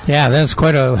lawn? Yeah, that's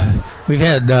quite a... We've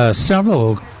had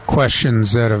several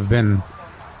questions that have been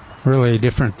really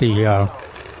different. The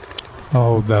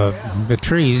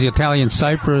trees, the Italian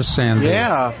cypress, and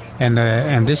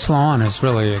and this lawn is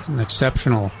really an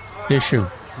exceptional issue.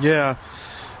 Yeah,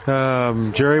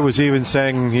 Jerry was even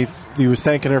saying he was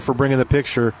thanking her for bringing the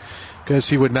picture because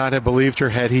he would not have believed her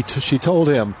had she told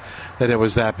him that it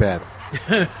was that bad.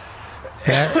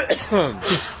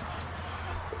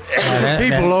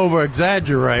 People over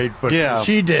exaggerate, but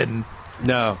she didn't.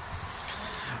 No.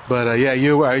 But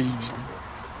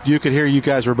you could hear you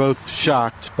guys were both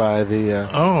shocked by the.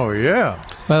 Oh yeah.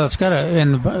 Well, it's got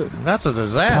that's a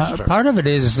disaster. Part of it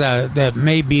is that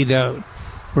maybe that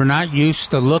we're not used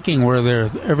to looking where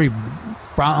every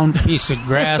brown piece of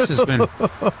grass has been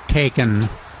taken.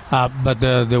 But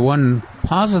the one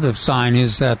positive sign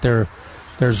is that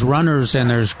there's runners and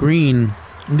there's green.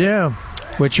 Yeah.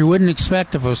 Which you wouldn't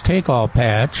expect if it was take-all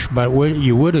patch, but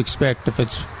you would expect if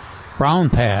it's brown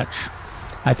patch.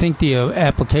 I think the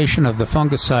application of the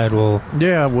fungicide will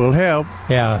help.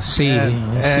 Yeah, see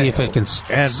if it can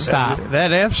stop.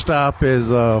 That f-stop is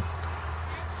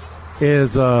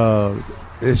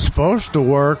supposed to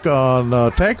work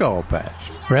on take-all patch.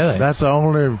 Really? That's the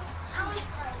only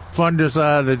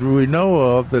fungicide that we know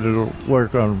of that it'll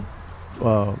work on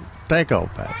take-all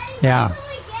patch. Yeah,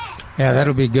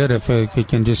 that'll be good if it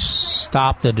can just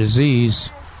stop the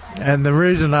disease. And the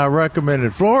reason I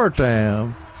recommended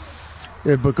Floratam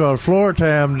is because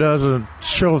Floratam doesn't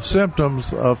show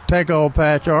symptoms of take-all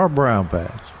patch or brown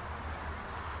patch.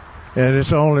 And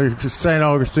it's only St.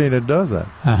 Augustine that does that.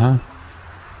 Uh-huh.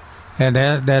 And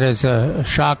that is a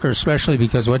shocker, especially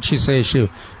because what she says, it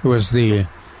was the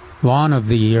lawn of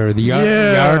the year, the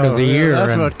yard of the year.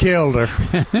 That's what killed her.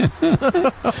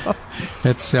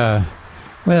 It's,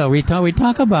 well, we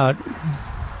talk about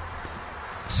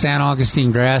St.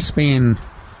 Augustine grass being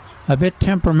a bit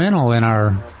temperamental in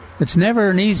our... It's never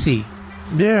an easy.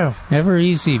 Yeah. Never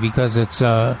easy because it's in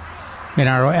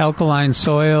our alkaline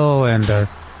soil and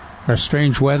our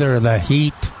strange weather, the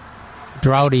heat,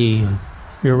 droughty,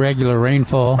 irregular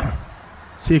rainfall.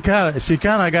 She kind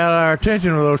of got our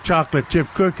attention with those chocolate chip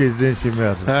cookies, didn't she,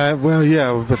 Milton? Well,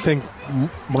 yeah, I think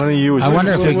one of you was... I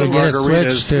wonder if we could get it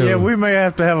switched to... Yeah, we may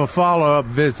have to have a follow-up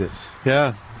visit.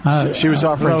 Yeah. She was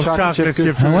offering chocolate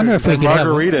chip I wonder if we could have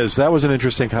margaritas. That was an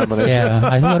interesting combination. Yeah,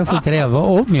 I wonder if we could have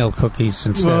oatmeal cookies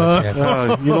instead of that.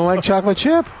 You don't like chocolate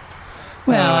chip?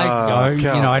 Well,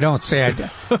 I don't say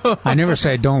I never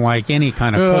say I don't like any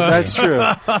kind of cookie. That's true.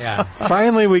 Yeah.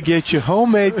 Finally, we get you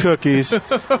homemade cookies.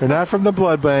 They're not from the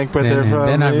blood bank, but they're from.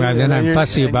 Then I'm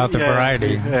fussy about the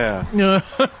variety. Yeah.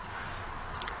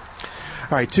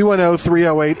 All right,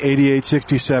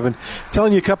 210-308-8867.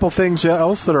 Telling you a couple things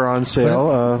else that are on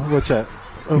sale. What's that?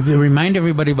 Remind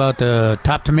everybody about the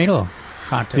Top Tomato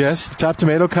Contest. Yes, the Top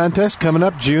Tomato Contest coming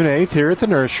up June 8th here at the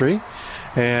nursery.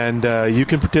 And you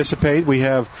can participate. We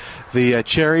have the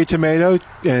cherry tomato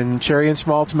and cherry and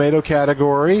small tomato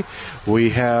category. We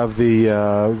have the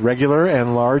regular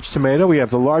and large tomato. We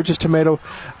have the largest tomato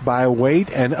by weight.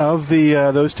 And of the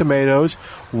those tomatoes,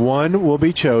 one will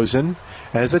be chosen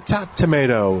as the top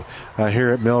tomato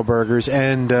here at Milberger's,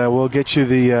 and we'll get you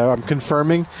the I'm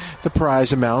confirming the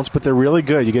prize amounts, but they're really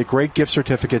good. You get great gift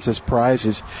certificates as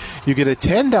prizes. You get a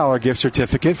 $10 gift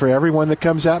certificate for everyone that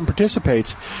comes out and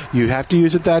participates. You have to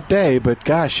use it that day, but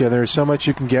gosh, there's so much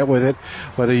you can get with it.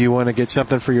 Whether you want to get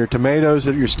something for your tomatoes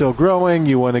that you're still growing,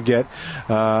 you want to get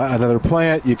another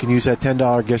plant, you can use that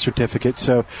 $10 gift certificate.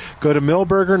 So go to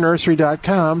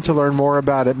milbergernursery.com to learn more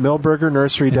about it.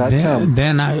 milbergernursery.com.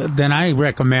 Then I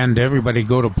recommend everybody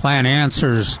go to Plant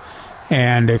Answers,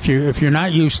 and if you're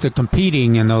not used to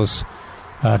competing in those,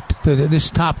 this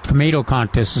top tomato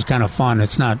contest is kind of fun.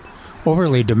 It's not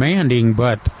overly demanding,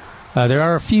 but there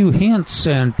are a few hints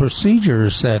and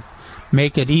procedures that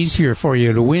make it easier for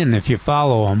you to win if you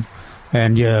follow them.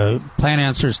 And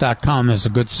plantanswers.com is a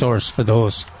good source for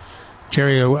those.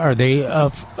 Jerry, are they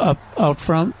up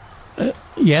front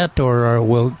yet,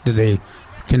 or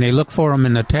can they look for them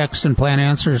in the text in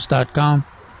plantanswers.com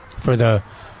for the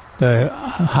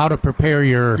how to prepare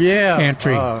your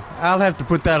entry? I'll have to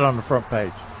put that on the front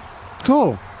page.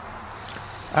 Cool.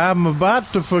 I'm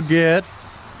about to forget.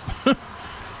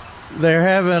 They're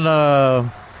having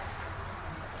I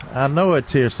know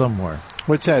it's here somewhere.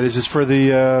 What's that? Is this for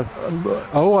the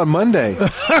on Monday?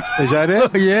 Is that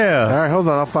it? Yeah. All right, hold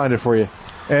on. I'll find it for you.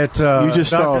 It's you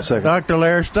just stall a second. Dr.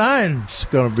 Larry Stein's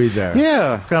going to be there.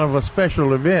 Yeah. Kind of a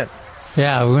special event.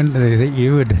 Yeah,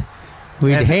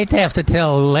 we'd hate to have to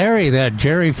tell Larry that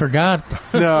Jerry forgot.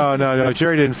 No.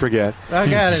 Jerry didn't forget. I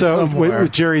got it somewhere.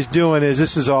 What Jerry's doing is,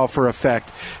 this is all for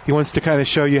effect. He wants to kind of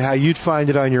show you how you'd find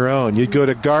it on your own. You'd go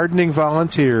to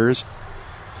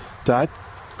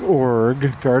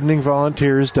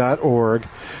gardeningvolunteers.org,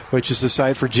 which is the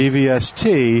site for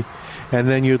GVST, and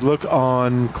then you'd look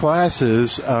on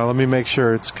classes. Let me make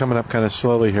sure it's coming up kind of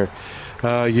slowly here.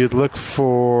 You'd look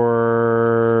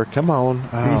for... Come on.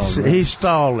 He's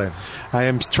stalling. I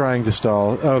am trying to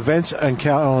stall. Events and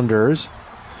calendars.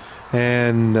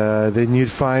 And then you'd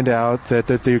find out that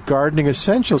the Gardening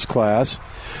Essentials class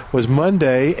was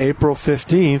Monday, April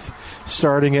 15th,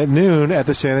 starting at noon at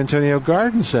the San Antonio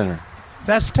Garden Center.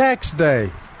 That's tax day.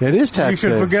 It is tax day.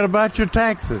 You can forget about your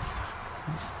taxes.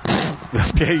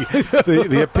 Okay,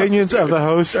 the opinions of the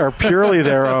hosts are purely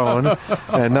their own,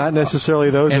 and not necessarily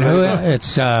those and of who?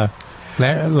 It's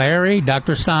Larry,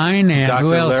 Dr. Stein, and Dr.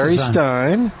 who else? Larry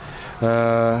Stein.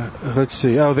 Let's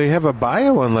see. Oh, they have a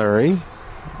bio on Larry.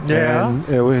 Yeah,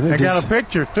 I got a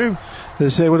picture too.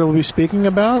 Does it say what he'll be speaking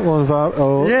about? Will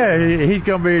involve. Yeah, he's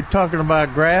going to be talking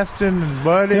about grafting and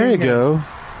budding. There you go.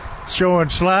 Showing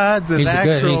slides and he's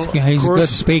a good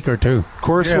speaker too.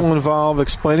 Course will involve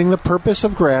explaining the purpose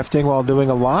of grafting while doing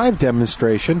a live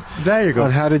demonstration. There you go.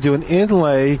 On how to do an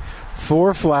inlay,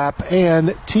 4-flap,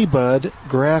 and T-bud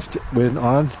graft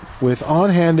with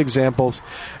on-hand examples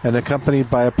and accompanied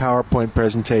by a PowerPoint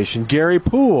presentation. Gary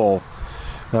Poole.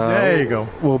 There you go.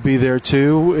 Will be there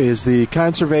too. Is the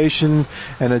conservation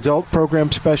and adult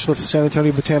program specialist at San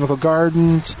Antonio Botanical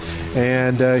Gardens,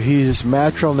 and he's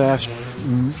master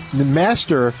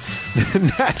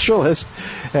naturalist,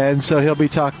 and so he'll be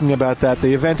talking about that.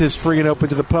 The event is free and open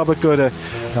to the public. Go to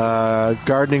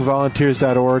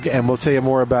gardeningvolunteers.org, and we'll tell you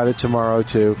more about it tomorrow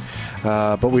too.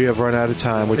 But we have run out of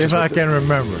time. If I can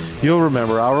remember. You'll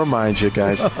remember. I'll remind you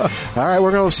guys. All right,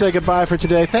 we're going to say goodbye for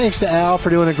today. Thanks to Al for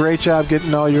doing a great job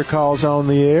getting all your calls on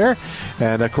the air.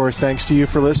 And, of course, thanks to you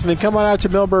for listening. Come on out to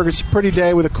Milberg. It's a pretty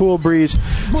day with a cool breeze,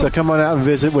 so come on out and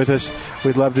visit with us.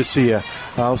 We'd love to see you.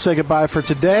 I'll say goodbye for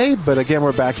today, but, again,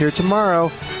 we're back here tomorrow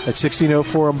at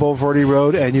 1604 on Boulevardy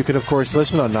Road, and you can, of course,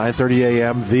 listen on 9:30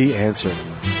 a.m. The Answer.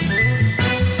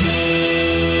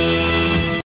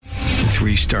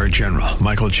 three-star general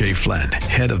Michael J. Flynn,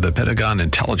 head of the Pentagon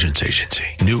Intelligence Agency,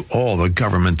 knew all the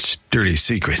government's dirty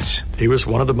secrets. He was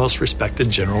one of the most respected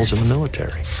generals in the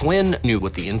military. Flynn knew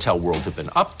what the intel world had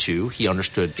been up to. He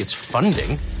understood its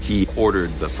funding. He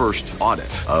ordered the first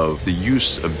audit of the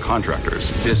use of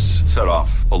contractors. This set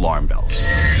off alarm bells.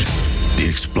 The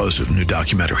explosive new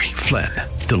documentary, Flynn,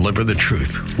 Deliver the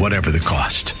Truth, Whatever the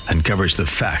Cost, uncovers the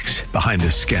facts behind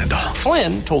this scandal.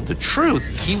 Flynn told the truth.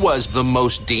 He was the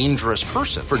most dangerous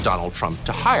person for Donald Trump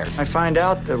to hire. I find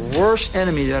out the worst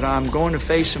enemy that I'm going to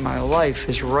face in my life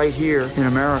is right here in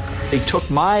America. They took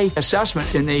my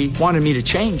assessment and they wanted me to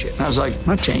change it. And I was like, I'm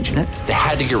not changing it. They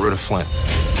had to get rid of Flynn.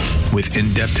 With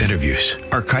in-depth interviews,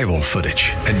 archival footage,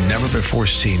 and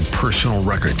never-before-seen personal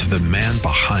records of the man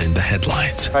behind the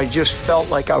headlines. I just felt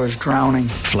like I was drowning.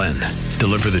 Flynn,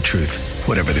 Deliver the Truth,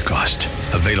 Whatever the Cost.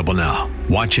 Available now.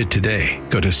 Watch it today.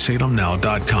 Go to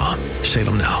salemnow.com.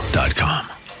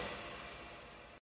 salemnow.com.